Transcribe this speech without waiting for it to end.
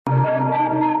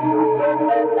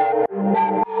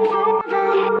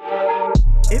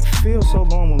It feels so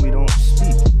long when we don't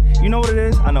speak. You know what it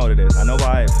is? I know what it is. I know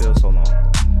why it feels so long.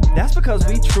 That's because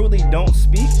we truly don't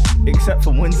speak except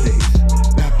for Wednesdays.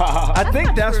 I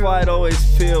think that's why it always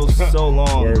feels so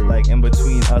long, like in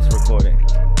between us recording.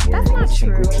 That's not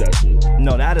true. Group chat shit.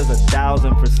 No, that is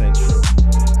 1,000%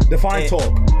 true. Define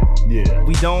talk. Yeah.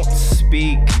 We don't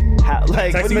speak.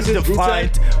 Like, Text what do you message, group define?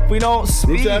 chat? We don't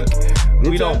speak. Group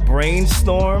We don't chat?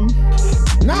 brainstorm.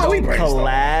 Nah, we brainstorm.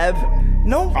 Collab.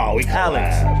 No. Oh, we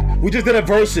Alex. collab. We just did a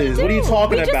verses. What are you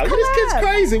talking we just about? This kid's collab.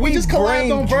 crazy. We just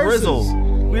collabed on verses.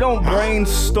 Drizzle. We don't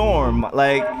brainstorm.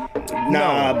 Like,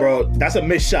 Nah, bro. That's a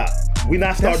missed shot. We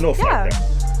not starting off like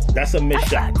that. That's a missed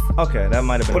shot. okay, that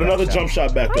might have been Put a another bad jump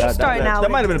shot back Why up. you starting out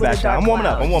That might have been a with bad the shot. dark I'm warming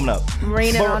up. clouds? I'm warming up.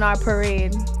 Raining But on our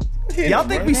parade. y'all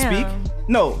think we speak? Damn.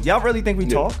 No, y'all really think we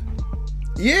talk?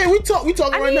 Yeah, we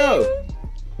talking right now.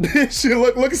 Shit,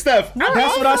 look at Steph.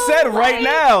 That's what I said right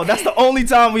now. That's the only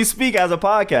time we speak as a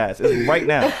podcast. Is right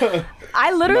now.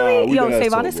 I literally, we did that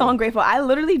Savon too, is so bro. ungrateful. I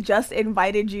literally just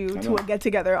invited you to a get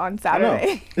together on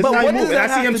Saturday. This But is how what you does move. And that I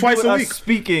see have him to twice do with a us week.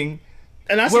 speaking?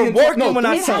 And I see We're him working when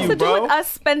I It see has you, to do bro. with us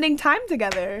spending time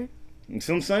together. You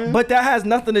see what I'm saying? But that has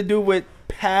nothing to do with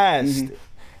past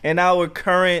and our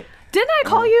current Didn't I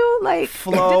call you like?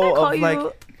 Didn't I flow call of you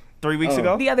like 3 weeks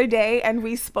ago. the other day and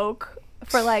we spoke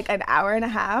for like an hour and a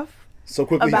half? so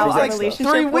quickly. About how's our that relationship.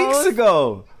 stuff? 3 weeks goals.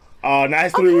 ago. Oh,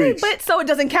 nice 3 Okay, weeks. but so it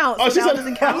doesn't count. Oh, So she now said- it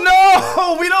doesn't count.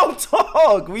 No, we don't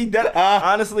talk. We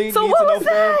honestly So need what to know was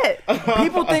that? fam.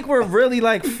 People think we're really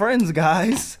like friends,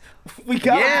 guys. We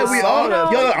got Yeah, we are.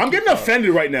 no. Yo, I'm getting offended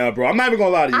right now, bro. I'm not even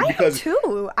gonna lie to you I am because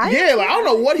too. I yeah, like I don't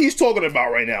know what he's talking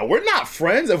about right now. We're not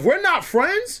friends. If we're not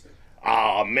friends,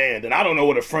 oh man, then I don't know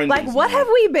what a friend Like, is. what man. have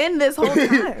we been this whole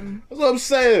time? That's what I'm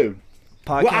saying.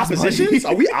 We're Podcast oppositions? Are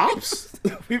buddy. we ops?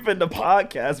 We've been the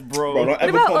podcast, bro. Bro, don't What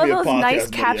ever about call all me a those podcast nice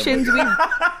buddy captions ever. we?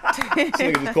 This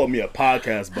nigga just called me a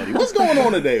podcast buddy. What's going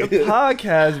on today?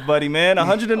 Podcast, buddy, man.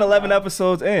 111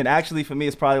 episodes in. Actually, for me,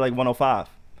 it's probably like 105.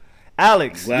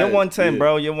 Alex, Glad- you're 110, yeah.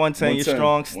 bro. You're 110. You're 110,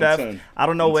 strong. Steph, 110, I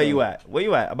don't know where you at. Where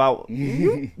you at? About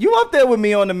you up there with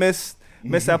me on the miss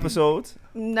episodes?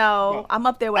 No, I'm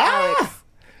up there with Alex.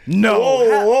 No.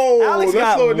 Whoa, Alex let's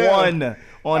got slow it down. one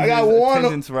on I got his one.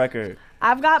 attendance record.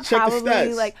 I've got Check the probably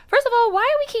stats. like. First of all, why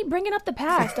do we keep bringing up the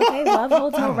past? Okay, love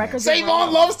holds no records. of Savon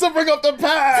wrong. loves to bring up the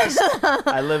past.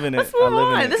 I live in it. Let's I move live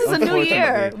in on. it. This is a new year.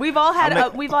 Unfortunately. We've all had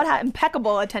I'm e- a-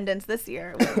 impeccable attendance this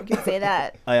year. We can say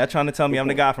that. Are y'all trying to tell me I'm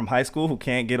the guy from high school who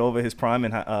can't get over his prime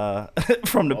and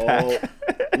from the Oh, pack?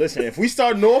 listen, if we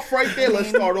start off right there, let's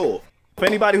start off. For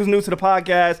anybody who's new to the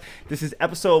podcast, this is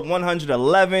episode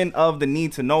 111 of the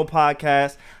Need to Know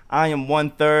podcast. I am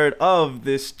 1/3 of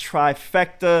this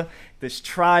trifecta, this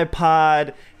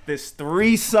tripod, this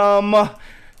threesome,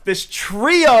 this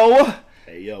trio,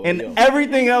 Hey, yo, and yo.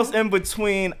 everything else in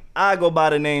between. I go by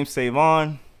the name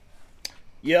Savon.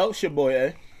 Yo, it's your boy,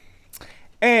 eh?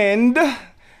 And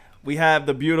we have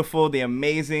the beautiful, the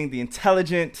amazing, the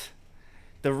intelligent,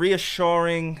 the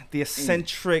reassuring, the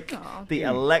eccentric, the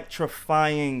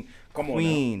electrifying Come on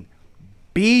queen,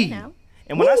 B. now.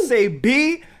 And when I say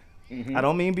B, I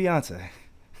don't mean Beyonce.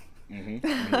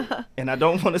 And I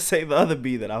don't want to say the other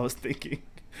B that I was thinking.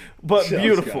 But Chill,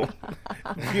 beautiful.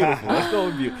 Beautiful. Let's go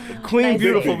with beautiful. Queen Nice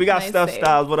beautiful. save. We got Nice Steph save.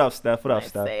 Styles. What up, Steph? What up, Nice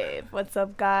Steph? save. What's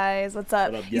up, guys? What's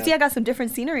up? What up, You yeah? see, I got some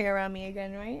different scenery around me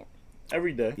again, right?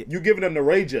 Every day. You giving them to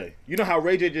Ray J. You know how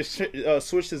Ray J just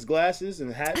switched his glasses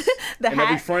and hats? The in hat.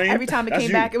 every frame? Every time it That's came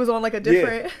you. back, it was on like a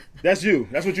different. Yeah, that's you.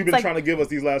 That's what you've been like- trying to give us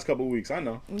these last couple of weeks. I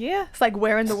know. Yeah, it's like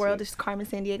where in the world is Carmen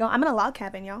San Diego? I'm in a log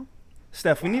cabin, y'all.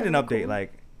 Steph, we need an update.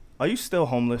 Like, are you still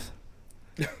homeless?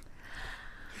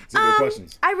 These are good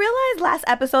questions. I realized last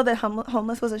episode that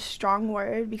homeless was a strong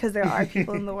word because there are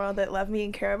people in the world that love me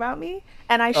and care about me,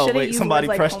 and I Oh, shouldn't wait, use somebody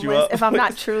words like pressed you homeless up? if I'm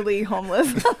not truly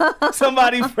homeless.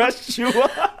 Somebody pressed you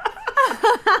up.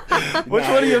 Which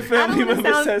one of your family I don't wanna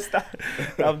members sound-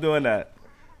 said stop doing that?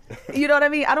 You know what I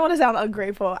mean? I don't want to sound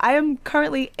ungrateful. I am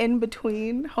currently in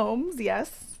between homes. Yes,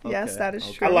 yes, Okay, that is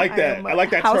okay. true. I like that. am, I like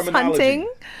that house terminology. hunting.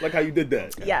 Like how you did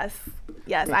that. Yes,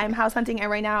 yes, I am house hunting, and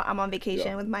right now I'm on vacation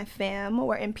Yeah. with my fam.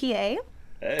 We're in PA. I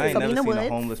ain't So never in the seen a woods.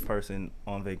 homeless person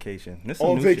on vacation. This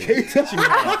some On new shit. vacation? Teaching me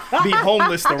how to be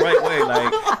homeless the right way.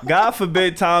 Like, God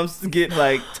forbid times get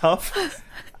like tough.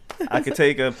 I could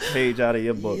take a page out of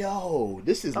your book. Yo,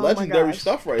 this is Oh my legendary gosh.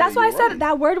 stuff right That's here. why I You're said right.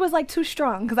 that word was like too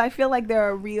strong because I feel like there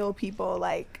are real people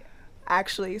like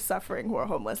actually suffering who are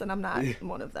homeless, and I'm not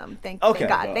one of them. Thank Okay.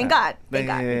 God. Thank God.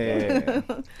 Yeah.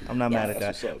 I'm not mad at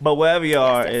That's that. what's up. But wherever you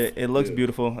are, yes. it looks Yeah.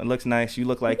 beautiful. It looks nice. You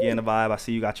look like you're in the vibe. I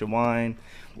see you got your wine.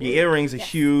 Your earrings are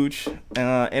huge.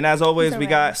 And as always, These are we rare.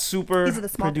 got super These are the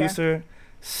small producer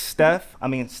Steph.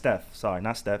 Sorry,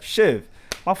 not Steph. Shiv.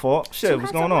 My fault. Shiv,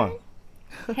 what's going on?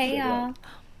 Hey y'all.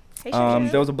 Hey,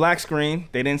 Shiv. There was a black screen.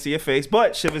 They didn't see your face,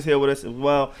 but Shiv is here with us as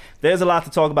well. There's a lot to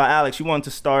talk about. Alex, you wanted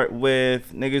to start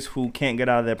with niggas who can't get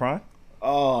out of their prime?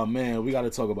 Oh man, we got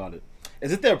to talk about it.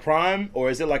 Is it their prime or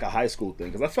is it like a high school thing?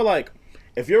 Because I feel like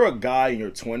if you're a guy in your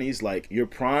 20s, like your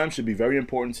prime should be very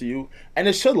important to you, and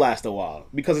it should last a while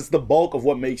because it's the bulk of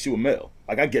what makes you a male.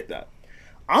 Like I get that.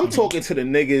 I'm talking to the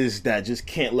niggas that just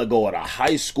can't let go of the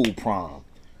high school prime.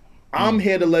 I'm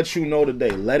here to let you know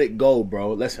today. Let it go,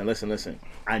 bro. Listen.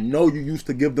 I know you used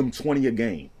to give them 20 a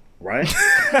game, right?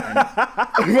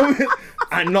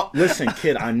 I know. Listen,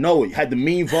 kid, I know it. You had the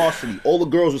mean varsity. All the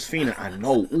girls was fiending. I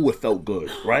know. Ooh, it felt good,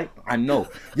 right? I know.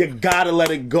 You gotta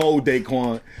let it go,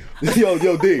 Daquan.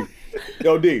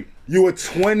 Yo, D. You were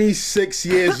 26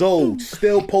 years old,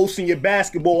 still posting your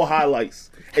basketball highlights.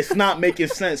 It's not making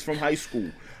sense from high school.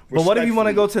 But what if you want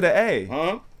to Respectfully. go to the A?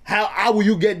 Huh? How will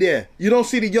you get there? You don't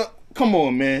see the young. Come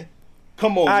on, man.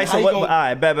 Come on. All right, man. so How you what? gonna- All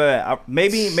right, bet.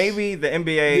 Maybe the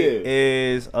NBA Yeah.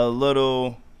 is a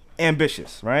little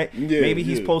ambitious, right? Yeah, Maybe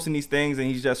he's yeah. posting these things and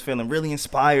he's just feeling really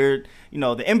inspired. You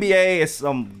know, the NBA is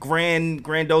some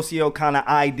grandiosio kind of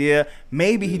idea.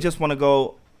 Maybe he just want to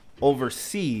go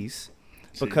overseas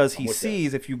because I'm he with that.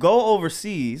 sees if you go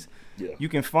overseas, Yeah. you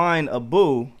can find a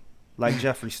boo like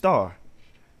Jeffree Star.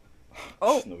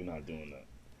 No, we're not doing that.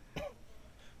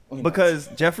 Because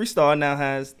Jeffree Star now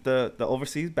has the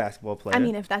overseas basketball player. I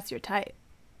mean, if that's your type.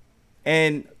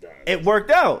 And it worked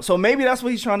out. So maybe that's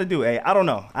what he's trying to do. Hey, I don't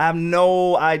know. I have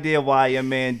no idea why your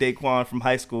man Daquan from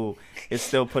high school is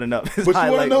still putting up his But you want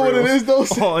to highlight know what it reels is, though? on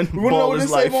You want to know what Baller's it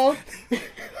is, Life. Savon?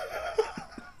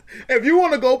 If you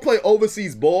want to go play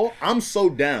overseas ball, I'm so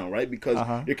down, right?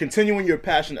 Because you're continuing your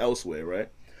passion elsewhere, right?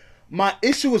 My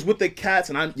issue is with the cats,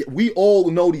 and we all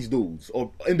know these dudes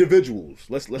or individuals.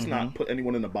 Let's not put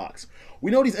anyone in the box.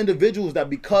 We know these individuals that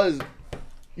because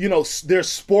their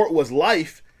sport was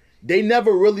life, they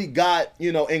never really got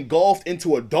engulfed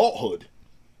into adulthood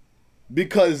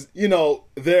because their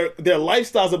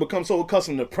lifestyles have become so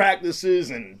accustomed to practices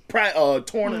and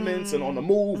tournaments and on the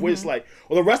move. Where it's like,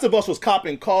 well, the rest of us was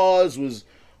copping cars, was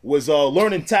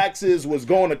learning taxes, was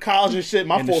going to college and shit.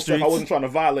 My In the fault stuff. I streets. wasn't trying to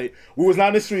violate. We was not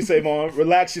in the streets, Savon.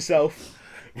 Relax yourself.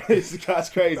 It's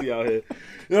crazy out here.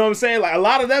 You know what I'm saying? Like a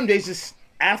lot of them, they just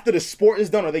after the sport is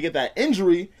done or they get that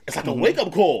injury, it's like a wake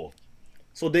up call.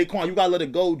 So Daquan, you gotta let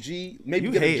it go, G. Maybe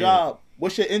You get a hating. job.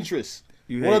 What's your interest?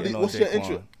 What's your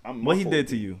interest? What he did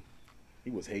to you? He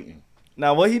was hating.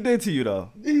 Now, what he did to you though?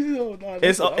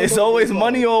 It's It's always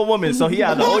money or a woman. So he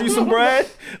either owe you some bread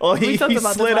or he talked about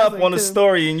this slid last up week, on a too.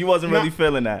 story and you wasn't really Nah.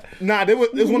 feeling that. Nah, it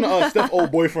was one of Steph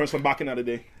old boyfriends from back in the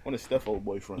day. One of Steph old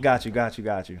boyfriends. Got you.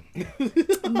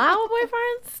 My old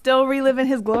boyfriend still reliving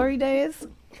his glory days.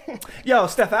 Yo,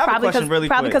 Steph, I have a question really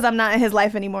probably quick. because I'm not in his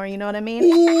life anymore. You know what I mean?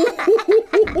 Ooh,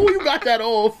 you got that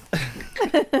off.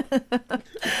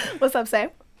 What's up, Sam?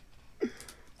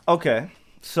 Okay.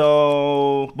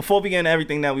 So before we get into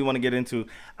everything that we want to get into,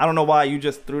 I don't know why you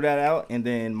just threw that out and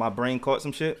then my brain caught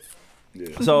some shit.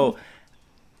 Yeah. So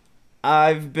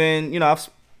I've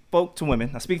spoke to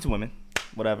women. I speak to women,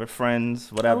 whatever,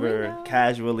 friends, whatever, know.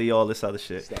 casually, all this other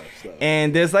shit. Stop.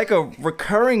 And there's like a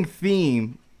recurring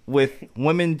theme with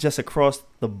women just across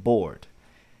the board.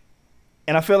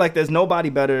 And I feel like there's nobody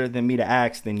better than me to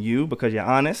ask than you because you're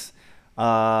honest.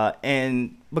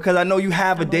 And because I know you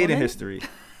have a I'm a dating woman? history.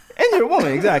 And you're a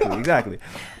woman, exactly.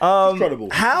 Credible.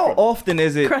 How Credible. often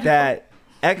is it Credible. that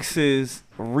exes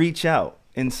reach out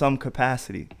in some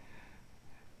capacity?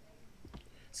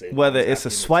 Savon Whether was it's a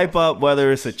asking me swipe tough up,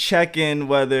 whether it's a check-in,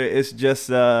 whether it's just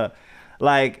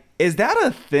like, is that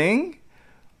a thing?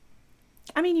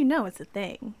 I mean, it's a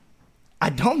thing. I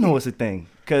don't know it's a thing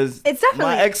because It's definitely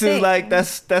my a ex is like thing.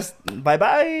 that's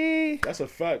bye. That's a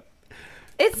fact.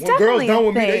 It's When girls definitely done a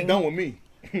with me, they thing. done with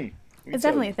me. It's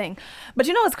definitely a thing. But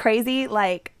you know what's crazy?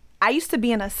 Like, I used to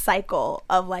be in a cycle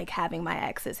of like having my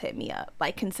exes hit me up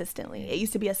like consistently. It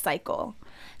used to be a cycle.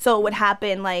 So it would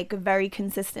happen like very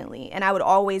consistently. And I would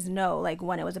always know like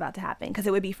when it was about to happen because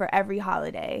it would be for every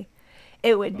holiday.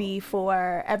 It would be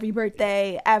for every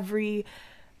birthday, every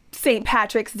St.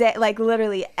 Patrick's Day, like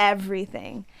literally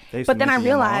everything. They used to But then I mention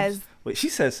your moms. realized, Wait, she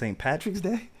said St. Patrick's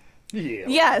Day. Yeah.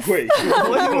 Yes. Wait.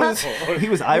 He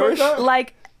was Irish.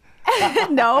 like,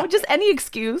 No, just any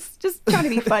excuse. Just trying to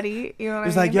be funny. You know what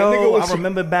It's I like, mean? yo, I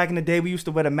remember back in the day we used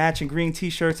to wear the matching green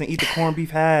T-shirts and eat the corned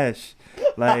beef hash.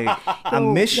 Like, I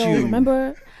miss you.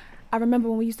 I remember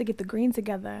when we used to get the green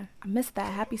together. I miss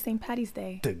that. Happy St. Patty's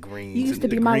Day. The greens. You used to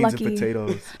the be my greens lucky. And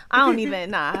potatoes. I don't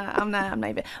even. Nah, I'm not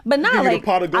even. But nah, like the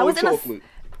pot of I was gold in chocolate.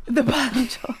 the pot of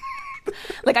chocolate.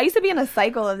 Like I used to be in a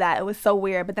cycle of that. It was so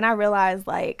weird. But then I realized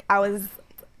like I was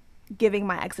giving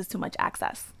my exes too much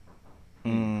access.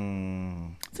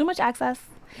 Too much access.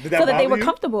 Did that so that they bother were you?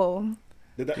 comfortable.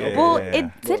 Did that, Yeah. Well, it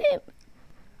didn't.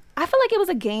 I feel like it was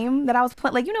a game that I was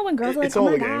playing. Like, you know, when girls are like, It's oh all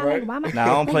my a game, God, right? like, why am I? Nah, I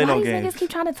don't play no why games. these niggas keep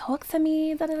trying to talk to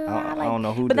me? Da, da, da, da. I Like, don't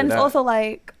know who But then did it's that. also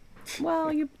like,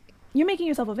 well, you're making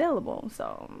yourself available.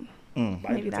 So maybe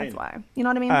that's entertaining. why. You know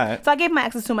what I mean? All right. So I gave my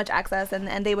exes too much access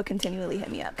and they would continually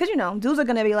hit me up. Because, you know, dudes are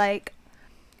going to be like,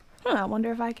 I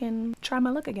wonder if I can try my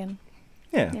luck again.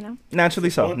 Yeah. You know? Naturally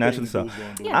so. One Naturally thing so. dudes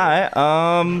gonna do. Yeah.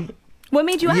 All right. What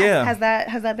made you ask? Yeah. Has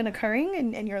that been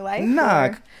occurring in your life? Nah.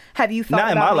 Or have you thought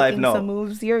Not in about my life, making no. some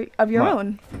moves of your My-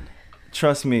 own?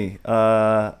 Trust me.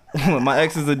 When my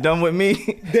exes are done with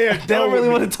me, They're they don't really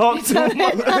want to talk too much.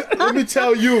 Let me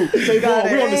tell you,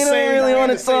 Savon, we on the They same. don't really we on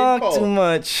want the to same talk call. too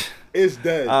much. It's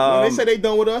dead. When they say they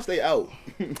done with us, they out.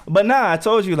 But nah, I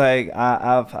told you, like,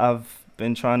 I've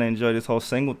been trying to enjoy this whole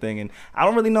single thing, and I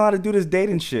don't really know how to do this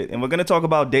dating shit. And we're gonna talk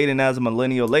about dating as a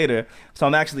millennial later, so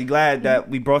I'm actually glad that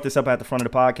we brought this up at the front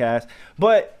of the podcast.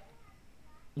 But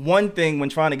one thing when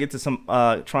trying to get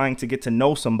to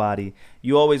know somebody,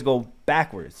 you always go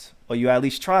backwards, or you at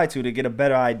least try to get a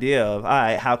better idea of, all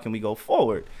right, how can we go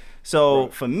forward? So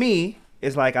for me,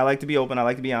 it's like I like to be open, I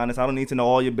like to be honest. I don't need to know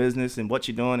all your business and what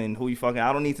you're doing and who you fucking.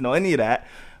 I don't need to know any of that.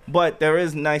 But there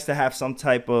is nice to have some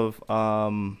type of,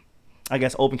 I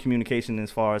guess, open communication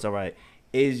as far as, all right,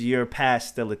 is your past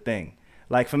still a thing?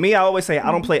 Like for me, I always say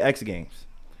I don't play X games.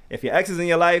 If your ex is in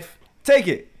your life, take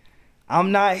it.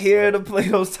 I'm not here to play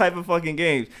those type of fucking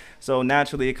games. So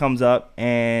naturally it comes up,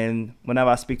 and whenever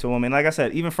I speak to a woman, like I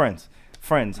said, even friends,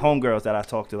 homegirls that I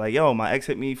talk to, like, yo, my ex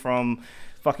hit me from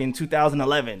fucking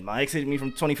 2011. My ex hit me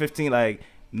from 2015. Like,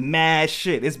 mad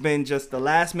shit. It's been just the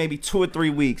last maybe 2 or 3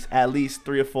 weeks, at least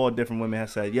 3 or 4 different women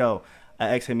have said, yo,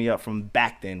 an ex hit me up from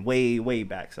back then, way, way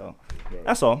back. So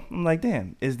that's all. I'm like,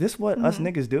 damn, is this what us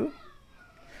niggas do?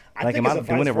 I Like, think am it's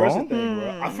I a doing vice it versa wrong? thing,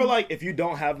 bro. I feel like if you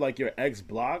don't have like your ex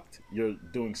blocked, you're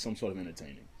doing some sort of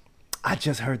entertaining. I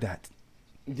just heard that.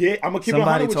 Yeah, I'm gonna keep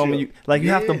Somebody it 100 with told you. me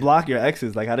you have to Yeah. block your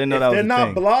exes. Like, I didn't know If that was they're a not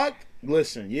thing. blocked,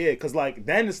 listen, yeah, because like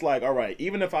then it's like, all right,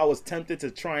 even if I was tempted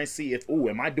to try and see if,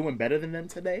 am I doing better than them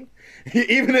today?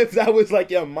 Even if that was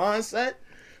like your mindset,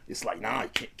 it's like, nah, I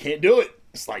can't do it.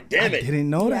 It's like, damn I it. didn't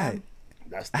know that.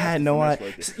 That's I had the no finesse idea.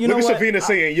 right there. You know Look at what? Shavina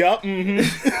saying, yup,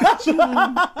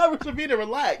 Shavina,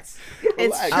 relax. It's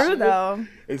Relax. true though.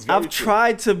 It's very I've true.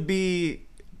 tried to be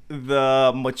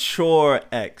the mature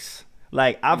ex.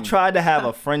 Like, I've tried to have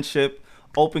a friendship,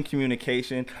 open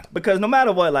communication, because no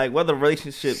matter what, like, whether the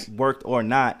relationship worked or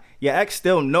not, your ex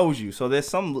still knows you. So there's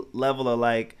some level of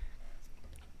like,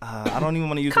 I don't even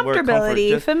want to use the word comfort. Comfortability,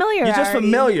 You're just familiarity.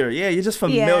 familiar. Yeah, you're just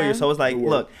familiar. Yeah. So it's like, Good word.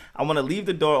 look, I want to leave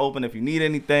the door open if you need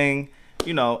anything.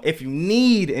 You know, if you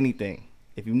need anything,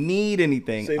 Say,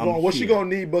 I'm Vaughn, what's she here. gonna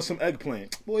need but some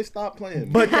eggplant? Boy, stop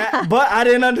playing. But I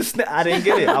didn't understand. I didn't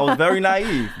get it. I was very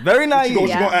naive. Very She naive. gonna,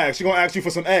 Yeah. she gonna ask. She gonna ask you for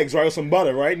some eggs, right, or some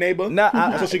butter, right, neighbor? Nah,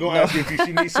 That's what she gonna ask you if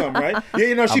she needs some, right? Yeah,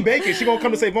 you know she baking. She gonna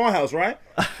come to say Vaughn house, right?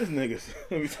 This niggas.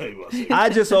 Let me tell you about it. I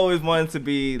just always wanted to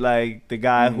be like the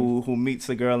guy who meets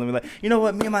a girl and be like, you know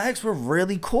what, me and my ex were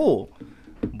really cool,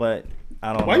 but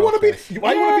I don't. Why know you wanna if be? that's-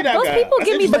 Why you wanna be that those guy? people That's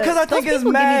give me the- Because I think Those it's people give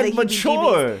me mad the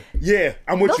mature. Yeah,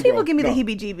 I'm with Those you, people bro. give me No. the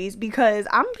heebie-jeebies because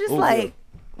I'm just Ooh, like,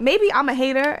 maybe I'm a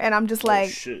hater and I'm just like,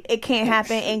 shit. it can't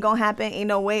happen, ain't gonna happen, ain't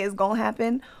no way it's gonna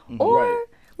happen, or Right.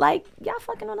 like y'all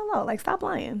fucking on the low, like stop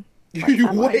lying. You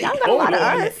Stop lying. wait, Y'all don't lie to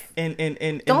hold on. us. And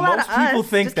Don't lie most to people us.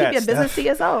 think Just that keep your business Steph, to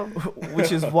yourself.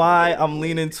 which is why I'm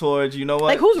leaning towards, you know what?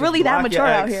 Like, who's Just really that block your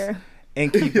mature out ex here?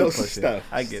 And keep Yo, it pushing. Steph.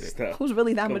 I get it. Steph. Who's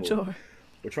really that Come on. mature?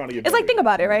 We're trying to get. It's like, better. think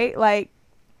about it, right? Like,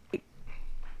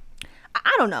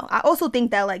 I don't know. I also think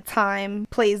that like time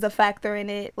plays a factor in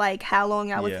it. Like how long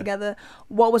y'all was Yeah. together.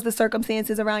 What was the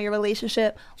circumstances around your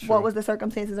relationship? True. What was the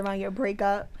circumstances around your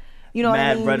breakup? You know Mad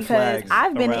what I mean? red Because flags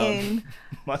I've been around in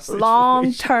my situation.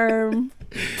 long-term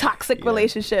toxic Yeah.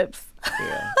 relationships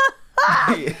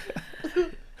Yeah.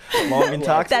 Long and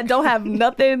toxic. that don't have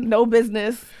nothing, no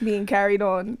business being carried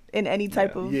on in any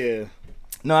type of. Yeah.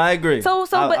 No, I agree. So, I've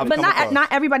but come not across. not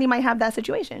everybody might have that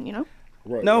situation, you know.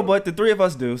 Right, No, right. but the 3 of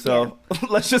us do. So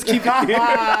let's just keep it here.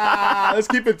 Let's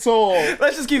keep it tall.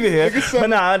 Let's just keep it here. But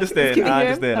nah, I understand. keep it I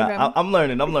here? understand. Okay.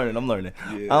 I'm learning.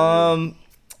 Yeah.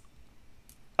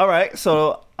 All All right,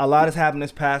 so a lot has happened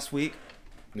this past week.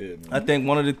 Yeah, man. I think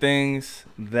one of the things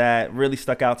that really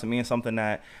stuck out to me and something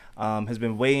that has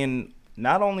been weighing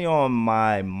not only on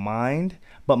my mind,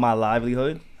 but my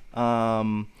livelihood.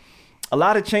 A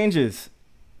lot of changes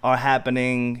are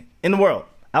happening in the world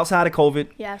outside of COVID.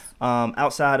 Yes.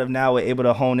 Outside of now, we're able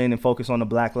to hone in and focus on the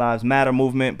Black Lives Matter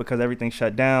movement because everything's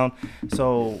shut down.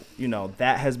 So,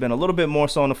 that has been a little bit more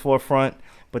so on the forefront.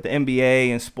 But the NBA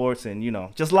and sports and,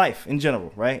 just life in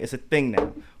general, right? It's a thing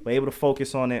now. We're able to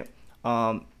focus on it.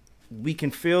 We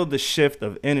can feel the shift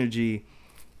of energy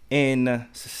in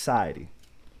society.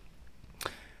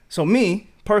 So me,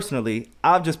 personally,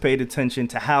 I've just paid attention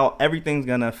to how everything's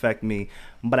going to affect me.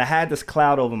 But I had this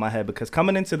cloud over my head because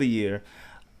coming into the year,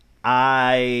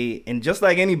 and just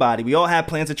like anybody, we all had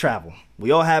plans to travel.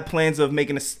 We all had plans of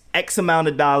making X amount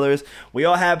of dollars. We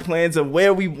all had plans of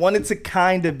where we wanted to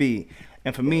kind of be.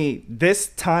 And for me, this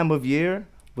time of year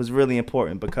was really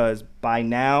important because by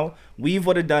now we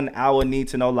would have done our Need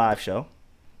to Know live show,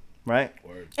 right?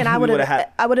 And I would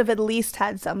have at least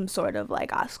had some sort of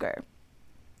like Oscar.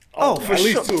 Oh, for at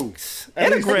sure. Least two.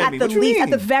 And a Grammy.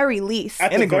 At the very least.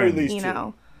 At the very least, you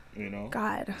know.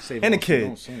 God. And a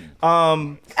kid.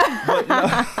 But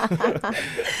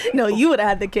no, you would have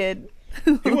had the kid.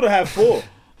 He would have had 4.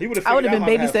 I would have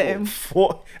been babysitting.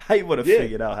 4. How you would have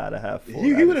figured out how to have 4?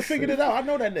 He would have figured it out. I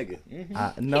know that nigga.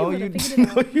 Mm-hmm. No, you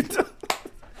don't.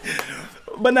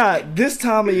 But this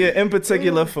time of year in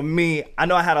particular for me, I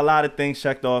know I had a lot of things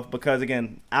checked off because,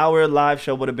 again, our live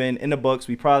show would have been in the books.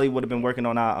 We probably would have been working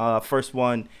on our first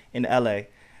one in LA,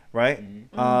 right?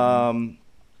 Mm-hmm.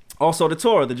 Also, the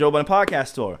tour, the Joe Budden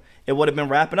Podcast Tour, it would have been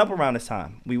wrapping up around this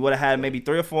time. We would have had maybe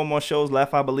 3 or 4 more shows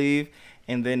left, I believe,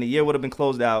 and then the year would have been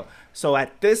closed out. So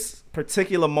at this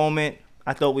particular moment,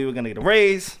 I thought we were going to get a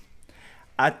raise.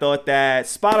 I thought that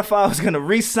Spotify was going to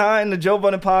re-sign the Joe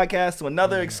Budden Podcast to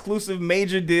another exclusive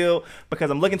major deal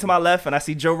because I'm looking to my left and I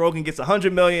see Joe Rogan gets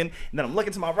 $100 million. And then I'm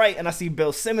looking to my right and I see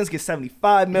Bill Simmons get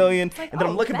 $75 million. And then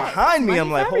I'm looking behind me.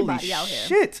 I'm like, holy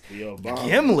shit.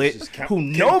 Gimlet, who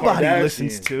nobody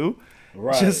listens to,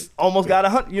 just almost got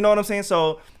 100. You know what I'm saying?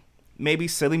 So maybe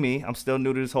silly me. I'm still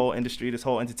new to this whole industry, this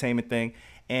whole entertainment thing.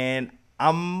 And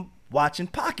I'm watching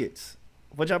Pockets,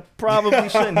 which I probably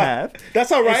shouldn't have.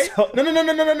 That's all right.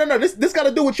 No. This got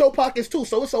to do with your pockets too,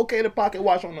 so it's okay to pocket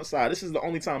watch on the side. This is the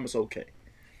only time it's okay.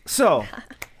 So,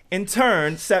 in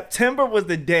turn, September was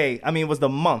the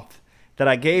month that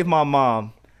I gave my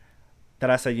mom that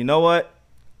I said, you know what?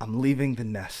 I'm leaving the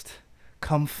nest.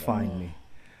 Come find me.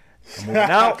 I'm moving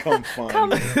out. Come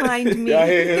find me.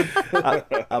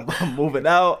 I'm moving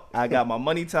out. I got my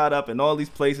money tied up in all these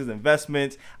places,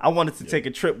 investments. I wanted to take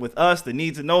a trip with us, the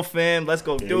Need to Know fam. Let's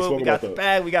go do it. We got the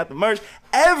bag. We got the merch.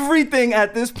 Everything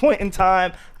at this point in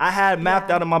time, I had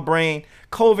mapped out in my brain.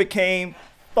 COVID came,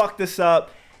 fucked this up.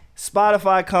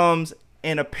 Spotify comes,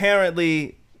 and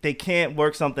apparently they can't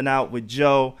work something out with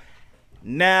Joe.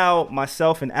 Now,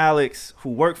 myself and Alex, who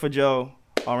work for Joe,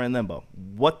 are in limbo.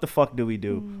 What the fuck do we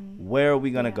do? Where are we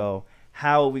gonna go?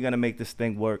 How are we gonna make this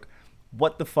thing work?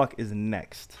 What the fuck is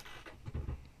next?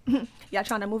 Y'all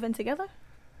trying to move in together?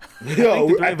 Yo,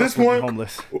 at this point,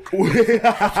 homeless.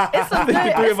 It's some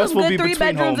good 3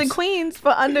 bedrooms in Queens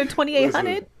for under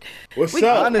 $2,800. What's we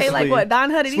up? We pay like what,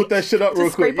 $900 each? Split that shit up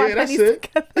real quick. Yeah, that's it.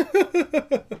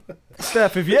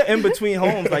 Steph, if you're in between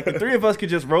homes, like the 3 of us could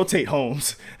just rotate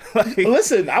homes.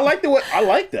 Listen, I like that. I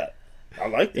like that.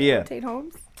 Yeah. Rotate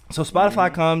homes. So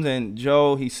Spotify comes and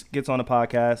Joe, he gets on the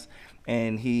podcast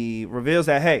and he reveals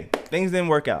that, hey, things didn't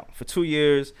work out. For 2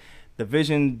 years, the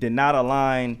vision did not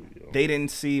align. They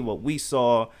didn't see what we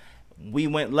saw. We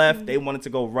went left. They wanted to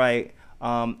go right.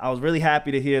 I was really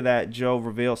happy to hear that Joe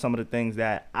revealed some of the things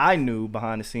that I knew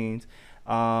behind the scenes.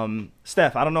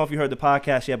 Steph, I don't know if you heard the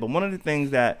podcast yet, but one of the things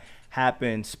that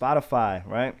happened, Spotify,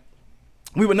 right?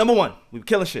 We were number 1. We were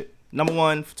killing shit. Number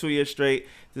 1 for 2 years straight.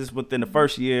 This is within the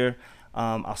first year.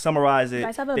 I'll summarize it. You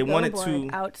guys have a billboard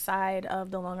outside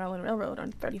of the Long Island Railroad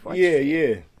on 34th Street.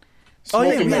 Yeah. Oh,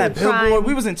 yeah, we had billboard.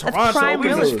 We was in Toronto. We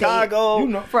was in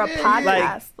Chicago. For a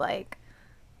podcast, like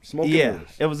smoking. Yeah,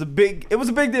 it was a big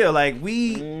deal. Like,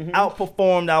 we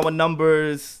outperformed our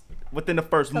numbers within the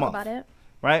first month. Talk about it.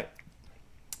 Right?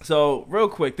 So, real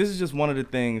quick, this is just one of the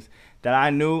things that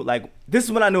I knew. Like, this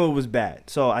is when I knew it was bad.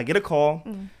 So, I get a call,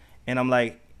 and I'm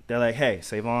like, they're like, hey,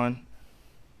 Savon,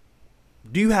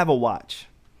 do you have a watch?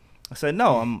 I said,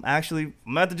 no, I'm at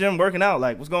the gym working out.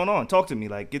 Like, what's going on? Talk to me.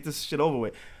 Like, get this shit over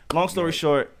with. Long story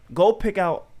short, go pick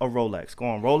out a Rolex. Go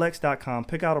on Rolex.com,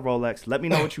 pick out a Rolex. Let me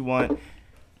know what you want,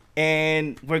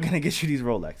 and we're going to get you these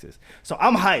Rolexes. So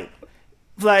I'm hyped.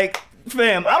 Like,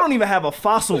 Fam, I don't even have a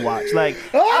Fossil watch. Like,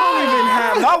 I don't even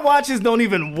have, my watches don't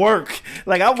even work.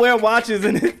 Like, I wear watches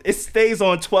and it stays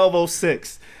on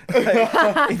 1206.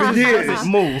 Like, it just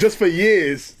doesn't move. Just for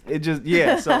years. It just,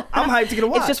 yeah. So I'm hyped to get a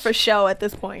watch. It's just for show at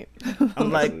this point.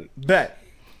 I'm like, bet.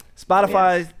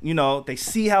 Spotify, you know, they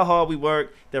see how hard we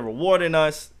work. They're rewarding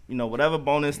us. You know, whatever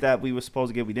bonus that we were supposed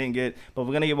to get, we didn't get. But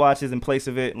we're going to get watches in place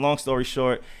of it. Long story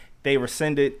short, they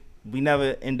rescinded. We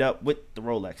never end up with the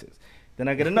Rolexes. Then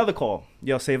I get another call.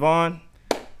 Yo, Savon,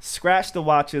 scratch the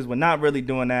watches. We're not really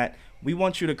doing that. We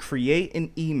want you to create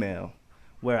an email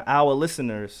where our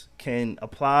listeners can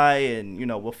apply and, you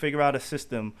know, we'll figure out a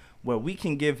system where we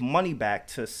can give money back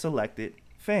to selected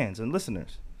fans and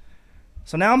listeners.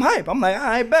 So now I'm hype. I'm like, all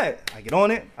right, bet. I get on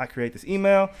it. I create this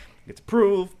email. It gets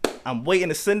approved. I'm waiting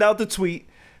to send out the tweet.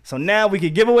 So now we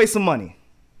can give away some money.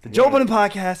 The Joe Budden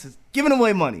Podcast is giving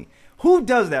away money. Who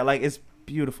does that? Like, it's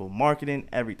beautiful. Marketing,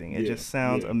 everything. It just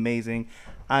sounds amazing.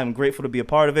 I'm grateful to be a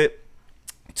part of it.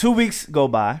 2 weeks go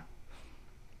by.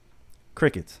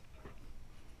 Crickets.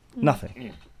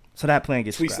 Nothing. So that plan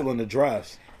gets Tweet scrapped. still in the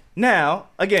drafts. Now,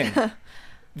 again,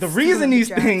 the reason these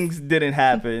things didn't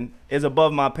happen is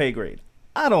above my pay grade.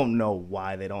 I don't know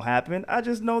why they don't happen. I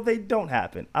just know they don't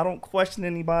happen. I don't question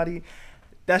anybody.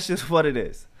 That's just what it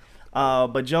is.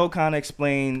 But Joe kind of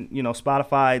explained, you know,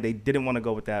 Spotify, they didn't want to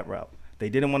go with that route. They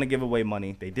didn't want to give away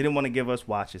money. They didn't want to give us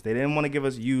watches. They didn't want to give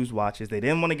us used watches. They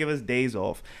didn't want to give us days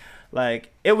off.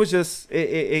 Like, it was just,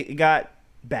 it got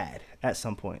bad at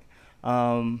some point.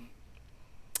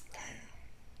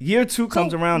 Year 2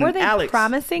 comes around and Alex. Were they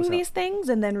promising these things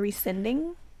and then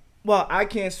rescinding? Well, I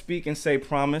can't speak and say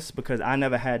promise because I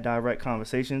never had direct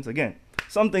conversations. Again,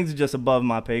 some things are just above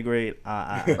my pay grade.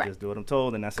 I just do what I'm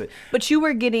told, and that's it. But you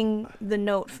were getting the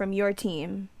note from your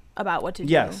team about what to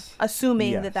do. Yes.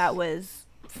 Assuming that was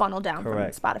funneled down from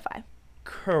Spotify.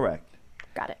 Correct.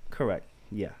 Got it. Correct.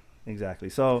 Yeah, exactly.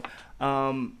 So,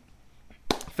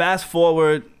 fast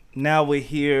forward, now we're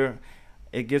here.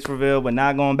 It gets revealed. We're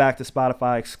not going back to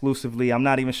Spotify exclusively. I'm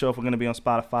not even sure if we're going to be on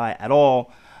Spotify at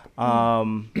all.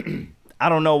 I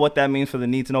don't know what that means for the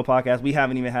Need to Know podcast. We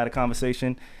haven't even had a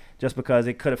conversation just because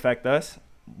it could affect us.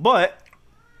 But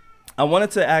I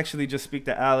wanted to actually just speak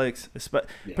to Alex,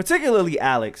 particularly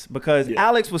Alex, because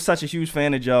Alex was such a huge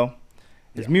fan of Joe,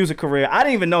 his music career. I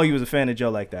didn't even know he was a fan of Joe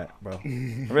like that, bro.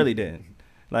 I really didn't.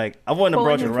 Like, I wouldn't have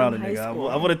brought you around a nigga.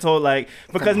 I would have told, like,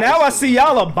 because now I see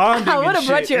y'all are bonding. I would have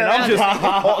brought you around. I'm just,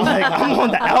 like, I'm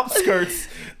on the outskirts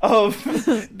of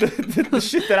the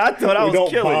shit that I thought I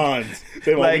was killing. Bond.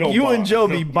 Like, you and Joe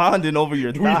be bonding over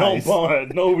your thighs. We don't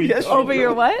bond. No, we don't. Over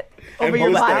your what? Over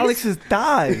your thighs? Alex's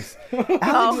thighs.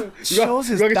 Alex shows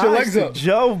his thighs to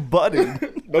Joe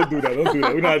Budden. Don't do that. Don't do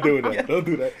that. We're not doing that. Don't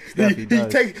do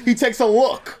that. He takes a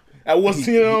look. At what's,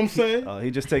 you know what I'm saying?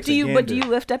 He just takes a gander. But do you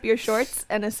lift up your shorts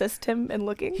and assist him in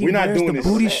looking? We're not doing the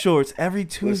booty shorts every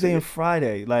Tuesday and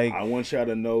Friday. Like, I want y'all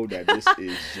to know that this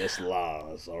is just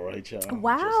lies, all right, y'all?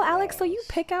 Wow, Alex, so you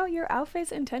pick out your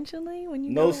outfits intentionally when you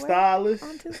no stylist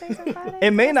on Tuesdays and Fridays?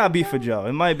 It may not be for Joe.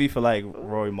 It might be for, like,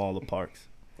 Rory Marla Parks.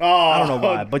 I don't know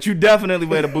why, but you definitely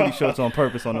wear the booty shorts on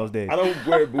purpose on those days. I don't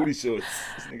wear booty shorts.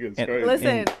 This nigga is crazy.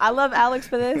 Listen, I love Alex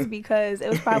for this because it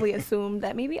was probably assumed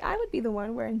that maybe I would be the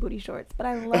one wearing booty shorts, but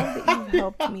I love that you've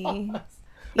helped me,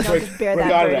 just bear that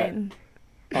burden.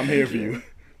 I'm here for you.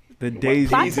 The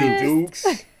Daisies and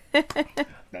Dukes.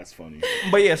 That's funny.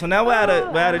 But yeah, so now we're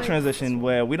at a transition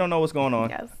where we don't know what's going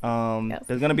on. Yes.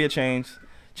 There's gonna be a change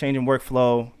in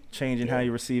workflow, change in how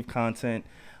you receive content.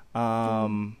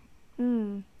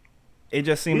 It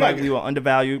just seemed like we were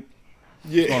undervalued.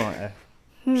 Yeah.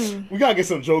 We gotta get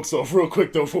some jokes off real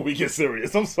quick though before we get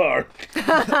serious. I'm sorry.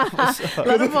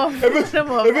 If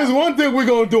it's one thing we're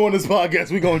gonna do on this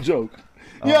podcast, we're gonna joke.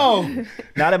 Yo,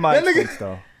 not at my expense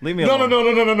though. Leave me alone.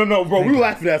 No, bro. We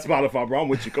laughing at Spotify, bro. I'm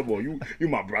with you. Come on, you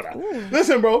my brother. Ooh.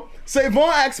 Listen, bro.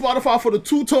 Savon asked Spotify for the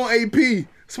 2-tone AP.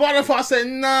 Spotify said,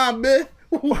 nah, bitch.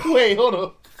 Wait, hold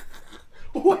up.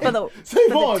 Wait, for the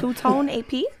 2-tone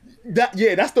AP?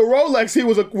 That's the Rolex he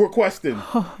was requesting.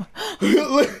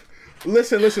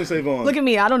 Listen, Savon. Look at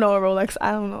me. I don't know a Rolex.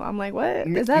 I don't know. I'm like, what?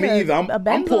 Is that a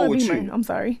Benz or a Beamer? I'm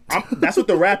sorry. That's what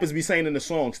the rappers be saying in the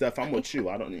song, Steph. I'm with you.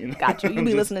 I don't, you know. Got you. You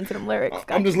be listening to them lyrics.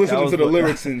 I'm just listening to the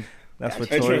lyrics and that's what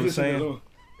Tori was saying.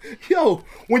 Yo,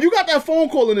 when you got that phone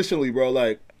call initially, bro,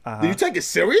 like, did you take it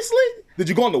seriously? Did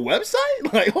you go on the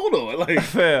website? Like, hold on, like,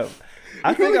 fam.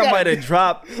 I think I might have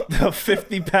dropped the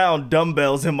 50-pound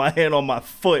dumbbells in my hand on my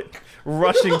foot,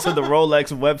 rushing to the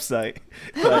Rolex website.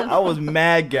 Like, I was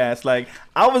mad gas. Like,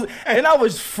 I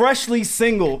was freshly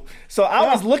single, so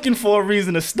I was looking for a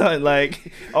reason to stunt.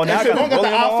 Like, now I got the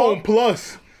iPhone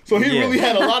Plus. So he really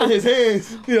had a lot of his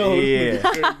hands. Yeah.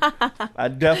 I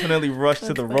definitely rushed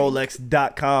to the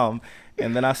Rolex.com,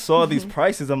 and then I saw these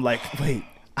prices. I'm like, wait,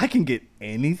 I can get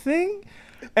anything?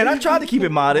 And I tried to keep it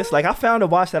modest. Like, I found a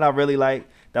watch that I really like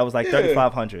that was like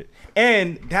 $3,500.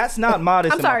 And that's not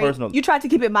modest in my personal. You tried to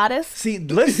keep it modest? See,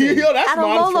 listen. That's at a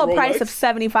low price of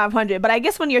 $7,500. But I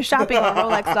guess when you're shopping on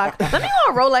Rolex.com, let me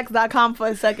go on Rolex.com for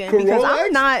a second, because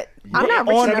I'm not rich enough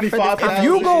for this. If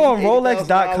you go on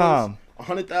Rolex.com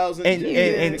 100,000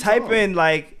 and type in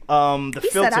like the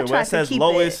filter where it says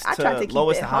lowest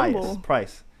to highest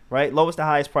price, right? Lowest to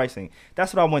highest pricing.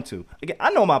 That's what I went to. Again,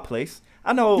 I know my place.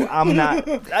 I know I'm not,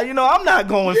 I'm not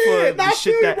going for the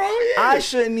shit that I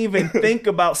shouldn't even think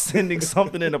about sending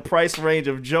something in the price range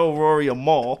of Joe, Rory, or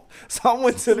Maul. So I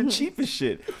went to the cheapest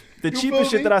shit. The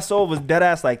cheapest shit that I sold was dead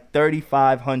ass like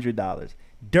 $3,500.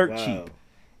 Dirt cheap.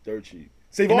 Dirt cheap.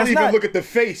 See, if only even look at the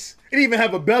face. It didn't even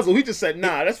have a bezel. He just said,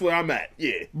 nah, that's where I'm at.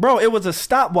 Yeah. Bro, it was a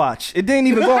stopwatch. It didn't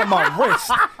even go on my wrist.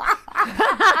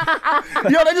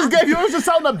 Yo, they just gave you, it was just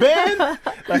selling a band.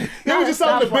 Like, they were just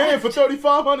selling a band for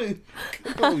 $3,500.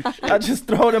 Oh, shit. I just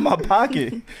throw it in my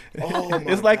pocket.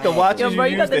 It's like the watches you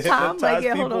use to hypnotize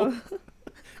people. Hold on.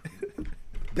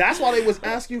 That's why they was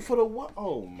asking for the what?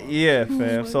 Oh, my. Yeah,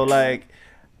 fam. So, like,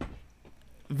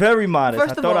 very modest.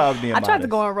 First I thought I was being modest. I tried to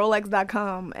go on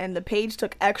Rolex.com, and the page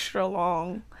took extra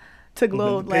long to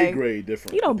load. Pay grade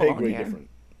different. You don't belong grade here. Different.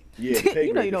 Yeah,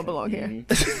 you know you don't belong here.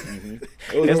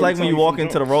 It's like when you walk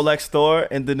into the Rolex store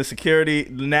and then the security,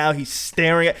 now he's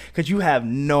staring at, because you have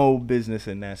no business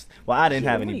in that. Well, I didn't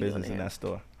have any business in that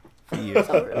store for years,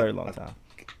 a very long time.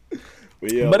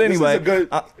 But anyway,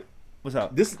 what's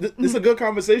up? This is a good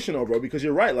conversation, though, bro, because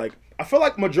you're right. Like, I feel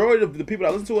like majority of the people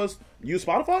that listen to us use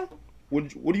Spotify. What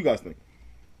do you guys think?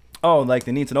 Oh, like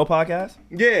the Need to Know podcast?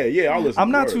 Yeah, I'll listen.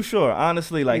 I'm not too sure,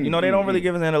 honestly. Like, they don't really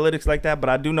give us analytics like that, but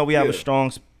I do know we have a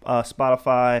strong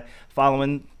Spotify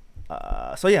following.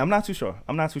 So yeah, I'm not too sure.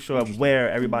 I'm not too sure of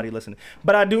where everybody listening,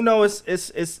 but I do know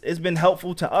it's been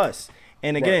helpful to us.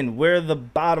 And again, we're the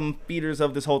bottom feeders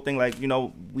of this whole thing. Like,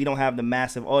 we don't have the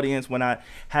massive audience. We're not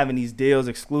having these deals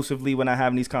exclusively. We're not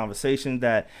having these conversations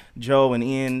that Joe and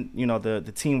Ian,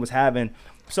 the team was having.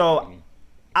 So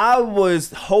I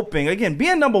was hoping, again,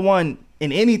 being number one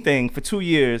in anything for 2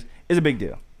 years is a big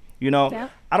deal. Yeah.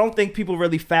 I don't think people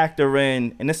really factor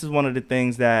in, and this is one of the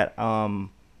things that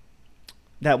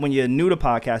that when you're new to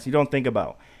podcasts, you don't think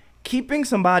about. Keeping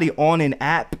somebody on an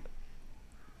app,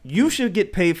 you should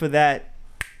get paid for that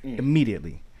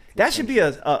immediately. That should be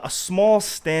a small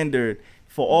standard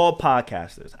for all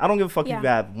podcasters. I don't give a fuck if you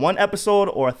have one episode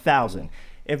or 1,000.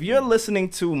 If you're listening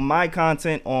to my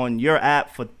content on your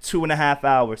app for 2.5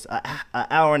 hours, an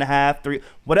hour and a half, 3,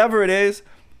 whatever it is,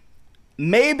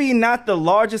 maybe not the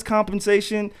largest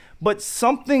compensation, but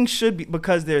something should be,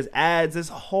 because there's ads, there's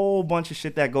a whole bunch of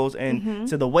shit that goes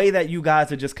into the way that you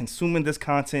guys are just consuming this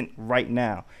content right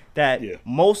now, that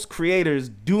most creators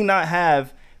do not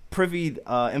have privy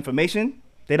information.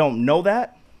 They don't know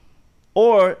that,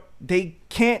 or they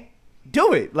can't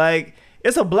do it. Like,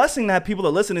 it's a blessing that people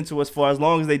are listening to us for as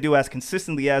long as they do, as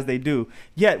consistently as they do.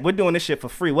 Yet we're doing this shit for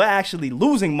free. We're actually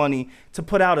losing money to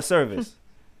put out a service.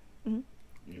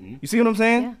 You see what I'm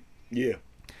saying? Yeah.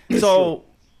 So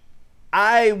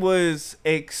I was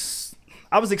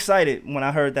excited when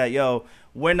I heard that,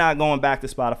 we're not going back to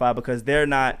Spotify because they're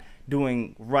not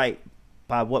doing right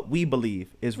by what we believe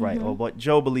is right or what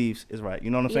Joe believes is right. You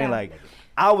know what I'm saying? Like,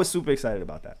 I was super excited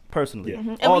about that personally. And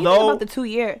when you think about the 2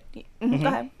 year, go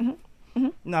ahead.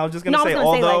 No, I was just gonna say,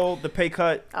 although the pay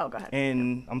cut, go ahead.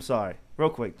 And I'm sorry, real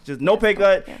quick, just no pay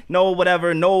cut, no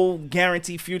whatever, no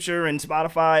guarantee future in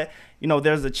Spotify.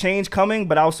 There's a change coming,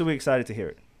 but I was super excited to hear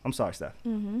it. I'm sorry, Steph.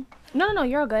 No,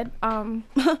 you're all good. I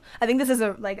think this is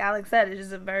like Alex said, it's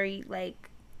just a very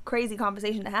crazy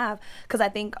conversation to have, because I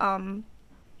think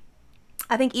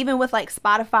even with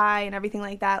Spotify and everything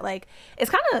like that,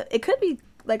 it could be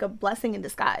like a blessing in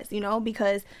disguise,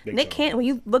 because Nick Cannon, when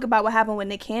you look about what happened with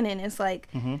Nick Cannon, it's like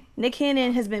Nick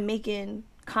Cannon has been making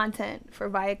content for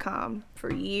Viacom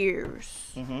for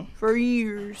years,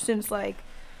 since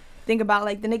think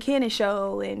about the Nick Cannon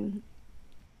show and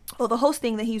the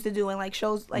hosting that he used to do and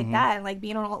shows that and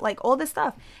being on all this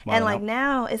stuff. And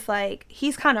now it's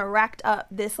he's kind of racked up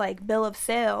this bill of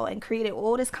sale and created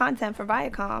all this content for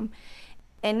Viacom.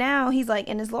 And now he's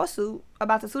in his lawsuit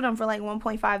about to sue them for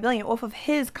 $1.5 billion off of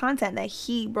his content that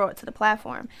he brought to the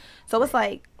platform. So it's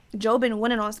Joe been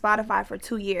winning on Spotify for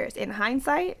 2 years. In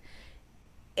hindsight,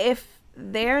 if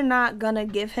they're not gonna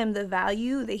give him the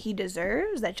value that he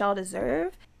deserves, that y'all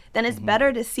deserve, then it's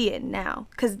better to see it now,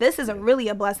 because this is really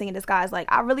a blessing in disguise.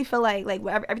 I really feel like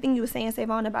everything you were saying,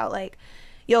 Savon, about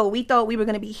yo, we thought we were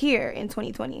going to be here in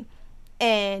 2020.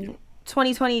 And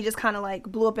 2020 just kind of like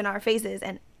blew up in our faces,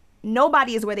 and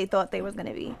nobody is where they thought they was going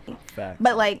to be. Fact.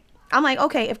 But like, I'm like,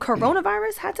 okay, if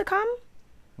coronavirus had to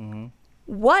come,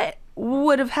 what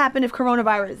would have happened if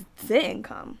coronavirus didn't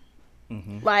come?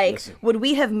 Like, would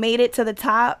we have made it to the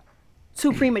top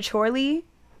too prematurely,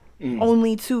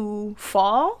 only to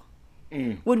fall?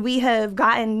 Would we have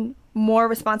gotten more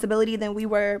responsibility than we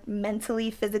were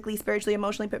mentally, physically, spiritually,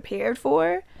 emotionally prepared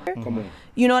for? Come on.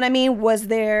 You know what I mean? Was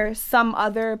there some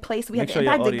other place we had to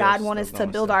impact? Did God want us to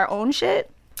build our own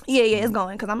shit? Yeah, it's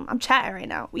going, because I'm chatting right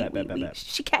now.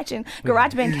 She catching.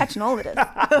 GarageBand catching all of this.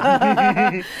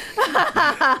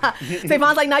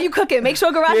 Savon's like, now you cooking. Make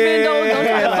sure GarageBand don't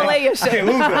try to fillet your shit.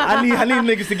 I need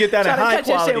niggas to get that in high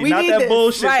quality, we not need that this.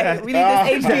 bullshit right. We need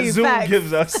this that HD Zoom facts.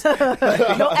 gives us.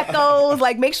 No echoes.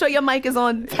 Like, make sure your mic is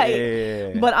on tight.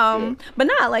 Yeah. But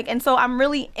nah, like, and so I'm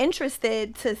really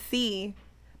interested to see,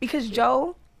 because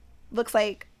Joe looks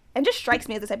like, and just strikes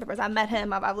me as the type of person. I met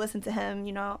him. I've listened to him.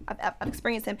 You know, I've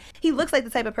experienced him. He looks like the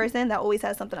type of person that always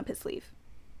has something up his sleeve.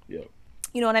 Yeah.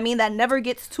 You know what I mean? That never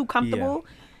gets too comfortable,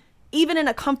 even in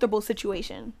a comfortable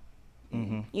situation.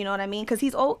 You know what I mean? Because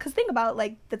he's old. Because think about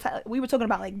like we were talking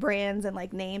about like brands and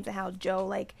like names and how Joe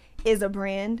like is a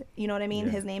brand. You know what I mean?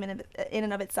 His name in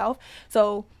and of itself.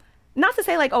 So. Not to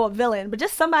say like, oh, a villain, but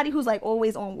just somebody who's like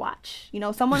always on watch. You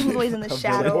know, someone who's always in the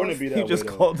shadows. You just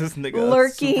called this nigga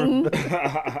lurking.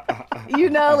 You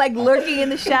know, like lurking in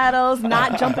the shadows,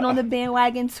 not jumping on the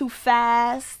bandwagon too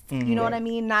fast. You know what I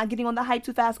mean? Not getting on the hype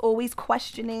too fast. Always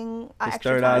questioning. His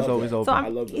third eye's always open. So I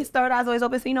love that. His third eye's always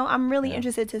open. So, you know, I'm really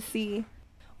interested to see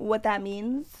what that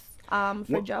means.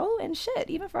 For Joe and shit,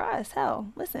 even for us.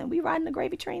 Hell, listen, we riding the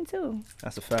gravy train too.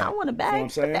 That's a fact. I want a bag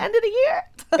at saying? the end of the year.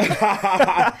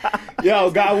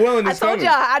 Yo, God willing, I it's told coming.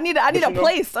 y'all I need a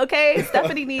place. Okay,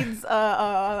 Stephanie needs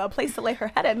a place to lay her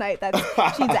head at night.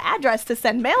 She needs an address to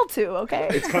send mail to. Okay,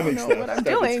 It's coming, I don't know what I'm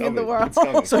Steph. It's doing in the coming. world. It's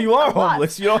coming. So you are I'm lost.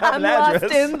 homeless. You don't have I'm an address.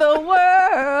 lost in the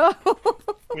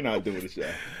world. We're not doing this, y'all.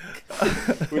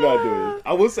 We're not doing it.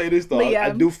 I will say this though. But yeah.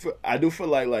 I do feel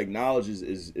like knowledge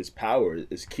is power.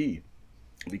 Is key.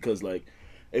 Because like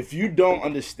if you don't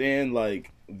understand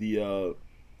like the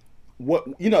what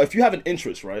you know, if you have an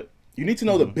interest, right, you need to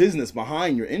know the business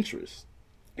behind your interest.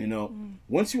 You know,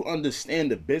 once you understand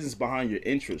the business behind your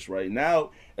interest, right,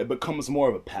 now it becomes more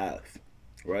of a path,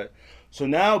 right? So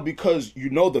now because you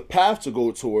know the path to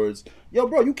go towards, yo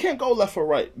bro, you can't go left or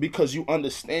right because you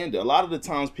understand it. A lot of the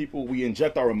times people, we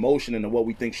inject our emotion into what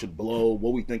we think should blow,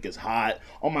 what we think is hot.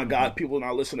 Oh my God, people are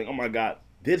not listening. Oh my God.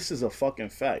 This is a fucking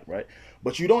fact, right?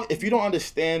 But if you don't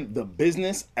understand the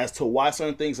business as to why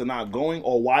certain things are not going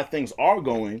or why things are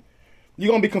going, you're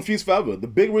going to be confused forever. The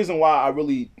big reason why I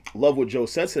really love what Joe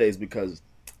said today is because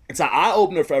it's an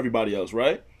eye-opener for everybody else,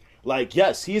 right? Like,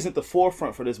 yes, he isn't the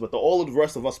forefront for this, but all of the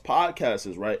rest of us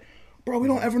podcasters, right? Bro, we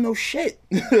don't ever know shit.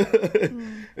 You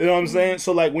know what I'm saying?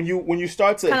 So like when you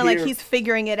start to Kind of hear, like he's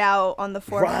figuring it out on the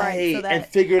forefront, right, so that, and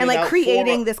figuring like it out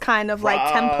creating for- this kind of like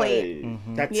template.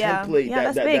 That Yeah. template, Yeah,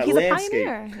 that's that big. He's a landscape,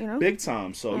 pioneer, you know? big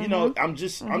time. So you know, I'm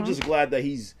just glad that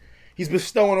he's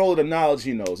bestowing all of the knowledge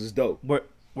he knows. It's dope.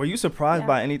 Were you surprised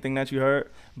by anything that you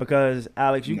heard? Because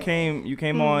Alex, you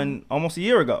came on almost a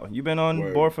year ago. You've been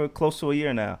on board for close to a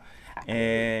year now,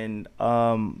 and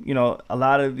you know, a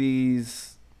lot of these,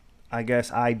 I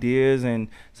guess, ideas and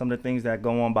some of the things that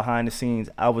go on behind the scenes,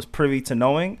 I was privy to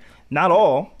knowing. Not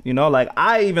all, you know, like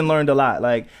I even learned a lot.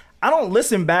 Like I don't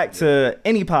listen back to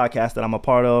any podcast that I'm a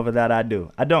part of or that I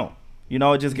do. I don't. You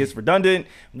know, it just gets redundant.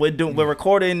 We're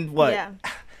recording what? Yeah.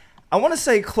 I want to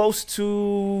say close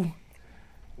to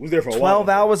Was there for 12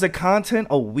 hours of content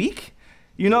a week.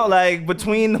 You know, like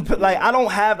between like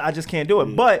I just can't do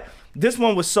it. But this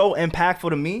one was so impactful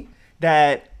to me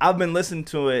that I've been listening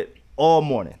to it all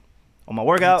morning. On my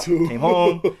workout, came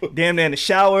home, damn near in the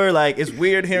shower. Like, it's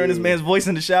weird hearing this man's voice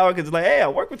in the shower because it's like, hey, I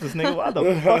work with this nigga. Why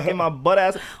the fuck in my butt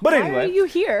ass? But anyway. Why are you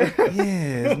here?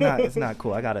 Yeah, it's not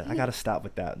cool. I gotta stop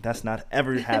with that. That's not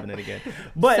ever happening again.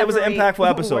 But it was an impactful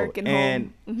episode,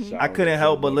 and I couldn't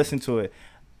help but listen to it.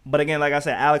 But again, like I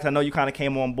said, Alex, I know you kind of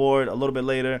came on board a little bit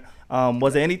later.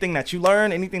 Was there anything that you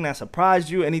learned, anything that surprised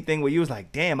you, anything where you was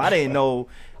like, damn, I didn't know,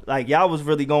 like, y'all was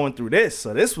really going through this,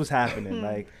 so this was happening,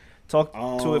 like. Talk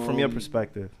to it from your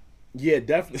perspective. Yeah,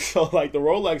 definitely. So, like, the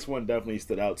Rolex one definitely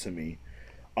stood out to me.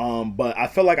 But I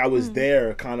felt like I was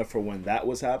there kind of for when that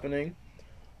was happening.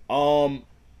 The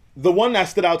one that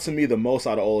stood out to me the most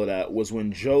out of all of that was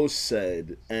when Joe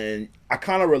said, and I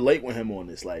kind of relate with him on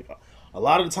this, like, a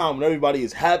lot of the time when everybody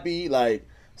is happy, like,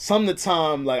 some of the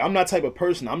time, like, I'm that type of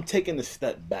person. I'm taking a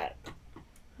step back.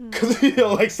 Because, you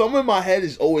know, like, some in my head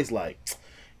is always like,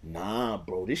 nah,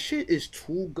 bro, this shit is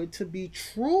too good to be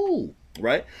true.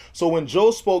 Right? So when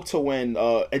Joe spoke to when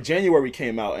January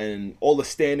came out and all the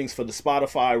standings for the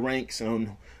Spotify ranks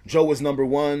and Joe was number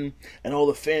 1 and all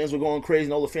the fans were going crazy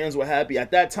and all the fans were happy.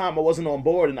 At that time, I wasn't on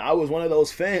board and I was one of those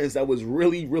fans that was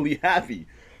really, really happy.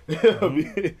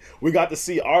 We got to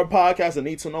see our podcast, I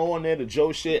Need to Know on there, the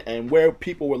Joe shit, and where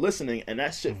people were listening, and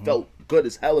that shit felt good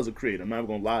as hell as a creator. I'm not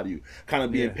gonna lie to you. Kind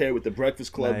of being paired with the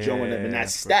Breakfast Club, Joe and them, and that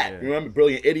stack. You remember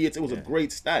Brilliant Idiots? It was a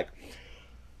great stack.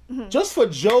 Just for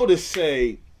Joe to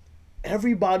say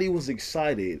everybody was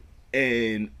excited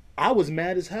and I was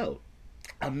mad as hell.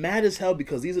 I'm mad as hell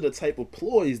because these are the type of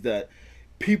ploys that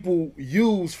people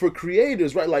use for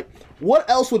creators, right? Like, what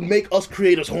else would make us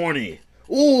creators horny?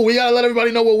 Ooh, we gotta let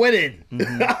everybody know we're winning.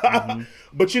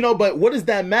 But but what does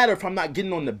that matter if I'm not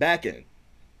getting on the back end?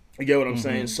 You get what I'm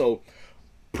saying? So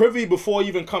Privy, before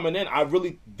even coming in, I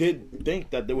really did think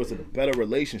that there was a better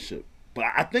relationship. But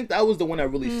I think that was the one that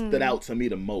really stood out to me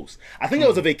the most. I think there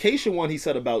was a vacation one he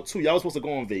said about too. Y'all was supposed to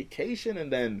go on vacation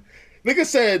and then nigga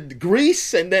said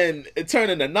Greece and then it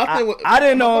turned into nothing. I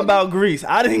didn't know about Greece.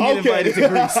 I didn't get invited to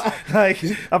Greece. Like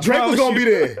Drake was gonna be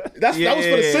there. That was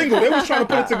for the single. They was trying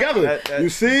to put it together. You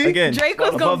see? Again, Drake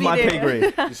was above gonna my be pay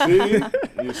grade.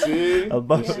 You see?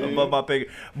 Above my pay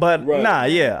grade. But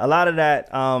a lot of that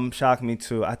shocked me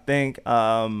too. I think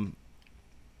I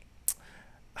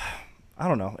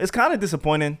don't know. It's kind of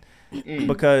disappointing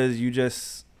because you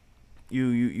just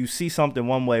you see something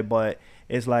one way, but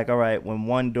it's like, all right, when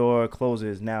one door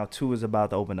closes, now 2 is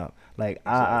about to open up. Like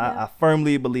I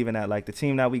firmly believe in that. Like the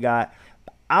team that we got,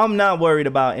 I'm not worried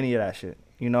about any of that shit.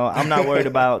 I'm not worried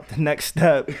about the next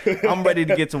step. I'm ready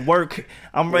to get to work.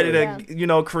 I'm ready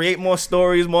to, create more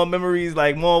stories, more memories,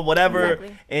 like more whatever,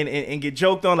 and get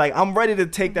joked on. Like I'm ready to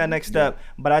take that next step.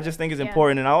 But I just think it's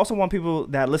important. And I also want people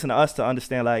that listen to us to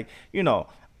understand, like,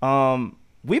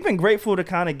 we've been grateful to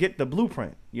kind of get the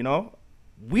blueprint. We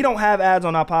don't have ads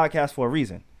on our podcast for a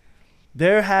reason.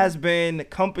 There has been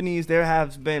companies, there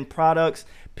have been products,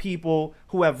 people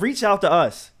who have reached out to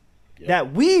us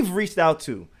that we've reached out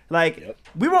to. Like,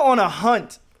 we were on a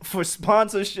hunt for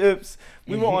sponsorships.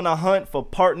 We were on a hunt for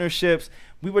partnerships.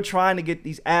 We were trying to get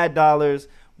these ad dollars.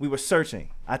 We were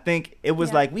searching. I think it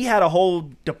was like we had a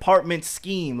whole department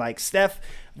scheme. Like, Steph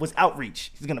was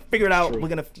outreach. He's going to figure it out. We're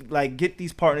going to, get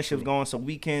these partnerships going so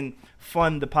we can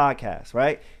fund the podcast,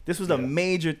 right? This was a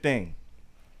major thing.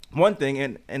 One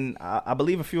thing, and I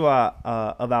believe a few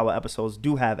of our episodes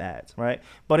do have ads, right?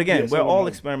 But again, we're all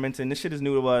experimenting. This shit is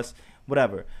new to us,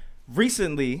 whatever.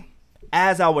 Recently,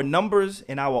 as our numbers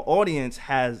and our audience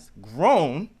has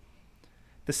grown,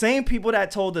 the same people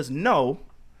that told us no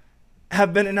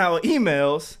have been in our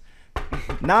emails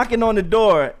knocking on the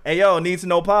door. Hey, yo, Need to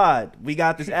Know Pod. We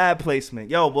got this ad placement.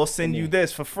 Yo, we'll send you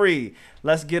this for free.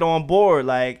 Let's get on board.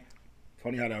 Like,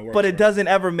 funny how that works. But it doesn't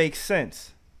ever make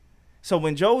sense. So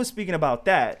when Joe was speaking about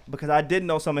that, because I did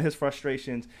know some of his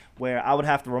frustrations where I would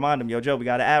have to remind him, yo, Joe, we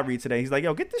got an ad read today. He's like,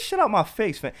 yo, get this shit out my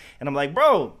face, man. And I'm like,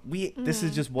 bro, this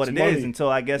is just what it is until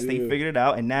I guess they figured it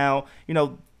out. And now,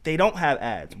 they don't have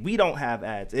ads. We don't have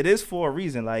ads. It is for a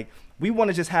reason. Like, we want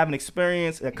to just have an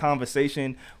experience, a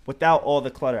conversation without all the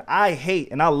clutter. I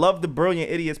hate, and I love the Brilliant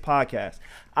Idiots podcast.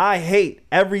 I hate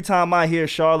every time I hear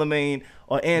Charlamagne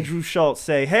or Andrew Schultz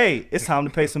say, hey, it's time to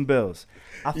pay some bills.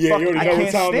 I can't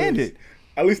stand it.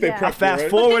 At least they I fast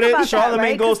forward it.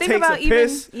 Charlamagne goes, takes a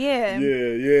piss. Yeah.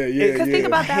 Because think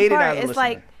about that part.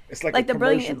 It's like the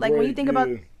Brilliant, like when you think about,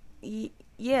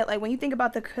 like when you think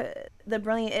about the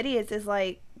Brilliant Idiots, is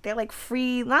like, they're like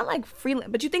free, not like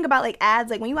freelance, but you think about like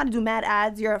ads, like when you want to do mad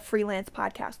ads, you're a freelance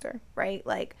podcaster, right?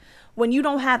 Like when you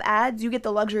don't have ads, you get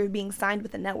the luxury of being signed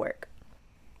with a network,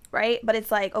 right? But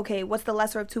it's like, okay, what's the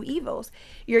lesser of two evils?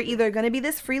 You're either going to be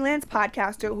this freelance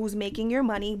podcaster who's making your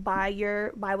money by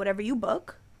whatever you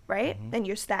book, right? And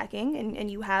you're stacking and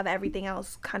you have everything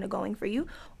else kind of going for you,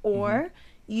 or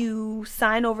you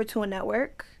sign over to a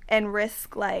network and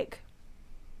risk like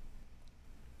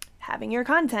having your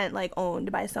content like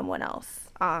owned by someone else,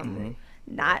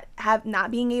 not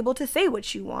being able to say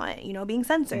what you want, being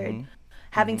censored,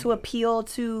 having to appeal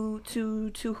to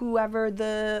whoever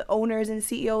the owners and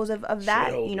CEOs of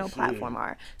that platform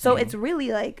are. So it's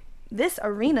really like this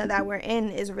arena that we're in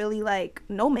is really like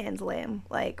no man's land,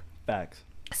 like facts,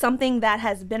 something that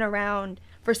has been around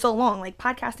for so long. Like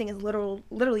podcasting is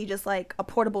literally just like a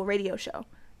portable radio show.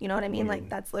 You know what I mean? Like,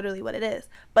 that's literally what it is.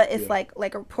 But it's like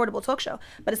a portable talk show.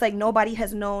 But it's like nobody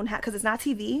has known how, because it's not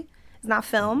TV, it's not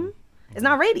film, it's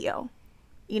not radio.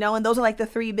 And those are like the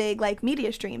three big like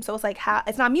media streams. So it's like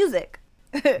it's not music.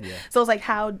 So it's like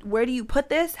where do you put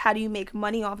this? How do you make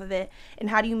money off of it?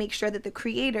 And how do you make sure that the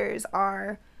creators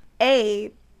are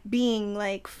being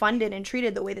like funded and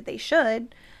treated the way that they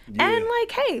should. And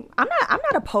like, hey, I'm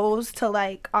not opposed to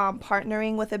like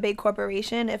partnering with a big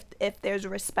corporation if there's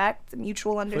respect,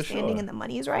 mutual understanding, and the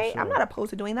money's right. I'm not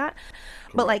opposed to doing that.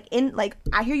 Correct. But like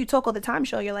I hear you talk all the time,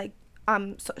 Show. You're like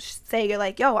say you're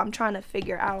like, yo, I'm trying to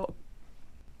figure out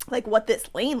like what this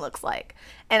lane looks like.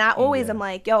 And I always am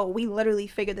like, yo, we literally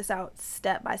figured this out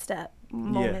step by step,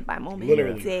 moment by moment,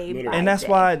 day by day. And that's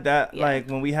why that like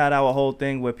when we had our whole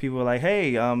thing where people were like,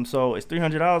 hey, so it's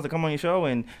 $300 to come on your show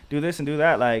and do this and do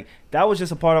that, like that was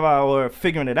just a part of our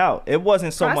figuring it out. It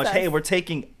wasn't so much, hey, we're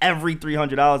taking every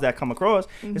 $300 that come across.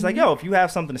 It's like, yo, if you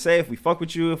have something to say, if we fuck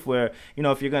with you, if we're, you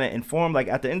know, if you're gonna inform, like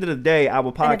at the end of the day,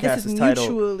 our podcast is titled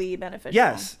mutually beneficial.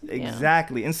 Yes,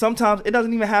 exactly. And sometimes it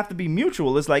doesn't even have to be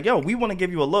mutual. It's like, yo, we want to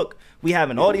give you a look. We have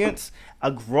an audience,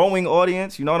 a growing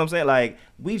audience. You know what I'm saying? Like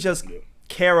we just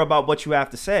care about what you have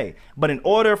to say. But in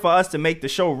order for us to make the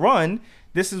show run,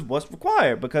 this is what's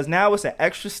required, because now it's an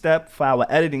extra step for our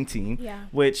editing team,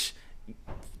 which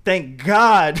thank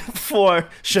God for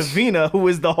Shavina, who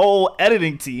is the whole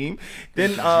editing team.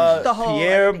 Then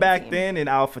Pierre back then and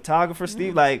our photographer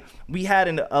Steve, like we had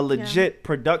a legit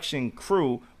production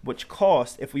crew, which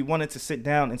cost if we wanted to sit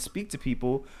down and speak to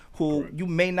people who you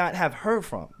may not have heard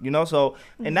from, you know? So,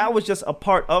 and that was just a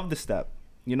part of the step.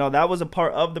 You know, that was a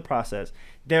part of the process.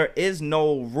 There is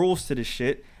no rules to this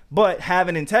shit, but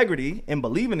having integrity and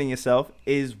believing in yourself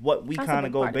is what we kind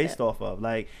of go based off of.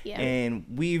 Like, and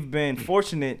we've been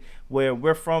fortunate where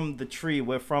we're from the tree,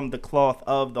 we're from the cloth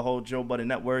of the whole Joe Budden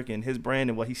Network and his brand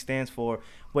and what he stands for,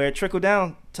 where it trickled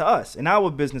down to us and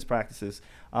our business practices,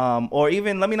 or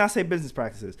even, let me not say business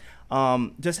practices,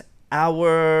 just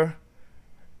our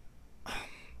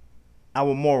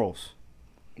morals,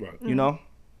 right? You know,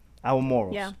 our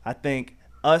morals. Yeah. I think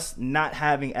us not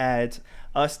having ads,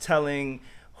 us telling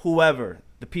whoever,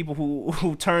 the people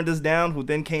who turned us down, who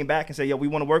then came back and said, yo, we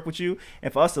want to work with you,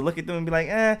 and for us to look at them and be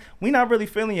like, we're not really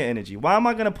feeling your energy. Why am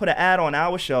I going to put an ad on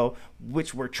our show,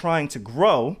 which we're trying to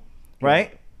grow,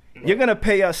 right? You're going to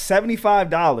pay us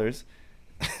 $75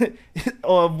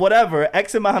 or whatever,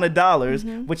 X amount of dollars,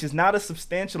 which is not a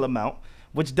substantial amount,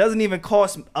 which doesn't even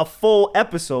cost a full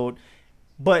episode,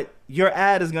 but your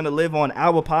ad is going to live on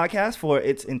our podcast for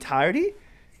its entirety?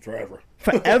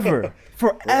 Forever.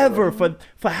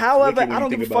 For however, I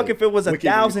don't give a fuck if it was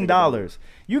 $1,000.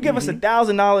 You give us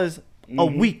 $1,000 a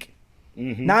week,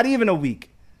 not even a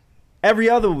week, every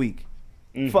other week,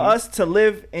 for us to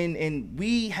live and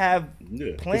we have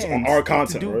plans on our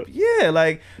content,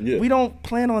 right? We don't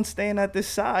plan on staying at this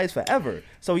size forever.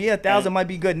 So 1,000 might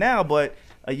be good now, but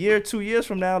a year, 2 years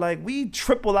from now, like we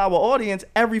triple our audience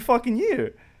every fucking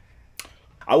year.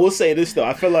 I will say this though,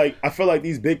 I feel like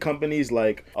these big companies,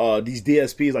 like these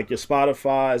DSPs, like your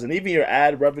Spotify's and even your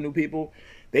ad revenue people,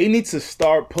 they need to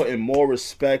start putting more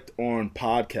respect on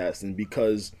podcasting,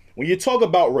 because when you talk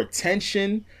about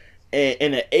retention and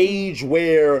in an age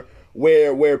where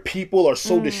people are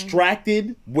so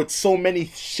distracted with so many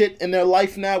shit in their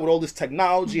life now, with all this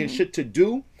technology and shit to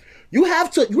do, you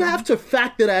have to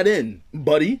factor that in,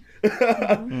 buddy. You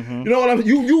know what I mean?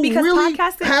 You because really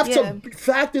have to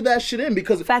factor that shit in,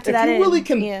 because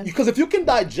if you can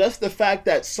digest the fact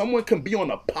that someone can be on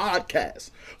a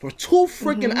podcast for 2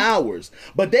 freaking hours,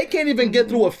 but they can't even get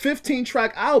through a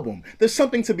 15-track album, there's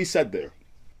something to be said there.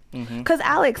 Because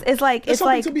Alex, it's like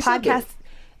podcasts.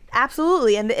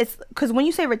 Absolutely. And it's because when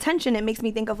you say retention, it makes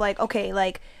me think of like, okay,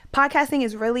 like podcasting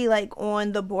is really like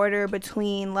on the border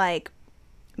between like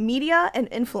media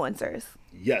and influencers.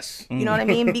 Yes. You know what I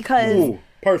mean? Because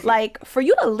like for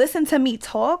you to listen to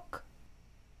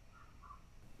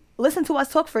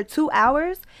us talk for 2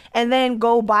 hours and then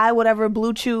go buy whatever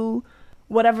Blue Chew,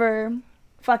 whatever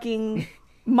fucking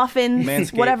muffins,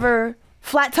 Manscaped, whatever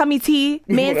flat tummy tea,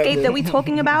 Manscaped that we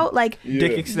talking about, like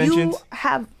dick extensions. You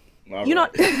have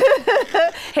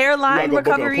hairline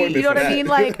recovery, you know what I mean?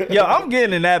 Like, yo, I'm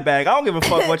getting in that bag. I don't give a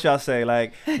fuck what y'all say.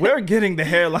 Like, we're getting the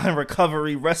hairline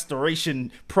recovery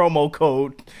restoration promo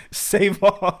code. Save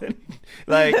on.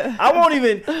 Like, I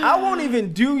won't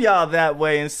even do y'all that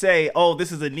way and say, oh,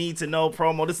 this is a need to know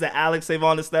promo. This is the Alex Save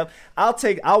On and stuff.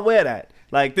 I'll wear that.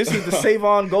 Like, this is the Save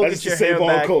On, go get your hair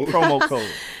back promo code.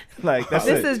 Like, this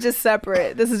is just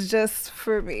separate. This is just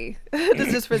for me. This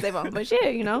is just for Save On. But yeah,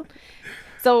 you know.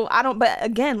 So but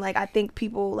again, like I think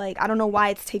people, like, I don't know why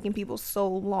it's taking people so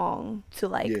long to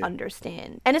like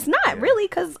understand. And it's not really,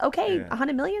 because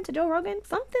 $100 million to Joe Rogan,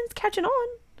 something's catching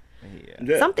on.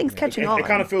 Something's catching on. It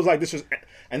kind of feels like this is,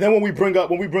 and then when we bring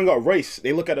up race,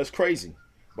 they look at us crazy.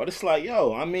 But it's like,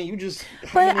 yo, I mean, you just.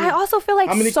 I also feel like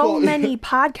many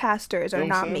podcasters are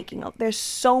not making up. There's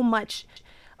so much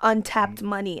untapped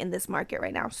money in this market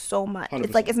right now. So much. 100%.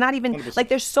 It's like, it's not even 100%. like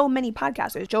there's so many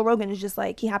podcasters. Joe Rogan is just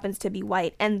like, he happens to be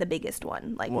white and the biggest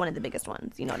one, like one of the biggest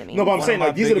ones. You know what I mean? No, but I'm One saying of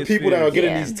like my these are the biggest people that are fears. getting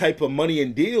Yeah. these type of money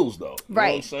and deals though. You know what I'm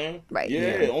Right. saying? Right.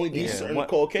 Yeah, only these certain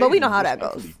Caucasians. But we know how that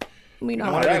goes. We know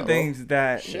how One that of goes. the things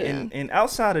that, Shit. and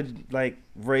outside of like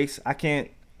race, I can't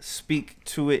speak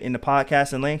to it in the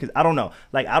podcasting lane because I don't know.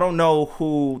 Like, I don't know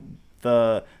who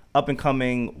the up and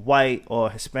coming white or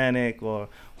Hispanic or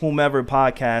whomever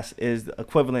podcast is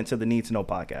equivalent to the Need to Know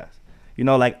podcast. You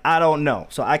know, like, I don't know.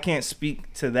 So I can't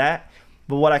speak to that.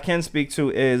 But what I can speak to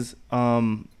is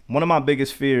one of my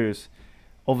biggest fears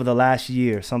over the last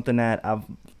year, something that I've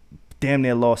damn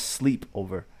near lost sleep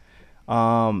over,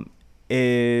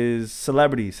 is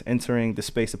celebrities entering the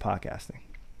space of podcasting.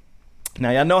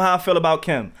 Now, y'all know how I feel about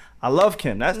Kim. I love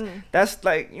Kim. That's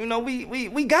like, you know,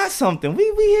 we got something. We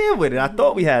here with it. I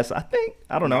thought we had. I think,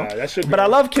 I don't know. Nah, that should be but I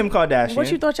love Kim Kardashian.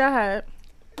 What you thought y'all had?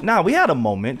 Nah, we had a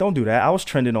moment. Don't do that. I was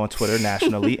trending on Twitter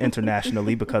nationally,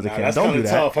 internationally because of Kim. That's Don't do kinda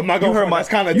that. tough. I'm not gonna. That's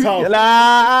kind of tough. Nah,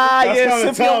 That's yeah,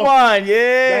 kinda sip your tough. wine.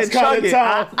 Yeah, That's chug kind of it.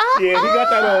 tough. Yeah, he got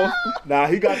that off. Nah,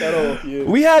 he got that off. Yeah.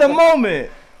 We had a moment.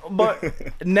 But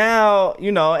now,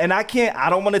 you know, and I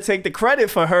don't want to take the credit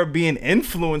for her being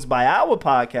influenced by our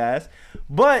podcast,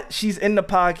 but she's in the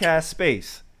podcast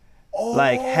space.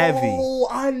 Like, heavy. Oh,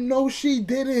 I know she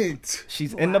didn't.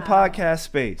 She's in the Wow. podcast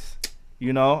space,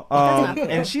 you know? not fair.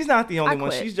 And she's not the only I one.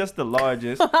 quit. She's just the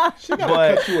largest. She gotta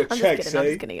But- cut you a I'm just check, kidding, I'm say.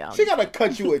 just kidding, y'all. She gotta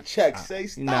cut you a check, say.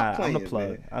 Stop Nah, playing, I'm the plug.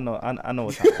 man. I know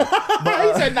what's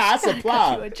happening. He said, nah, I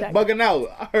supply. you a check. Bugging out.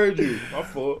 I heard you. My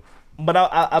fault. But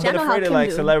I've been Y'all know how afraid of Kim like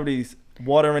do. celebrities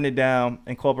watering it down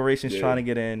and corporations Yeah. trying to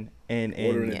get in and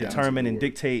Watering it down determine to the and world.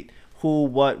 dictate who,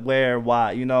 what, where,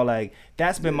 why. You know, like,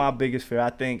 that's been my biggest fear.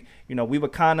 I think, you know, we were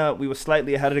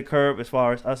slightly ahead of the curve as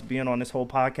far as us being on this whole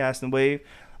podcasting wave.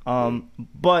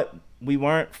 But we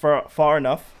weren't far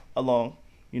enough along,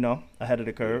 you know, ahead of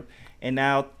the curve. And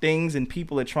now things and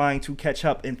people are trying to catch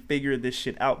up and figure this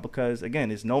shit out because,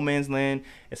 again, it's no man's land.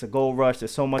 It's a gold rush.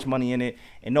 There's so much money in it.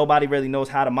 And nobody really knows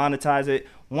how to monetize it.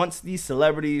 Once these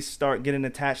celebrities start getting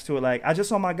attached to it, like, I just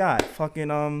saw my guy,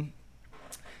 fucking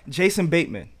Jason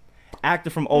Bateman, actor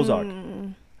from Ozark.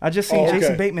 I just seen okay.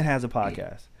 Jason Bateman has a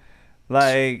podcast.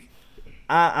 Like,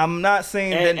 I'm not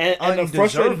saying that And the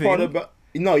frustrating undeserving. part about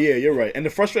no, yeah, you're right. And the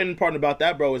frustrating part about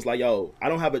that, bro, is like, yo, I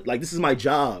don't have it. Like, this is my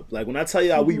job. Like, when I tell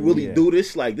you how we really Yeah. do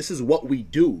this, like, this is what we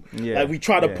do. Yeah, Like, we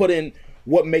try to yeah. put in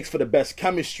what makes for the best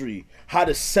chemistry, how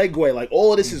to segue. Like,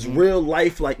 all of this is real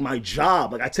life, like, my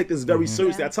job. Like, I take this very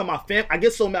seriously. I tell my I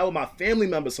get so mad with my family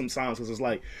members sometimes because it's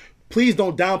like, please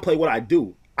don't downplay what I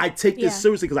do. I take this Yeah.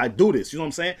 seriously because I do this. You know what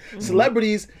I'm saying?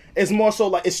 Celebrities is more so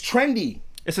like, it's trendy.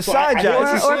 It's a So side I job.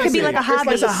 know It's what Or it could be you're like a saying.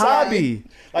 hobby. It's a side- hobby.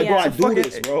 Like, Yeah. bro, I It's do fucking-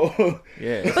 this, bro.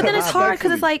 Yeah. But then it's hard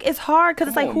because it's like,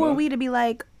 Come like, on, who are man. we to be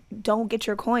like, don't get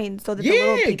your coins so that the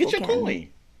little Yeah, people get your can. coin.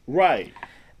 Right.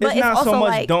 But It's it's not so also much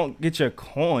like- don't get your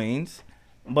coins,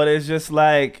 but it's just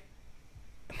like,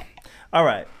 all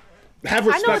right. Have I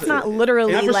respect. know it's not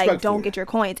literally Have like respect don't for get it. your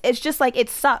coins. It's just like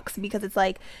it sucks because it's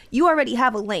like you already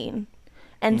have a lane.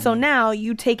 And so now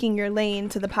you taking your lane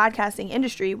to the podcasting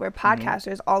industry where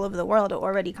podcasters all over the world are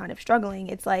already kind of struggling.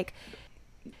 It's like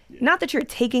not that you're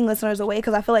taking listeners away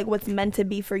because I feel like what's meant to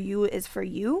be for you is for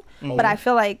you, but I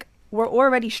feel like we're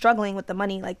already struggling with the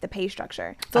money, like the pay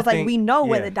structure. So it's I like think- we know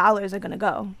where yeah. the dollars are going to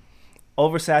go.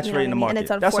 Oversaturating You know what I the mean? market. And it's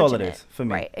That's all it unfortunate. is for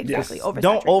me. Right, exactly.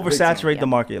 Don't Oversaturate. oversaturate Big the time,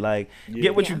 market. Like, Yeah.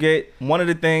 get what you Yeah. get. One of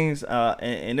the things,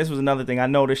 and this was another thing, I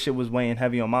know this shit was weighing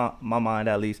heavy on my mind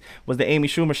at least, was the Amy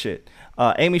Schumer shit.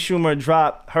 Amy Schumer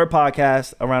dropped her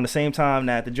podcast around the same time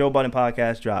that the Joe Budden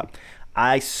podcast dropped.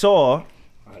 I saw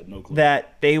I had no clue.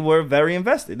 that they were very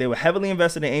invested. They were heavily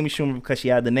invested in Amy Schumer because she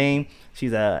had the name.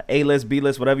 She's a A-list,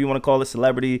 B-list, whatever you want to call it,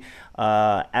 celebrity.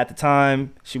 At the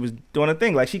time, she was doing a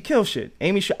thing. Like, she killed shit.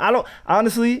 Amy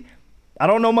honestly, I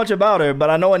don't know much about her, but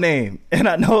I know her name. And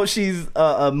I know she's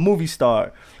a movie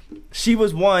star. She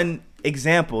was one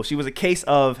example. She was a case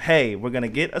of, hey, we're going to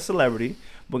get a celebrity.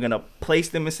 We're going to place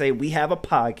them and say, we have a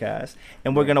podcast,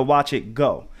 and we're going to watch it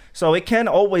go. So it can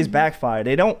always backfire.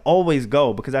 They don't always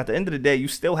go because at the end of the day, you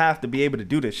still have to be able to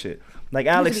do this shit. Like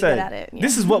Alex be good said, at it, yeah.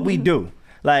 this is what we do.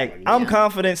 Like, I'm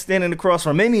confident standing across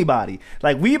from anybody.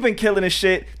 Like, we've been killing this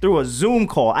shit through a Zoom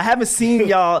call. I haven't seen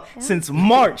y'all since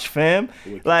March, fam.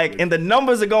 Like, and the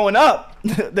numbers are going up.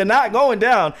 They're not going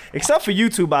down, except for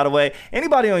YouTube, by the way.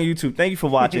 Anybody on YouTube, thank you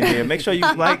for watching here. Make sure you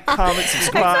like, comment,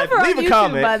 subscribe, Except for leave on a YouTube,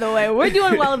 comment. by the way. We're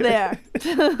doing well there.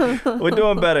 We're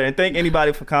doing better, and thank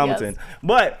anybody for commenting. Yes.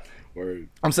 But Word.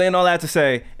 I'm saying all that to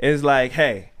say is like,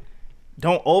 hey,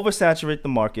 don't oversaturate the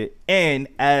market. And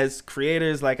as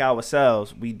creators like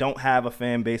ourselves, we don't have a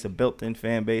fan base, a built-in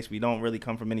fan base. We don't really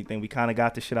come from anything. We kind of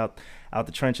got the shit out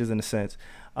the trenches in a sense.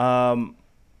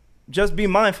 Just be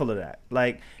mindful of that.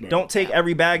 Like, don't take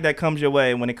every bag that comes your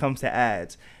way when it comes to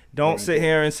ads. Don't sit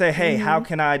here and say, hey, how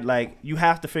can I, like, you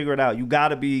have to figure it out. You got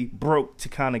to be broke to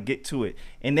kind of get to it.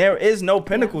 And there is no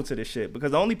pinnacle to this shit,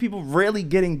 because the only people really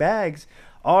getting bags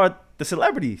are the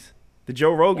celebrities, the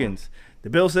Joe Rogans, the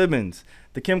Bill Simmons,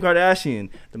 the Kim Kardashian,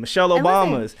 the Michelle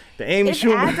Obamas, the Amy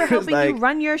Schumer. If ads are helping you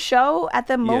run your show at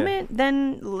the moment,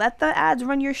 then let the ads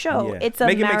run your show. It's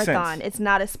a marathon. It's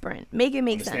not a sprint. Make it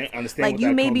make sense. Like,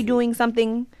 you may be doing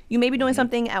something. You may be doing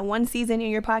something at one season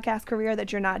in your podcast career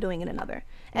that you're not doing in another.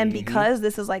 And because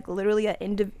this is like literally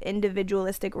an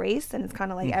individualistic race, and it's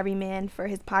kind of like every man for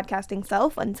his podcasting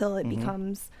self until it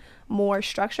becomes more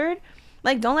structured.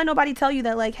 Like, don't let nobody tell you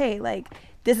that, like, hey, like,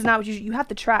 this is not what you have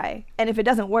to try. And if it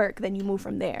doesn't work, then you move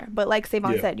from there. But like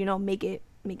Savon said, you know, make it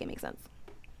make sense.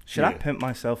 Should I pimp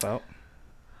myself out?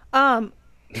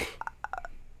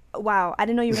 Wow, I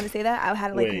didn't know you were going to say that. I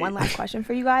had like one last question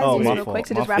for you guys, real quick,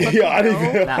 to just wrap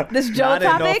up this Joe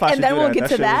topic, and then we'll get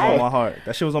to that. That shit was on my heart.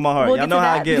 That shit was on my heart. Y'all know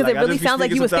how I get. Because it really sounds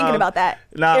like you was thinking about that.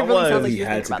 Nah, it really sounds like you you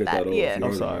was thinking about that. Yeah,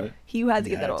 I'm sorry. He had to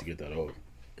get that off.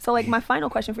 So, like, my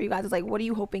final question for you guys is, like, what are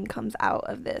you hoping comes out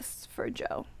of this for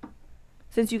Joe?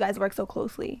 Since you guys work so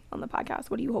closely on the podcast,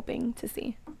 what are you hoping to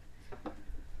see?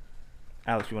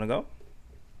 Alex, you want to go?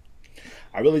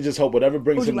 I really just hope whatever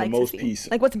brings him the most peace.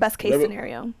 Like, what's the best case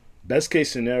scenario? Best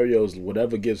case scenario is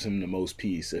whatever gives him the most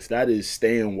peace. If that is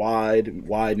staying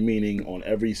wide meaning on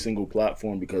every single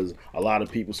platform because a lot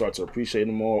of people start to appreciate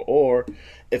him more, or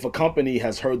if a company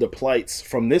has heard the plights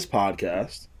from this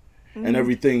podcast and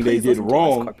everything they did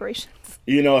wrong,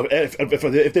 you know,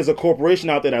 if there's a corporation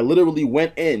out there that literally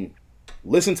went in,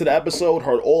 listened to the episode,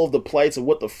 heard all of the plights of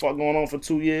what the fuck going on for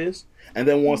 2 years, and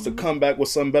then wants to come back with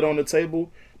something better on the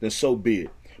table, then so be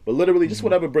it. But literally, just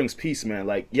whatever brings peace, man.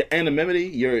 Like, your anonymity,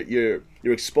 your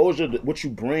exposure to what you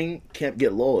bring can't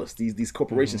get lost. These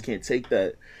corporations can't take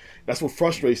that. That's what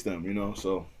frustrates them, you know.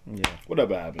 So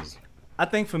whatever happens. I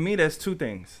think for me, there's two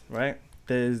things, right?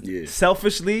 There's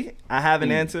selfishly, I have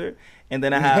an answer, and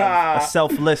then I have a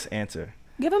selfless answer.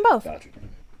 Give them both. Gotcha.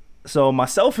 So my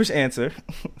selfish answer,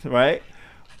 right?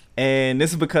 And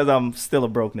this is because I'm still a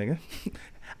broke nigga.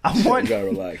 You gotta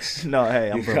relax. No,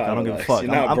 hey, I'm broke. I don't give a fuck.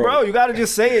 I'm bro, you gotta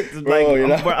just say it. Like,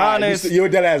 we're honest. You're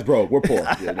dead ass broke. We're poor.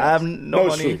 I have no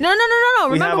money. No.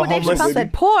 Remember what Dave Chappelle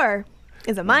said? Poor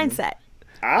is a mindset.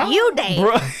 You, Dave,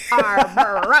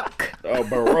 are broke. Oh,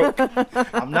 baroque.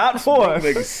 I'm not poor.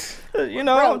 You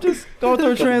know, I'm just going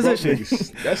through a transition.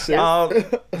 That's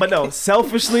it. But no,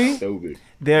 selfishly,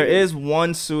 there is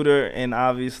one suitor, and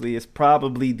obviously it's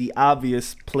probably the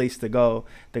obvious place to go,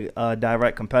 the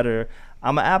direct competitor.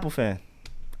 I'm an Apple fan.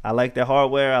 I like their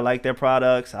hardware. I like their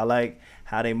products. I like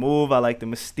how they move. I like the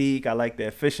mystique. I like their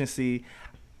efficiency.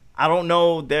 I don't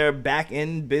know their back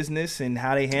end business and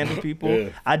how they handle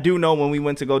people. I do know when we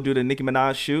went to go do the Nicki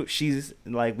Minaj shoot, she's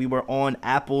like, we were on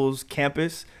Apple's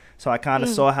campus. So I kind of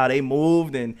saw how they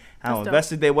moved and how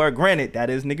invested they were. Granted, that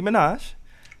is Nicki Minaj.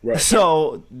 Right.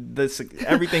 So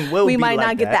everything will be like that. We might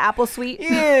not get the Apple suite.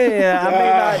 Yeah, I may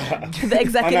not. The executive suite.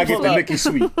 Might not get the Nicki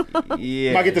suite.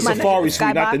 Yeah. Might get the Safari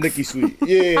suite, not the Nicki suite.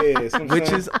 Yeah.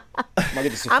 Which is... Might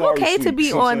get the Safari I'm okay suite, to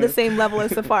be on the same level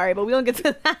as Safari, but we don't get to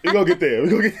that. We're going to get there. We're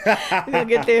going to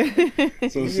get there.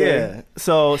 Yeah.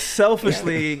 So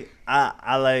selfishly,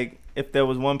 I like... If there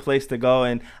was one place to go,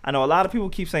 and I know a lot of people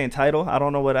keep saying Tidal. I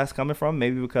don't know where that's coming from.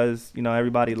 Maybe because, you know,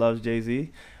 everybody loves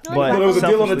Jay-Z. But there was a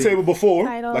deal on the table before.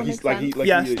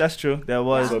 Yes, that's true. There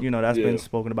was, you know, that's been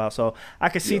spoken about. So I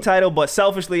could see Tidal, but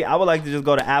selfishly, I would like to just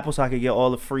go to Apple so I could get all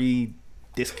the free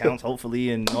discounts, hopefully,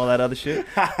 and all that other shit.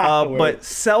 But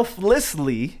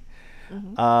selflessly,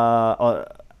 I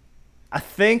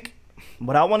think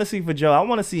what I want to see for Joe, I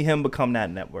want to see him become that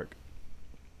network.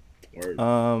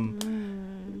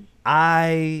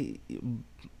 I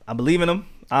believe in him.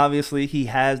 Obviously, he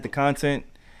has the content.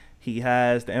 He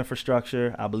has the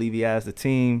infrastructure. I believe he has the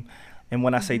team. And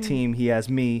when I say team, he has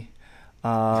me.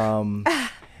 You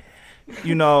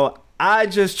know, I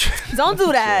just... Don't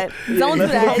do that. Don't do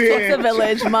that. It's a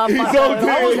village, motherfucker.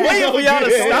 I was waiting for y'all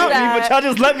to stop me, but y'all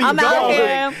just let me go. I'm out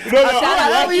here. Shout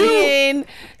out to Ian.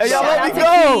 Shout out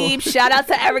to Keep. Shout out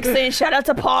to Erickson. Shout out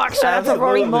to Park. Shout out to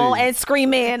Rory Moe and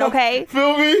Screamin', okay?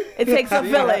 Feel me? It takes a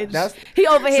village. He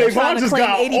over here trying to claim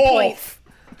 80 points.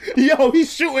 Yo,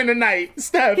 he's shooting tonight.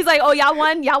 Steph. He's like, oh, y'all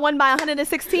won? Y'all won by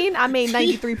 116? I made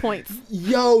 93 points.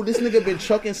 Yo, this nigga been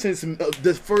chucking since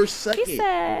the first second. He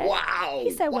said, wow. He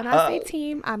said, when I say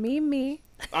team, I mean me.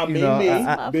 I mean,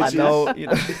 I know,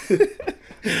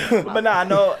 but I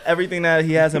know everything that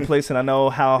he has in place, and I know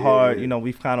how hard,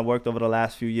 we've kind of worked over the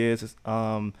last few years.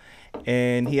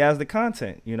 And he has the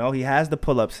content, he has the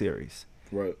pull-up series.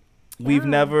 Right. We've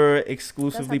never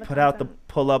exclusively put out the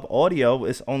pull-up audio.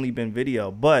 It's only been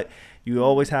video, but you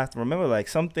always have to remember, like,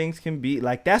 some things can be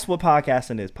like, that's what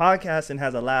podcasting is. Podcasting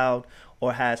has allowed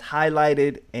or has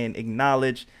highlighted and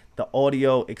acknowledged the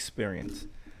audio experience.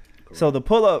 Correct. So the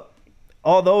pull-up,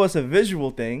 although it's a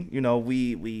visual thing,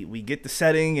 we get the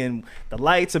setting and the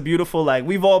lights are beautiful. Like,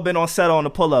 we've all been on set on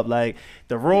the pull-up. Like,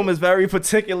 the room is very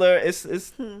particular.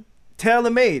 It's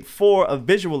tailor-made for a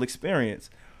visual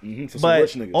experience.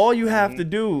 But all you have to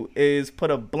do is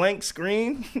put a blank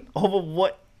screen over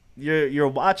what you're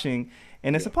watching,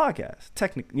 and it's a podcast.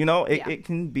 Technically, it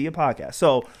can be a podcast.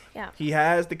 So he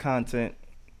has the content.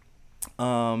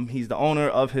 He's the owner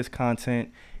of his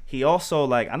content. He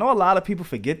also, I know a lot of people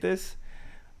forget this.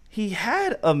 He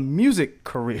had a music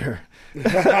career.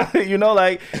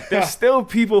 There's still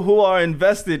people who are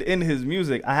invested in his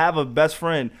music. I have a best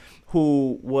friend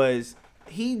who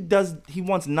he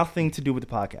wants nothing to do with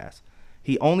the podcast.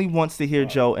 He only wants to hear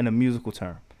Joe in a musical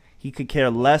term. He could care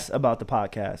less about the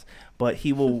podcast, but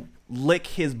he will lick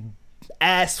his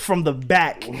ass from the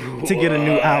back to get a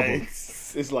new album.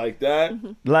 It's like that.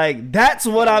 Like, that's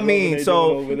what I mean.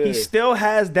 So he still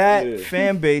has that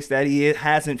fan base that he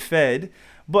hasn't fed.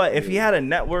 But if he had a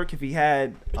network, if he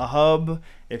had a hub,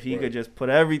 if he could just put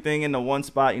everything into one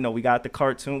spot, we got the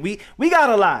cartoon. We got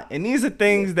a lot. And these are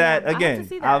things that, again,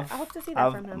 I hope to see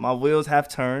that from him. My wheels have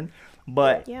turned.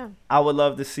 But I would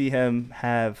love to see him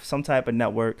have some type of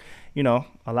network. A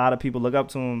lot of people look up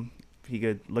to him. He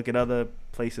could look at other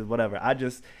places, whatever.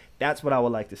 That's what I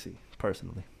would like to see,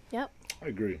 personally. Yep. I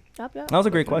agree. Yep. That was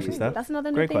a great question, Steph. That's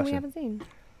another new thing we haven't seen.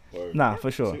 Nah,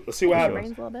 for sure. Let's see what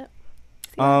happens. A little bit.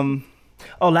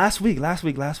 Last week,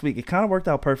 it kind of worked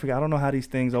out perfect. I don't know how these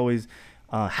things always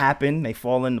happen. They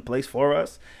fall into place for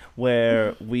us,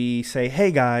 where we say,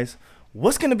 hey, guys,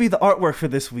 what's going to be the artwork for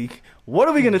this week? What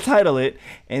are we going to title it?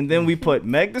 And then we put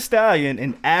Meg Thee Stallion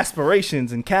in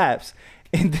aspirations and caps.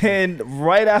 And then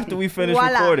right after we finish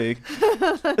recording,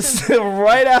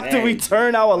 right after we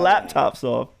turn our laptops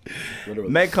off,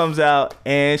 Meg comes out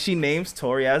and she names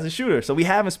Tory as a shooter. So we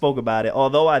haven't spoke about it,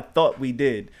 although I thought we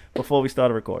did before we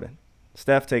started recording.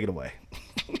 Steph, take it away.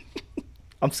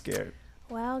 I'm scared.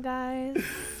 Well, guys,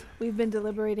 we've been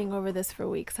deliberating over this for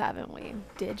weeks, haven't we?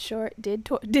 Did Shorty shoot?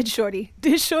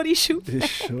 Did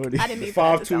Shorty? I didn't mean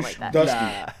for it to sound like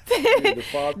that.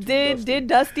 Did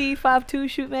Dusty 5'2"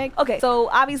 shoot Meg? Okay, so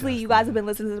obviously you guys have been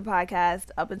listening to the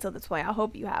podcast up until this point. I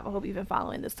hope you have. I hope you've been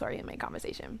following this Tory and Meg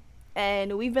conversation.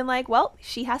 And we've been like, well,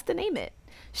 she has to name it.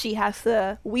 She has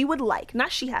to. We would like.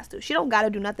 Not she has to. She don't got to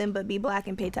do nothing but be black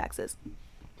and pay taxes.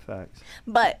 Facts.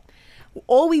 But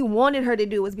all we wanted her to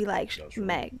do was be like,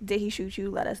 Meg, did he shoot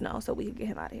you? Let us know so we can get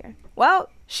him out of here. Well,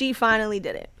 she finally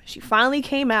did it. She finally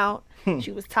came out.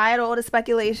 She was tired of all the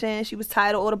speculation. She was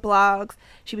tired of all the blogs.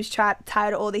 She was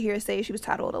tired of all the hearsay. She was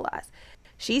tired of all the lies.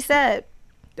 She said,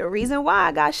 the reason why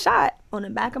I got shot on the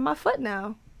back of my foot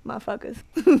now, motherfuckers,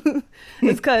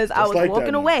 is because I was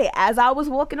walking away. As I was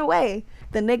walking away,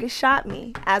 the nigga shot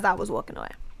me as I was walking away.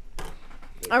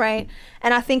 All right.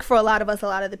 And I think for a lot of us, a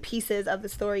lot of the pieces of the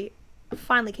story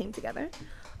finally came together.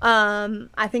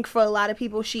 I think for a lot of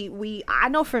people, I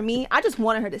know for me, I just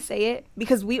wanted her to say it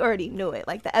because we already knew it.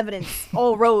 Like, the evidence,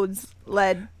 all roads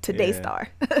led to Daystar.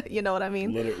 You know what I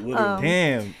mean? Literally.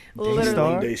 Damn.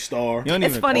 Literally. Daystar.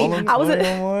 It's funny.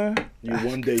 You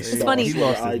one day star. It's funny.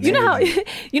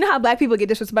 You know how black people get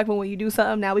disrespectful when you do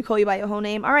something. Now we call you by your whole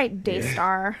name. All right,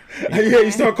 Daystar. Yeah, you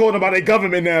start calling them by their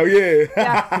government now.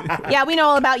 Yeah, we know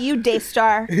all about you,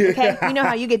 Daystar. Okay, we know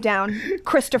how you get down,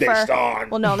 Christopher. Daystar.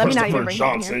 Well, no, let me not even bring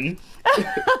Johnson. him here.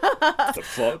 The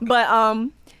fuck.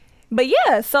 But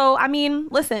yeah. So I mean,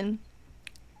 listen,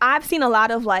 I've seen a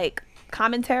lot of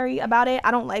commentary about it.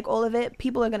 I don't like all of it.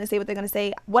 People are gonna say what they're gonna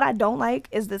say. What I don't like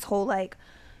is this whole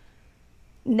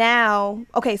now,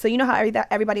 okay, so you know how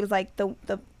everybody was like, the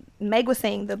Meg was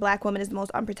saying the black woman is the most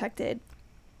unprotected,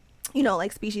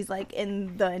 species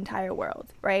in the entire world,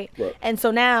 right? And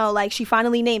so now she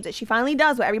finally names it. She finally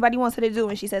does what everybody wants her to do,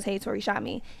 and she says, hey, Tory shot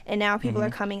me. And now people are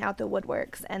coming out the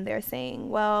woodworks and they're saying,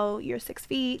 well, you're 6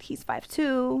 feet, he's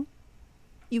 5'2",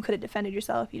 you could have defended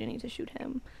yourself, you didn't need to shoot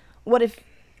him. What if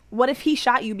he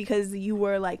shot you because you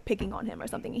were picking on him or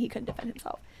something and he couldn't defend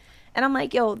himself? And I'm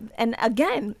like, yo, and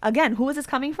again, who is this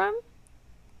coming from?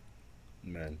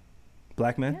 Men.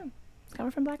 Black men? Yeah, it's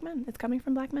coming from black men. It's coming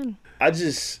from black men. It's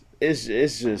just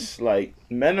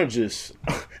men are just,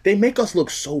 they make us look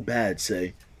so bad,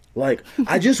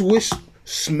 I just wish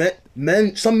some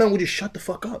men would just shut the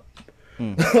fuck up.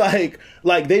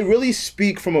 Like they really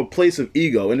speak from a place of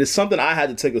ego, and it's something I had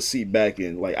to take a seat back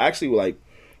in. Like actually, like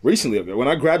recently, when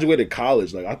I graduated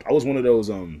college, like I was one of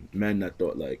those men that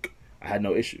thought like I had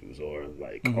no issues, or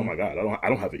like oh my god, I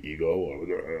don't have an ego,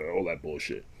 or all that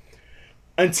bullshit.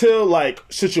 Until like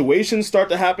situations start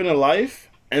to happen in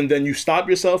life, and then you stop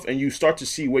yourself and you start to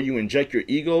see where you inject your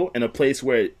ego in a place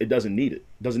where it doesn't need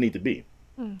to be.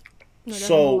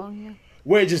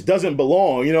 Where it just doesn't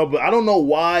belong, you know. But I don't know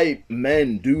why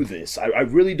men do this. I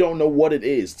really don't know what it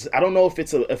is. I don't know if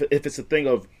it's a thing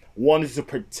of wanting to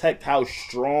protect how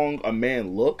strong a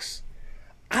man looks.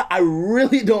 I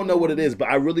really don't know what it is, but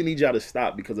I really need y'all to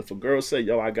stop, because if a girl say,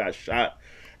 yo, I got shot,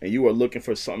 and you are looking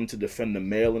for something to defend the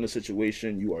male in a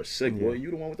situation, you are sick, boy. You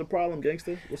the one with the problem,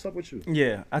 gangster. What's up with you?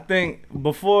 Yeah, I think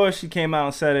before she came out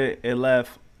and said it, it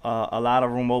left a lot of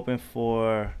room open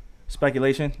for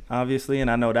speculation, obviously, and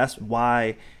I know that's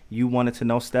why you wanted to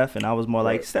know Steph, and I was more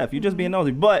like, Steph, you just being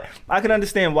nosy. But I can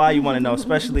understand why you want to know,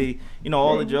 especially, you know,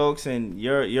 all the jokes, and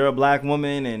you're a black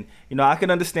woman, and, you know, I can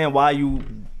understand why you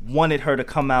wanted her to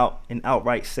come out and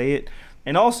outright say it.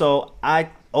 And also, I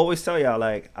always tell y'all,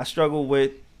 like, I struggle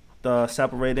with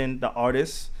separating the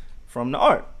artist from the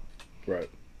art. Right.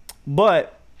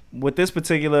 But with this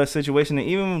particular situation, and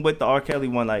even with the R. Kelly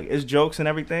one, like, it's jokes and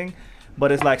everything,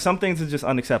 but it's like some things are just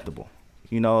unacceptable.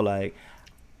 You know, like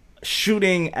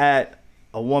shooting at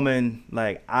a woman.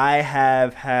 Like, I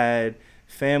have had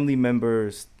family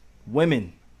members,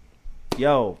 women,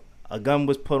 yo, a gun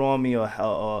was put on me,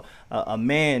 or a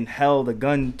man held a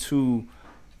gun to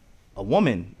a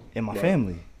woman in my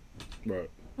family. Right.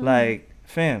 Like,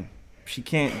 fam, she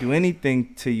can't do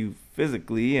anything to you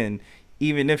physically, and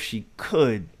even if she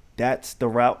could, that's the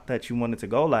route that you wanted to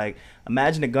go. Like,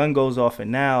 imagine a gun goes off,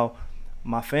 and now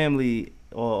my family,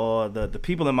 or the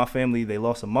people in my family, they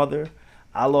lost a mother,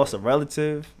 I lost a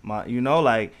relative,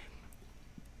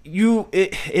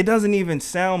 it doesn't even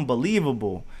sound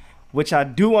believable, which I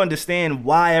do understand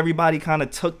why everybody kind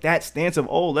of took that stance of,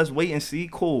 oh, let's wait and see,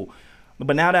 cool.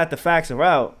 But now that the facts are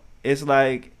out, it's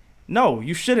like, no,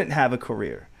 you shouldn't have a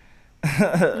career.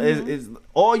 It's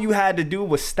all you had to do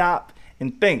was stop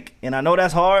and think. And I know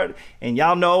that's hard, and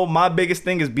y'all know my biggest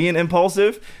thing is being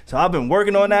impulsive, so I've been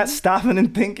working on that, stopping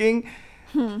and thinking.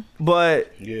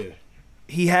 But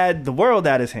he had the world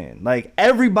at his hand. Like,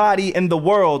 everybody in the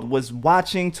world was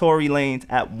watching Tory Lanez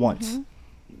at once.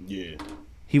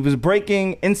 He was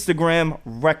breaking Instagram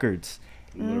records.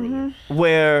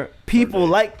 Where people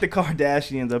like the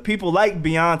Kardashians, or people like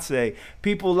Beyonce,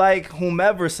 people like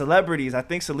whomever, celebrities. I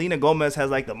think Selena Gomez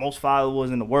has like the most followers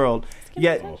in the world.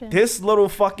 Yet this little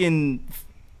fucking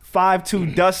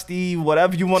 5'2" Dusty,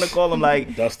 whatever you want to call him,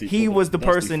 like Dusty, he was the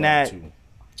person that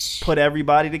put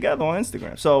everybody together on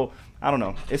Instagram. So I don't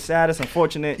know. It's sad. It's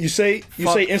unfortunate. You say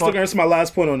Instagram. That's my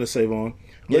last point on this, Savon.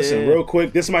 Listen, real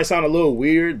quick. This might sound a little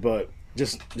weird, but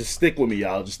just stick with me,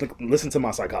 y'all. Just listen to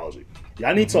my psychology.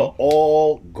 Y'all need to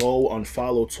all go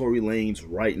unfollow Tory Lanez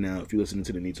right now if you're listening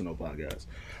to the Need to Know podcast.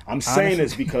 I'm saying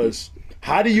this because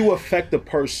how do you affect a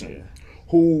person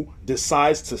who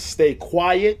decides to stay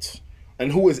quiet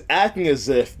and who is acting as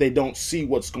if they don't see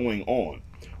what's going on?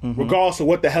 Regardless of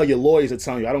what the hell your lawyers are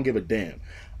telling you, I don't give a damn.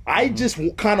 I just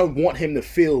kind of want him to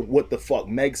feel what the fuck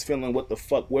Meg's feeling, what the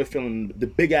fuck we're feeling, the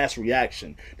big ass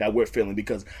reaction that we're feeling.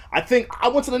 Because I think I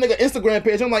went to the nigga Instagram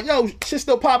page. I'm like, yo, shit's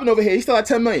still popping over here. He's still at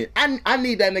 10 million. I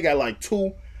need that nigga at like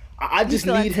 2. I just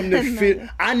need him to feel.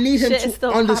 I need him to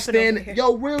understand.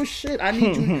 Yo, real shit. I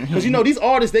need you, because you know these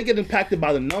artists, they get impacted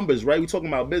by the numbers, right? We talking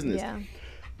about business. Yeah.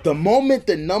 The moment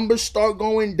the numbers start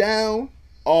going down,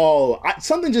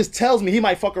 something just tells me he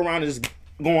might fuck around and just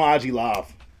go on IG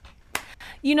Live.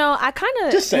 You know, I kind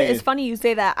of, it's funny you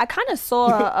say that. I kind of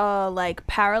saw a like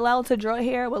parallel to draw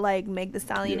here with like Meg Thee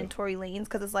Stallion and Tory Lanez,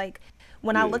 because it's like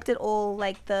when I looked at all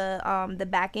like the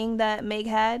backing that Meg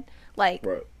had, like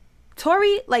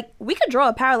Tory, like we could draw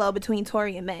a parallel between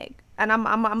Tory and Meg, and I'm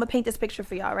gonna paint this picture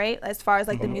for y'all, right? As far as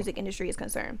like the music industry is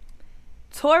concerned,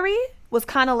 Tory was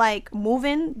kind of like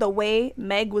moving the way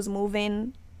Meg was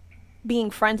moving, being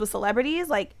friends with celebrities,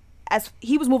 like. As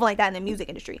he was moving like that in the music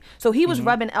industry. So he was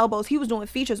rubbing elbows. He was doing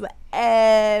features with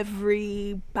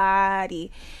everybody.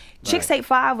 Chicks Take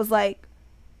 5 was like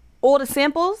all the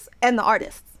samples and the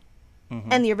artists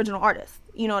and the original artists.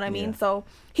 You know what I mean? So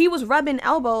he was rubbing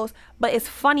elbows, but it's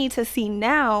funny to see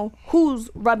now who's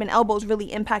rubbing elbows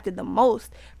really impacted the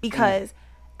most, because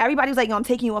everybody's like, yo, I'm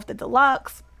taking you off the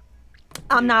deluxe.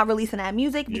 I'm not releasing that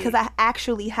music because I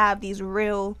actually have this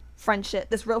real friendship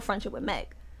with Meg.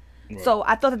 Right. So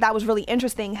I thought that was really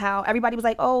interesting how everybody was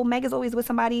like, oh, Meg is always with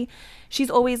somebody. She's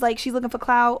always like, she's looking for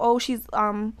clout. Oh, she's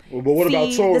Well, but what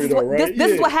about Tory though, right?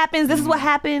 This is what happens. This is what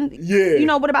happened. Yeah. You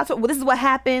know, what about Tory? Well, this is what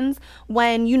happens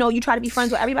when, you know, you try to be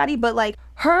friends with everybody. But like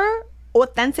her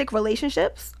authentic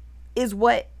relationships is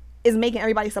what is making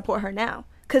everybody support her now.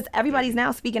 Because everybody's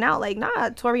now speaking out like, nah,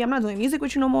 Tory, I'm not doing music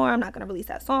with you no more. I'm not going to release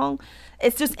that song.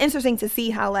 It's just interesting to see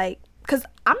how, like, because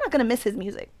I'm not going to miss his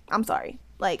music. I'm sorry.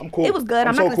 Like, cool. it was good.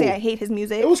 I'm not going to say I hate his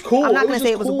music. It was cool. I'm not It going was to say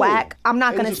it just was cool. whack. I'm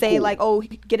not It going was to just say, cool. like, oh,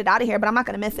 get it out of here. But I'm not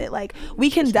going to miss it. Like, we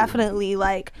can definitely,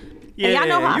 like... Yeah, and y'all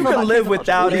know how I you feel can about live cancel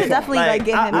without culture. We it. can definitely, like,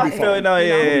 get him I out of feel here. it. No, You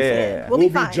know? yeah. We'll be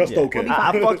fine. just okay. We'll be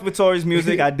I fine. fucked with Tory's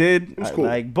music. I did. was cool.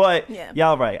 Like, but Yeah.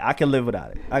 y'all right. I can live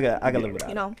without it. I can live without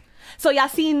You it. know? So y'all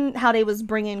seen how they was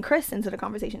bringing Chris into the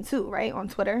conversation too, right? On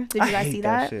Twitter. Did you I guys hate see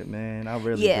that that? shit, man. I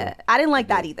really Yeah, do. I didn't like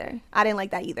that either. I didn't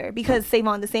like that either because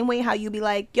Savon, the same way how you be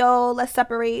like, yo, let's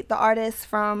separate the artists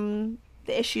from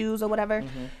the issues or whatever.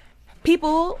 Mm-hmm.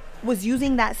 People was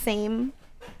using that same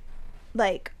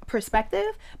like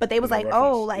perspective, but they was like,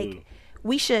 oh, like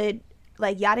we should.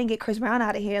 Like, y'all didn't get Chris Brown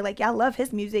out of here. Like, y'all love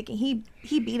his music, and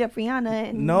he beat up Rihanna,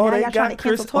 and No, now they y'all trying got to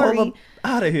cancel Chris all Tory. up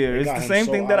out of here. They It's got the him same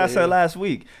so thing that I outta said here. last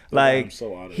week. They got him Like,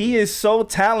 so outta he here. is so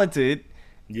talented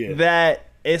Yeah. that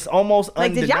it's almost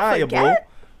Like, did y'all undeniable. forget?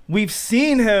 We've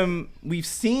seen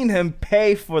him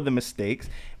pay for the mistakes.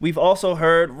 We've also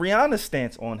heard Rihanna's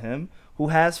stance on him, who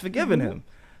has forgiven him.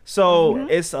 So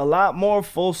it's a lot more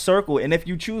full circle. And if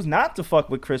you choose not to fuck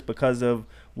with Chris because of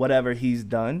whatever he's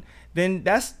done, then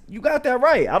you got that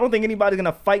right. I don't think anybody's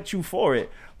gonna fight you for it.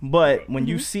 But when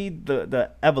you see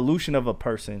the evolution of a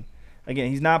person, again,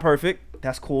 he's not perfect.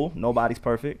 That's cool. Nobody's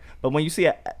perfect. But when you see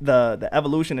the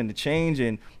evolution and the change,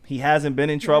 and he hasn't been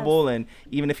in trouble, and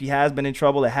even if he has been in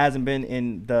trouble, it hasn't been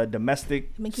in the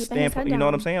domestic Been keeping his standpoint. head You know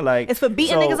what down. I'm saying? Like, It's for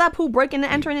beating so- niggas up who breaking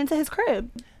and entering into his crib.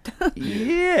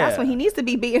 Yeah, That's when he needs to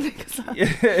be beating niggas up.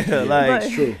 Yeah, like, But-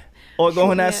 True. or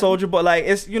going that Yeah. soldier, but like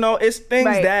it's it's things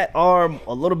Right. that are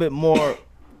a little bit more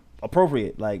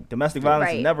appropriate. Like domestic violence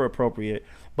Right. is never appropriate,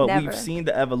 but Never. we've seen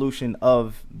the evolution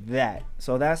of that.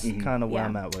 So that's kind of where Yeah.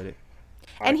 I'm at with it.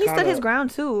 And he stood kinda- his ground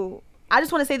too. I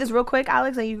just want to say this real quick,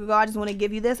 Alex, and you can go. I just want to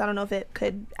give you this. I don't know if it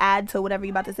could add to whatever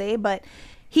you're about to say, but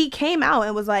he came out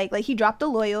and was like he dropped the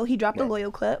Loyal. He dropped the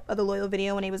Loyal clip of the Loyal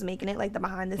video when he was making it, like the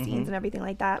behind the scenes and everything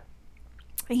like that.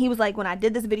 And he was like, when I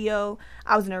did this video,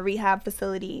 I was in a rehab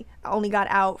facility. I only got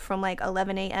out from like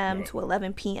 11 a.m. to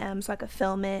 11 p.m. so I could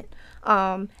film it.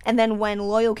 And then when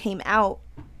Loyal came out,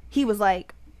 he was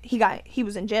like, he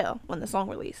was in jail when the song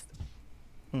released.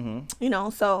 You know,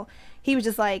 so he was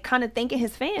just like kind of thanking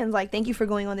his fans, like, thank you for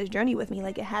going on this journey with me.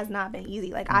 Like, it has not been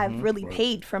easy. Like, I've really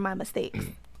paid for my mistakes,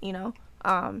 you know?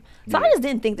 So I just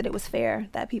didn't think that it was fair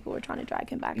that people were trying to drag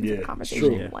him back into the it's conversation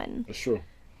true. when That's true.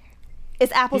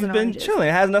 it's apples He's and been oranges. chilling.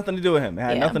 It has nothing to do with him. It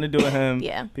had Yeah. nothing to do with him.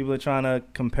 Yeah. People are trying to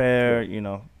compare,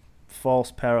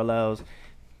 false parallels.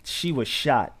 She was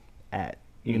shot at,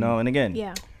 and again,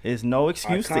 Yeah. there's no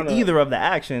excuse kinda- to either of the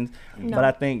actions. No. But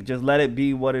I think just let it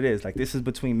be what it is. Like, this is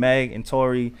between Meg and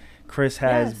Tory. Chris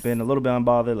has Yes. been a little bit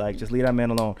unbothered. Like, just leave that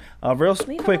man alone. Real Leave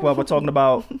him quick, while we're alone. talking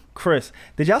about Chris,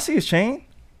 did y'all see his chain?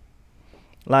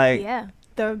 Like, Yeah.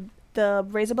 The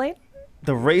razor blade?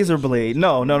 the razor blade.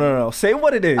 No. Say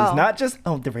what it is. Oh. Not just,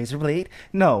 the razor blade.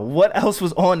 No, what else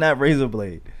was on that razor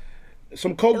blade?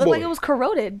 Some It coke looked boy. like it was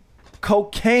corroded.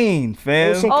 Cocaine,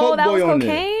 fam. some- Oh, Coke that was boy on there.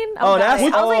 cocaine? Oh, that's- I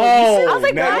was like, oh, I was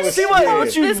like, now why it's- is See what- yeah.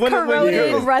 what you- this when-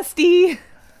 corroded, rusty?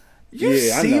 You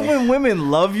Yeah, I see know. when women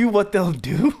love you, what they'll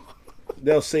do?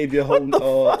 They'll save your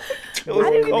whole.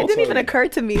 It didn't even occur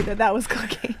to me that was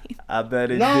cocaine. I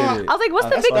bet it Nah. did. I was like, what's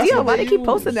the That's big deal? what Why they they keep use.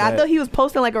 posting that? I thought he was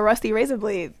posting like a rusty razor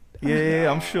blade Yeah,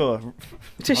 I'm sure.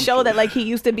 to show that like he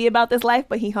used to be about this life,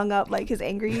 but he hung up like his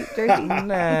angry jersey. Nah,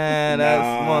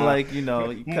 that's more like, you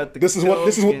cut the This is what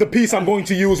coke the and- piece I'm going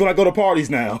to use when I go to parties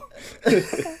now.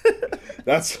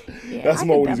 that's I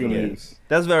more could what he's gonna definitely- use.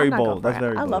 That's very I'm not going bold. for That's him.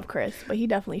 very I bold. love Chris, but he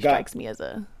definitely Got- strikes me as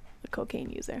a cocaine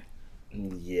user.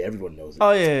 Yeah, everyone knows it.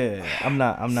 Oh yeah. I'm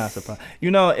not surprised.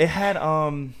 It had You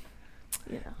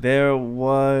know. there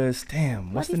was what's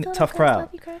Love you the still, Tough Chris? Crowd? Love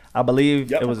you, Chris? I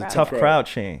believe Yep. it was a Tough Tough Crowd. Crowd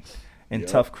chain. And Yep.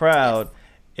 Tough Crowd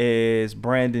is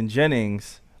Brandon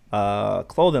Jennings'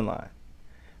 clothing line.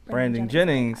 Brandon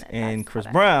Jennings got it. and That's Chris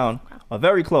how that- Brown are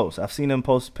very close. I've seen them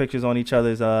post pictures on each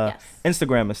other's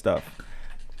Instagram and stuff.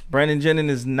 Brandon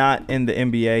Jennings is not in the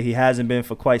NBA. He hasn't been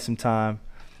for quite some time.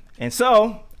 And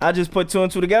so I just put two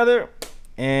and two together,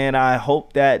 and I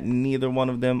hope that neither one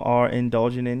of them are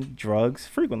indulging in drugs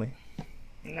frequently.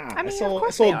 Nah, I mean, it's of all,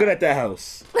 course it's all they good are. at that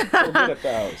house. It's all good at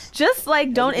that house. Just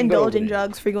like don't can go indulge over in there.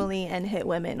 drugs frequently and hit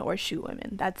women or shoot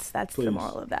women. That's the Please.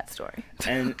 moral of that story.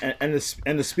 And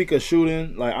to speak of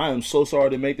shooting, like I am so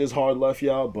sorry to make this hard left,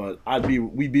 y'all, but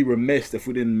we'd be remiss if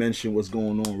we didn't mention what's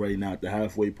going on right now at the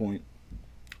halfway point.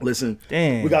 Listen,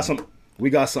 Damn. we got some.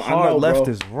 Hard I know, left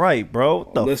bro. is right, bro.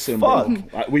 What the Listen, fuck?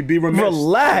 bro. We'd be remiss.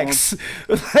 Relax.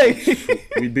 Like,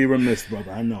 We'd be remiss,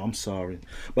 brother. I know. I'm sorry,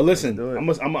 but listen, do it. I'm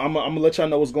gonna let y'all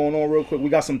know what's going on real quick. We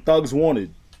got some thugs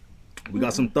wanted.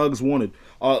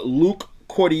 Luke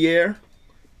Courtier,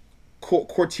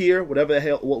 whatever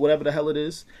the hell it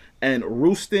is, and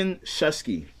Rustin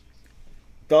Shesky.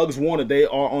 Thugs wanted. They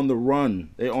are on the run.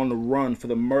 They're on the run for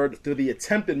the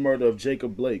attempted murder of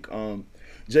Jacob Blake.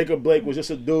 Jacob Blake was just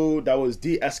a dude that was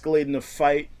de-escalating the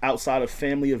fight outside a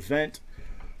family event.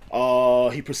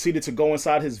 He proceeded to go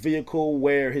inside his vehicle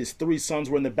where his 3 sons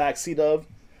were in the back seat of,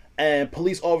 and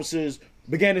police officers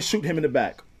began to shoot him in the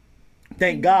back.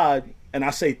 Thank God, and I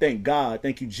say thank God,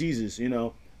 thank you Jesus,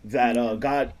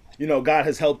 that God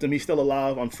has helped him. He's still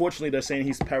alive. Unfortunately, they're saying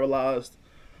he's paralyzed.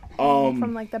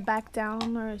 From like the back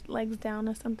down or legs down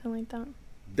or something like that.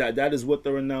 That is what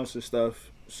they're announcing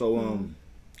stuff. So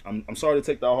I'm sorry to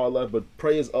take that hard left, but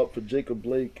prayers up for Jacob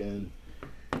Blake. And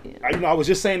I was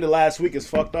just saying the last week is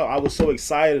fucked up. I was so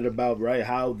excited about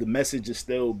how the message is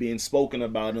still being spoken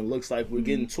about, and it looks like we're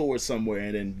getting towards somewhere.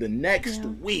 And then the next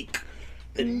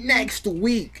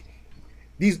week,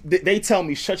 they tell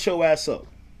me shut your ass up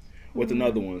with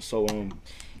another one. So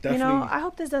definitely. I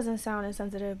hope this doesn't sound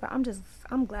insensitive, but I'm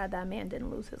glad that man didn't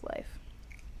lose his life.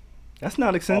 that's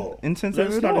not insensitive That's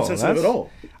at not all. insensitive at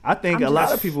all. I think a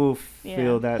lot of people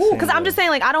feel that. Because I'm just saying,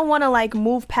 like, I don't want to like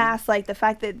move past like the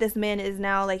fact that this man is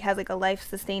now like has like a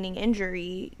life-sustaining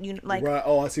injury, Right.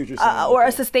 Oh, I see what you're saying. or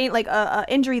a sustain like a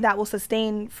injury that will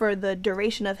sustain for the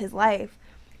duration of his life.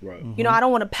 Right. I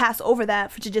don't want to pass over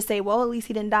that to just say, well, at least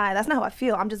he didn't die. That's not how I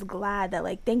feel. I'm just glad that,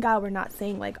 like, thank God we're not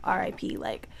saying, like, R.I.P.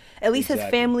 Like, at least his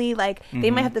family, like, they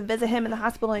might have to visit him in the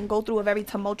hospital and go through a very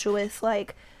tumultuous,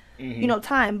 like,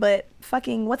 time. But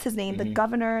fucking, what's his name? The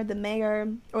governor, the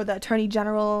mayor, or the attorney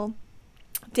general,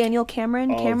 Daniel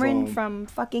Cameron from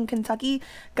fucking Kentucky,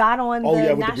 got on the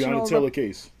with National the Breonna Taylor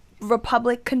case.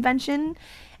 Republic Convention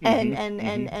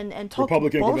and talk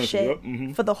Republican bullshit convention,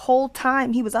 yep. for the whole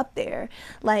time he was up there.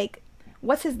 Like,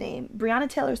 what's his name? Breonna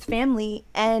Taylor's family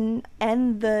and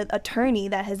the attorney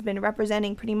that has been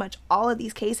representing pretty much all of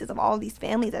these cases of all of these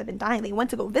families that have been dying. They went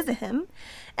to go visit him,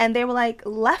 and they were like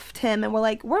left him and were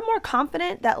like, we're more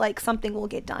confident that like something will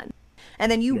get done.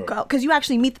 And then you go, because you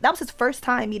actually that was his first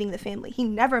time meeting the family. He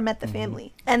never met the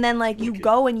family. And then like you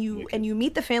go and you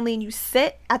meet the family and you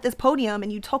sit at this podium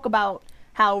and you talk about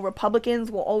how Republicans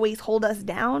will always hold us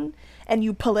down, and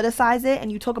you politicize it,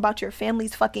 and you talk about your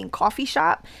family's fucking coffee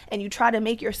shop, and you try to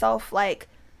make yourself like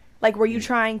were you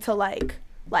trying to like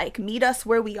meet us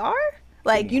where we are?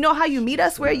 Like, you know how you meet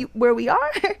us where we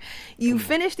are? You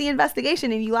finish the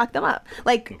investigation and you lock them up.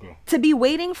 Like, to be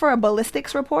waiting for a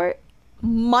ballistics report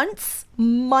months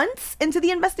into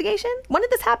the investigation? When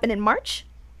did this happen? In March?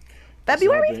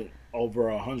 February?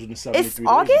 Over 173 It's days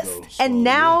August, ago, so, and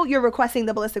now you're requesting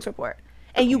the ballistics report.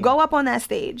 And you go up on that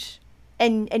stage,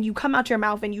 and you come out your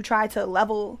mouth and you try to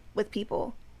level with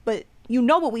people. But you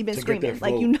know what we've been screaming.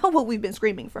 Like, you know what we've been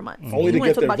screaming for months. Only You to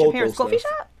want to get talk their about your vote, parents' though, coffee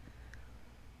Steph. shop?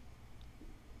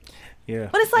 Yeah.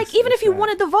 But it's like, even if you sad.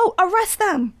 wanted to vote, arrest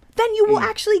them. Then you will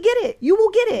actually get it. You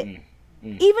will get it.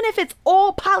 Even if it's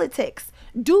all politics.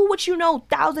 Do what you know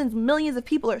thousands, millions of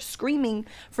people are screaming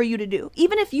for you to do.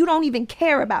 Even if you don't even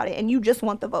care about it and you just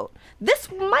want the vote. This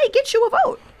might get you a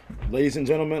vote. Ladies and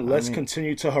gentlemen, let's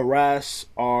continue to harass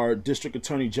our district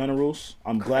attorney generals.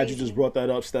 I'm glad you just brought that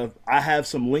up, Steph. I have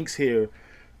some links here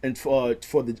and for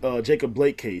the Jacob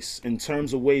Blake case in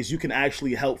terms of ways you can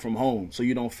actually help from home, so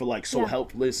you don't feel like so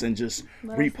helpless and just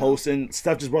reposting.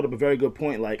 Steph just brought up a very good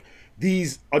point. Like,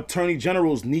 these attorney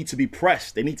generals need to be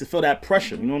pressed. They need to feel that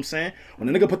pressure. You know what I'm saying?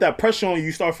 When the nigga put that pressure on you,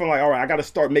 you start feeling like, all right, I got to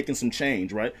start making some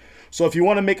change, right? So if you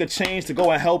want to make a change to go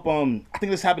and help, I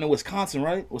think this happened in Wisconsin,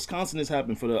 right? Wisconsin, this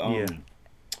happened for the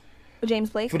James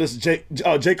Blake? For this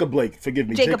Jacob Blake, forgive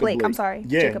me. Jacob Blake, I'm sorry.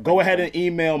 Yeah, Jacob go Blake. ahead and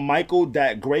email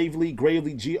Michael.Gravely,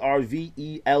 Graveley,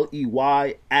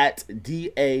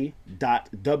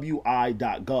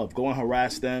 @da.wi.gov. Go and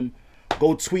harass them.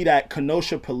 Go tweet at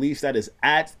Kenosha Police. That is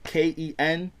at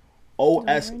KENOSHA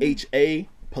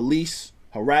Police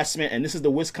Harassment. And this is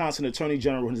the Wisconsin Attorney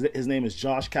General. His name is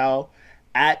Josh Cowell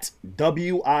at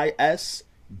WISDOJ.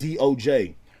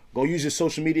 Go use your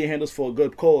social media handles for a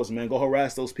good cause, man. Go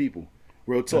harass those people.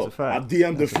 Real talk. I've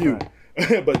DM'd a few.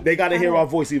 But they got to hear our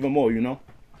voice even more, you know?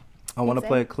 I want to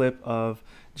play a clip of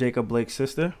Jacob Blake's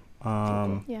sister.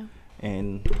 Yeah.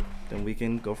 And then we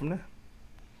can go from there.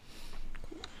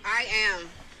 I am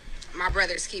my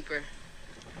brother's keeper.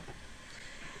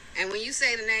 And when you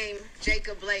say the name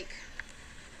Jacob Blake,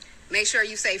 make sure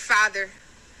you say father.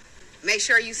 Make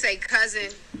sure you say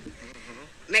cousin.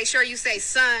 Make sure you say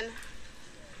son.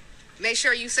 Make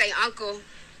sure you say uncle.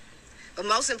 But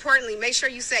most importantly, make sure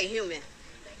you say human.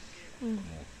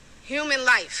 Human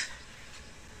life.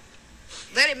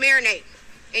 Let it marinate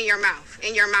in your mouth,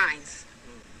 in your minds.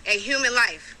 A human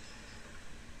life.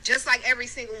 Just like every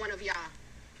single one of y'all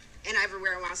and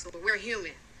everywhere else, we're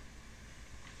human.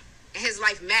 And his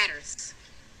life matters.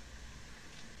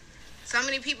 So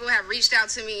many people have reached out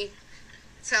to me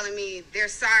telling me they're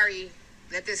sorry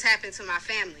that this happened to my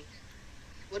family.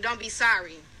 Well, don't be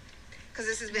sorry, because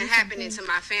this has been happening to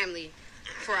my family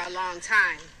for a long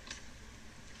time.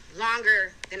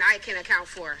 Longer than I can account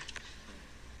for.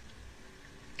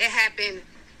 It happened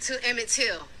to Emmett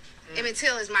Till. Emmett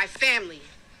Till is my family.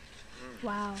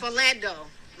 Wow. Philando,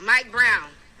 Mike Brown,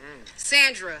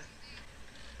 Sandra.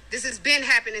 This has been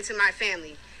happening to my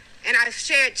family. And I've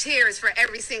shared tears for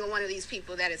every single one of these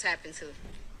people that it's happened to.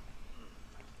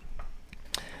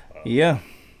 Yeah.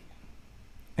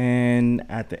 And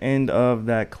at the end of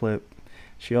that clip,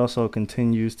 she also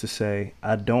continues to say,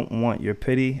 I don't want your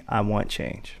pity, I want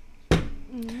change.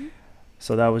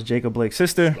 So that was Jacob Blake's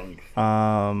sister.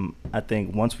 I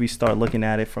think once we start looking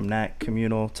at it from that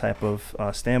communal type of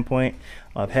standpoint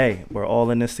of, hey, we're all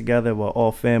in this together, we're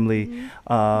all family.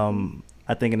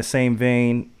 I think in the same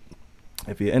vein,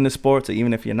 if you're in the sports or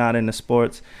even if you're not in the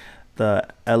sports, the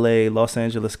Los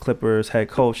Angeles Clippers head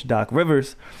coach, Doc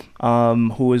Rivers,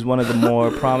 who is one of the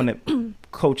more prominent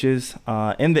coaches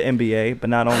in the NBA, but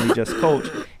not only just coach,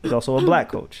 he's also a black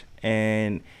coach.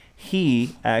 And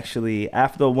he actually,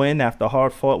 after a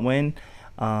hard-fought win,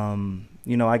 I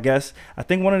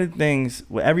think one of the things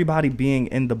with everybody being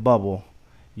in the bubble,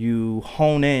 you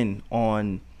hone in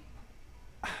on,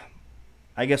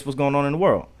 I guess, what's going on in the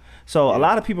world. So a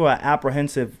lot of people are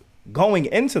apprehensive going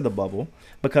into the bubble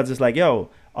because it's like, yo,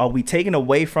 are we taking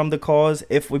away from the cause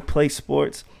if we play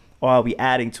sports, or are we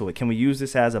adding to it? Can we use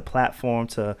this as a platform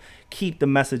to keep the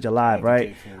message alive,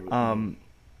 right?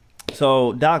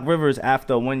 So Doc Rivers,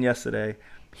 after a win yesterday,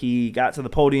 he got to the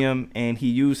podium and he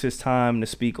used his time to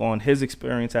speak on his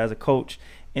experience as a coach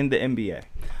in the NBA.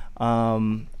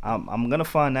 I'm going to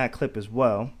find that clip as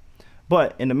well.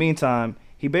 But in the meantime,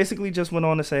 he basically just went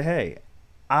on to say, hey,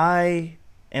 I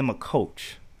am a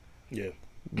coach. Yeah.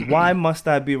 Why must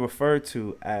I be referred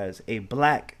to as a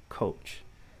black coach?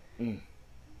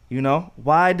 You know,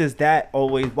 why does that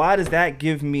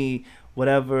give me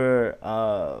whatever,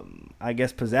 I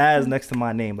guess, pizzazz next to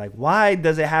my name? Like, why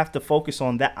does it have to focus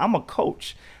on that? I'm a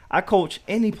coach. I coach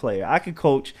any player. I could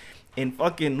coach in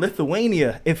fucking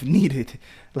Lithuania if needed.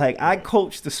 Like, I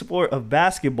coach the sport of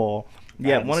basketball.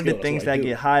 Yeah, one of the things that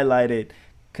get highlighted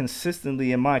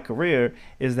consistently in my career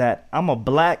is that I'm a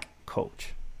black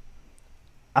coach.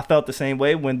 I felt the same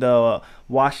way when the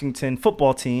Washington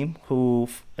football team, who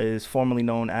is formerly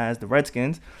known as the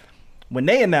Redskins, when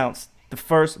they announced the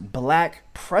first black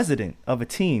president of a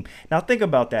team. Now think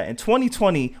about that. In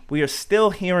 2020, we are still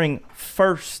hearing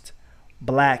first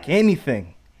black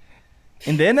anything.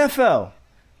 In the NFL,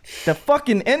 the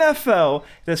fucking NFL,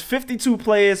 there's 52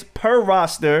 players per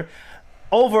roster,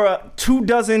 over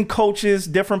 24 coaches,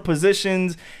 different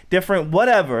positions, different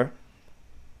whatever.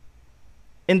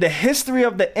 In the history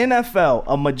of the NFL,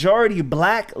 a majority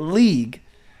black league,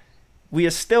 we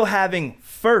are still having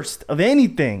first of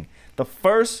anything, the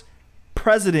first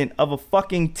president of a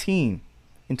fucking team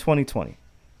in 2020.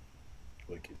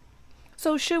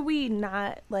 So should we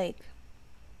not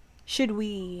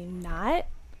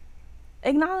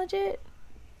acknowledge it?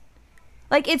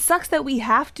 Like, it sucks that we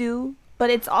have to, but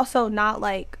it's also not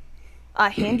like a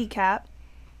handicap.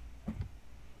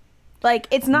 Like,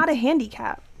 it's not a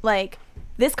handicap. Like,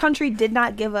 this country did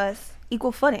not give us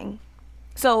equal footing.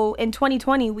 So in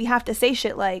 2020, we have to say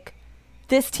shit like,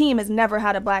 this team has never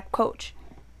had a black coach.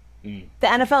 The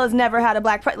NFL has never had a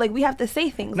black like, we have to say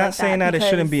things like that. Not saying that it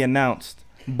shouldn't be announced,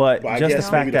 but just the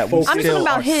fact that we still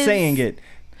are saying it.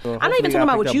 So I'm not even talking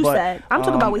about what you said. I'm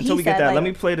talking about what he said. Until we get that, like, let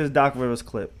me play this Doc Rivers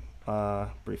clip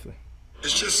briefly.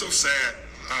 It's just so sad.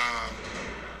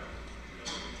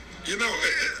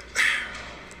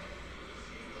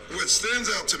 What stands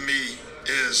out to me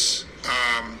is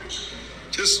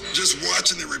just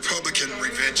watching the Republican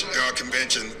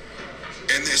convention,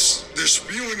 and they're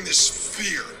spewing this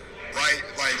fear, right?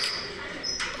 Like,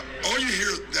 all you hear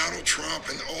is Donald Trump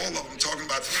and all of them talking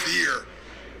about fear.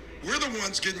 We're the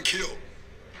ones getting killed.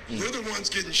 We're the ones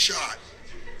getting shot.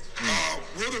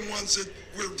 We're the ones that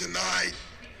we're denied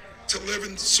to live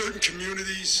in certain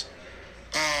communities.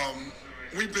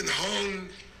 We've been hung,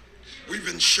 we've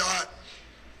been shot,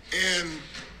 and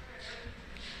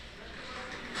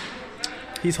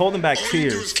he's holding back all you do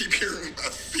tears is keep hearing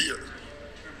about fear.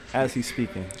 as he's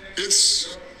speaking.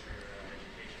 It's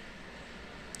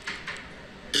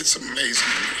amazing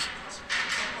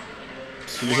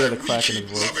to me. You hear the Why crack we in keep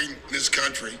his voice. loving this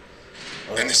country,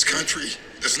 and this country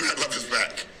does not love us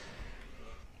back.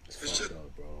 It's just,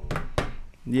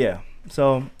 Yeah.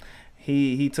 So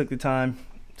he took the time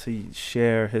to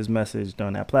share his message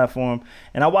during that platform,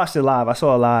 and I watched it live. I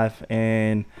saw it live,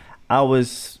 and I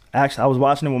was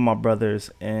watching it with my brothers,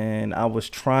 and I was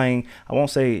trying. I won't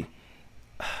say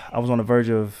I was on the verge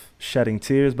of shedding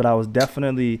tears, but I was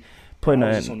definitely put in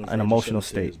an emotional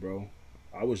state, bro.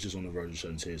 I was just on the verge of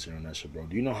shedding tears hearing that shit, bro.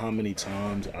 Do you know how many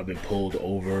times I've been pulled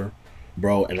over,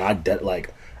 bro? And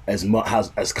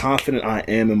as confident I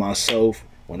am in myself,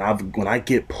 when I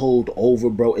get pulled over,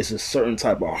 bro, it's a certain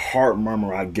type of heart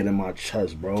murmur I get in my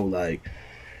chest, bro. Like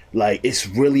it's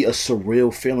really a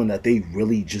surreal feeling that they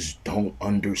really just don't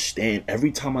understand.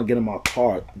 Every time I get in my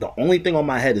car, the only thing on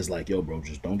my head is like, yo, bro,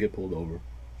 just don't get pulled over.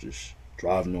 Just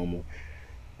drive normal.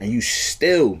 And you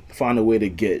still find a way to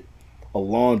get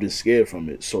alarmed and scared from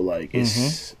it. So like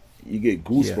it's you get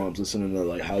goosebumps listening to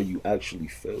like how you actually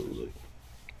feel. Like,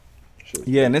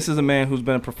 yeah, and this is a man who's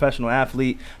been a professional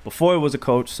athlete before he was a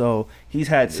coach, so he's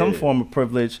had some form of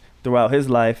privilege throughout his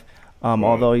life.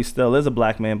 Although he still is a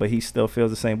black man, but he still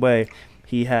feels the same way.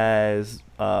 He has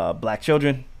black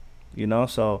children, you know,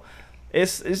 so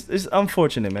it's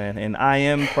unfortunate, man. And I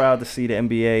am proud to see the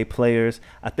NBA players.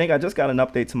 I think I just got an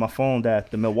update to my phone that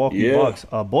the Milwaukee Bucks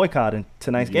are boycotting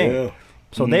tonight's game.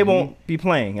 So they won't be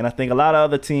playing. And I think a lot of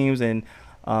other teams and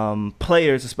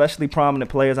players, especially prominent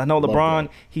players. I know LeBron,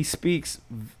 he speaks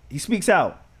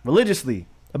out religiously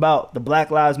about the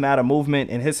Black Lives Matter movement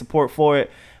and his support for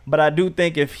it. But I do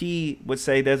think if he would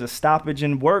say there's a stoppage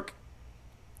in work,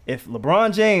 if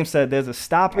LeBron James said there's a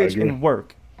stoppage in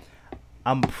work,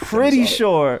 I'm pretty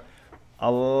sure a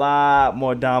lot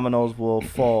more dominoes will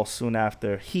fall soon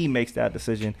after he makes that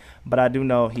decision. But I do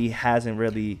know he hasn't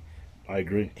really. I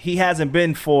agree. He hasn't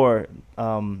been for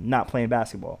not playing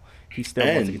basketball. He still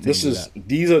wants to continue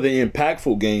these are the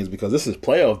impactful games because this is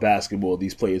playoff basketball.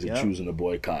 These players are choosing to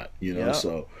boycott. You know,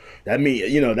 so that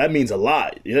means a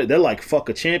lot. They're like, fuck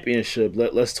a championship.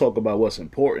 Let's talk about what's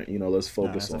important. You know, let's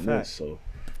focus on this. So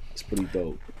it's pretty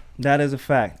dope. That is a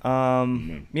fact.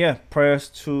 Yeah, prayers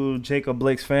to Jacob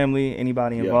Blake's family,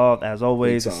 anybody involved. As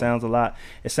always, it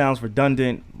sounds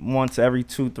redundant. Once every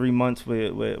 2-3 months,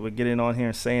 we're getting on here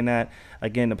and saying that.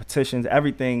 Again, the petitions,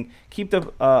 everything. Keep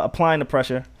applying the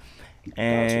pressure.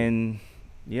 And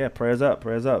prayers up,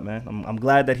 man. I'm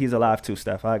glad that he's alive too,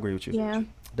 Steph. I agree with you. Yeah.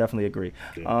 Definitely agree.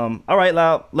 All right,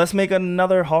 Lau, let's make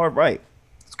another hard right.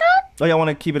 Oh, y'all want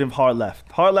to keep it in hard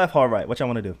left? Hard left, hard right. What y'all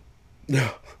want to do?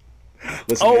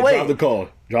 Listen, man, drive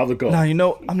the call. No, you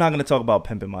know, I'm not going to talk about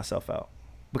pimping myself out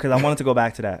because I wanted to go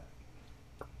back to that.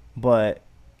 But,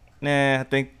 I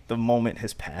think the moment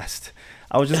has passed.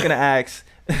 I was just going to ask,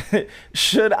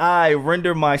 should I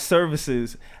render my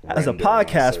services as a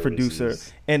podcast producer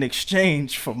in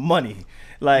exchange for money?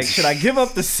 Like, should I give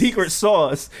up the secret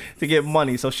sauce to get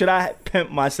money? So should I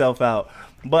pimp myself out?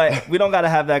 But we don't got to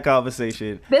have that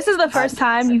conversation. This is the first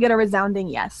time you get a resounding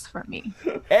yes from me.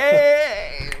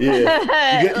 Hey!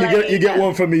 Yeah. You get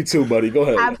one from me too, buddy. Go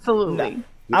ahead. Absolutely.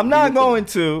 I'm not going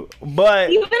to,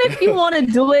 but even if you want to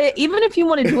do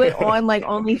it on like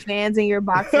OnlyFans in your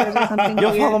boxers or something.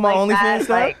 You'll follow my OnlyFans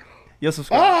stuff? You'll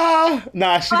subscribe?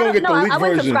 Nah, she gonna get the leak I would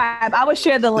version. subscribe. I would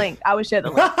share the link.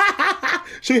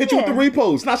 She hit you with the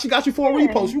repost. Now she got you for a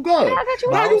repost. You good? I got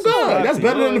you. Now you good. That's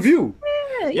better than the view.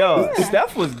 Yo,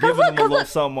 Steph was giving him a little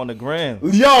something on the gram.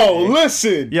 Yo,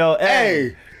 listen. Yo,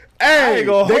 hey. They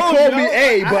call me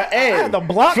A, but I had to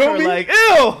block her like,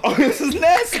 ew, this is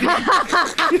nasty.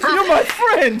 You're my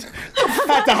friend. I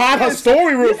had to hide her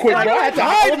story real quick, bro. I had to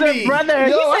hide me. Brother,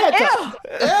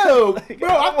 Ew. Bro,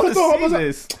 I clicked on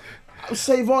this.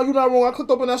 Savon, you're not wrong. I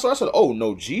clicked up on that story. I said, oh,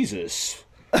 no, Jesus.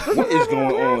 What is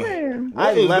going on?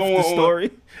 I left the story.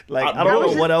 Like, I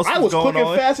don't know what else was going on. I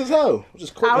was clicking fast as hell. I was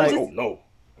just clicking like, oh, no.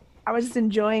 I was just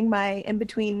enjoying my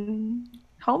in-between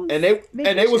home. And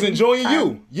they was enjoying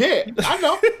you. Yeah, I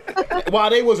know. While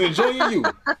they was enjoying you.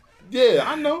 Yeah,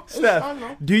 I know. Steph, I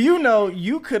know. Do you know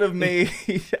you could have made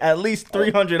at least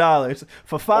 $300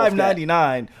 for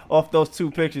 $5.99 off those two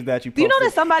pictures that you posted? Do you know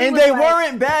that somebody and was they like,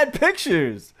 weren't bad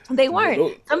pictures. They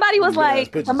weren't. Somebody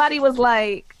was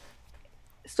like,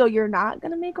 so you're not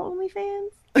gonna make OnlyFans?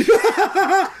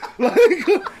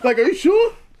 like, are you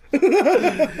sure?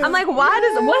 I'm like, what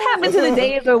happened to the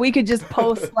days where we could just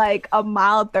post like a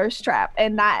mild thirst trap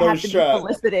and not have to be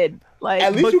solicited? Like,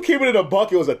 at least you keep it in a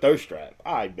buck. It was a thirst trap.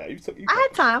 I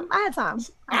had time. Nah,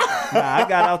 I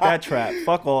got out that trap.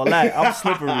 Fuck all that. I'm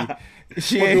slippery.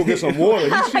 Shit. Go get some water.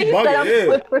 She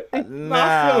bugging.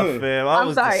 Nah, fam.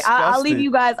 I'm sorry. I'll leave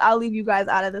you guys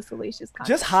out of the salacious content.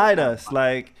 Just hide us,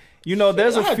 like. You know,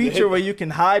 there's a feature where you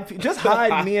can hide. Just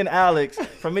hide me and Alex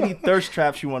from any thirst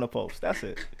traps you want to post. That's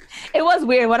it. It was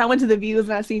weird when I went to the views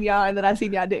and I seen y'all, and then I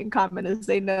seen y'all didn't comment and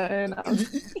say nothing.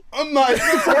 I'm not.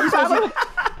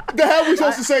 The hell we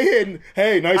supposed to say here?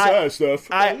 Hey, nice ass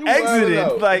stuff. I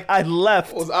exited. Like, I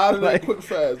left. I was out of there quick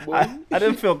fast, boy. I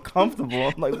didn't feel comfortable.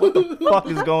 I'm like, what the fuck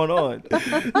is going on?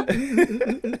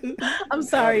 I'm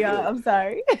sorry, y'all. I'm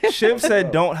sorry. Shiv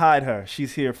said, don't hide her.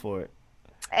 She's here for it.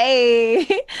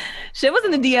 Hey, Shiv was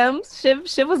in the DMs.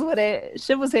 Shiv was with it.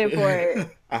 Shiv was here for it.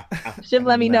 Shiv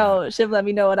let me know. Shiv let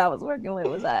me know what I was working with.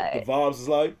 Was I? The vibes is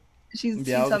like. She I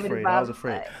was told me the afraid. vibes I was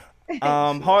afraid.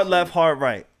 Hard left, hard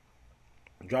right.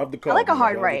 Drive the car. I like a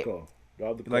hard right.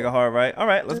 Drive the car. Like a hard right. All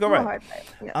right, let's go right. Hard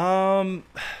right. Yeah.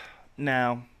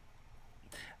 Now,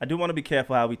 I do want to be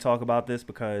careful how we talk about this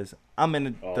because I'm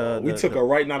in we took a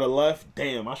right, not a left.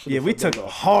 Damn, I should. Yeah, we took a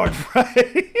hard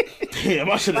right.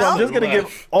 Damn, I should. So I'm just gonna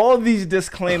give all these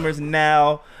disclaimers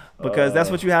now because that's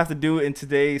what you have to do in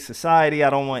today's society. I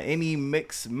don't want any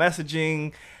mixed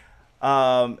messaging,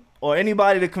 or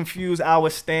anybody to confuse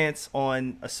our stance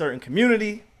on a certain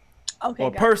community,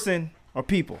 or person, or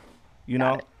people. You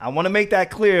know, I want to make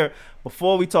that clear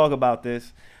before we talk about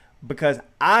this because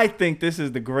I think this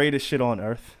is the greatest shit on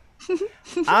earth.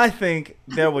 I think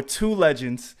there were two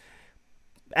legends.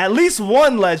 At least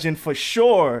one legend for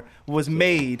sure was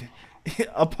made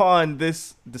upon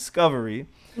this discovery.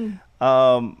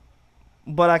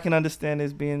 But I can understand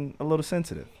this being a little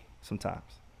sensitive sometimes.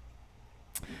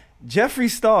 Jeffree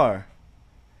Star,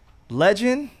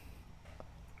 legend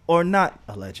or not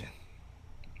a legend?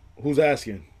 Who's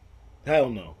asking? Hell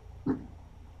no.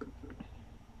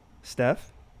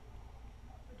 Steph?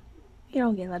 He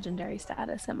don't get legendary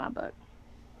status in my book.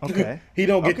 Okay. He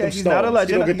don't get them he's stars. Not a legend.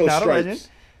 He don't get those not stripes. A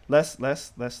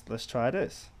legend. Let's try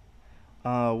this.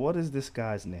 What is this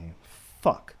guy's name?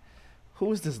 Fuck.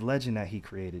 Who is this legend that he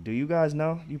created? Do you guys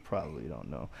know? You probably don't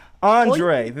know.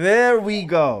 Andre. There we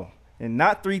go. And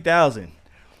not 3,000.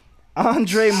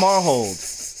 Andre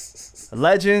Marhold.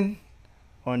 Legend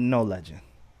or no legend?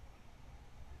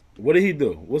 What did he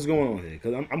do? What's going on here?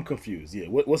 Because I'm confused. Yeah,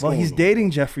 what's going on? Well, he's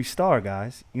dating Jeffree Star,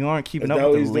 guys. You aren't keeping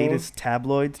up with the latest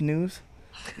tabloids news?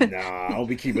 Nah, I don't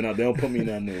be keeping up. They don't put me in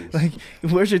that news. Like,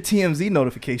 where's your TMZ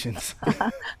notifications?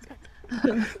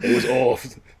 They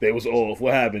was off.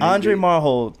 What happened? Andre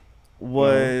Marhold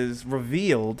was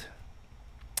revealed.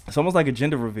 It's almost like a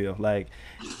gender reveal. Like,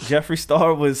 Jeffree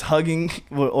Star was hugging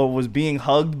or was being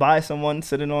hugged by someone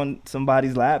sitting on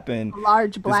somebody's lap, and a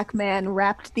large black man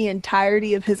wrapped the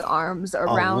entirety of his arms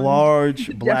around a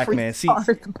large black Jeffree man. See,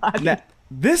 body. now,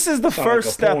 this is the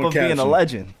first step of being a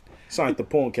legend. Sound like the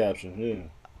porn caption.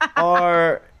 Yeah.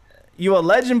 Are you a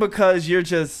legend because you're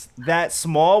just that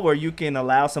small where you can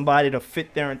allow somebody to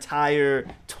fit their entire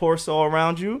torso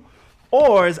around you?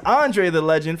 Or is Andre the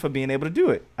legend for being able to do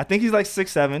it? I think he's like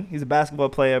 6'7". He's a basketball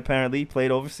player, apparently. He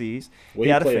played overseas. He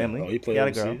had a family. He played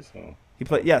overseas? Had a girl.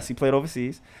 He played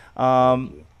overseas.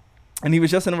 And he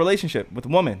was just in a relationship with a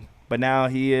woman. But now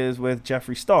he is with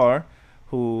Jeffree Star,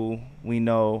 who we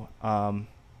know, I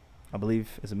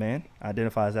believe, is a man.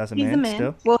 Identifies as a man. He's a man.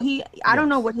 Still. Well, I don't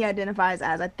know what he identifies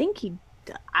as. I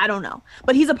don't know.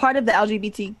 But he's a part of the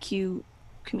LGBTQ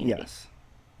community.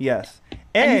 Yes.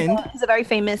 And he's a very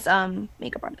famous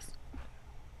makeup artist.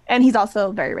 And he's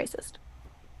also very racist.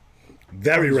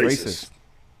 Very racist.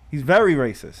 He's very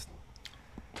racist.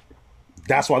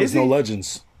 That's why there's no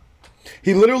legends.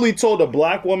 He literally told a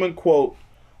black woman, quote,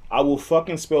 "I will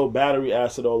fucking spill battery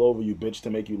acid all over you, bitch, to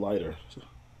make you lighter."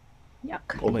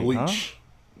 Yuck. Or bleach.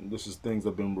 Huh? This is things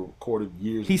that have been recorded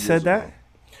years. He said that?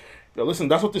 Yo, listen,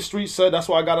 that's what the streets said. That's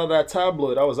why I got out of that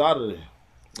tabloid. I was out of there.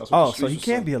 So he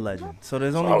can't be a legend. So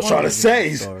there's only. I was trying to say.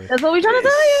 That's what we're trying to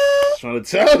tell you. Trying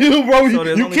to tell you, bro.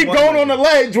 You keep going on the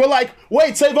ledge. We're like,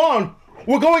 wait, Savon,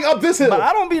 we're going up this hill. But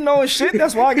I don't be knowing shit.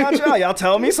 That's why I got y'all. Y'all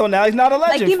tell me. So now he's not a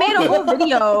legend. Like, he made a whole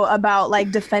video about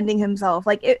like defending himself.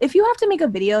 Like, if you have to make a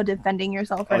video defending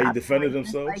yourself, he defended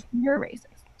himself. Like, you're racist.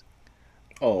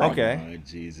 Oh, okay. My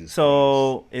Jesus.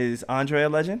 So is Andre a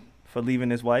legend for leaving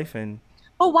his wife and?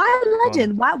 But why a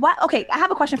legend? Why? Okay, I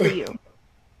have a question for you.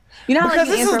 You know, because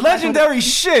this is legendary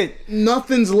shit.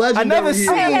 Nothing's legendary. I never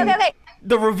seen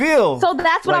the reveal. So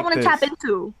that's what I want to tap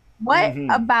into. What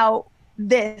about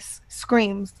this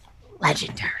screams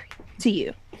legendary to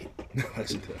you?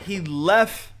 He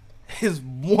left his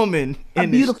woman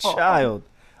and his child.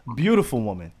 Beautiful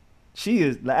woman. She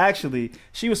is actually.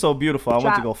 She was so beautiful. I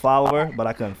went to go follow her, but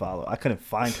I couldn't follow. I couldn't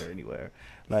find her anywhere.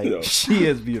 Like she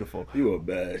is beautiful. You are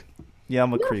bad. Yeah,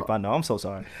 I'm a creep. I know. I'm so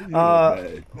sorry.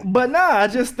 But nah, I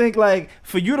just think like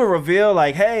for you to reveal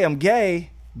like, hey, I'm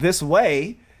gay this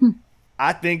way.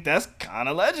 I think that's kind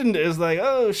of legendary. It's like,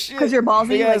 oh shit, because you're ballsy.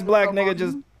 Big ass black nigga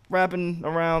just rapping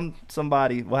around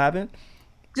somebody. What happened?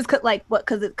 Just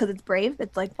because it's brave.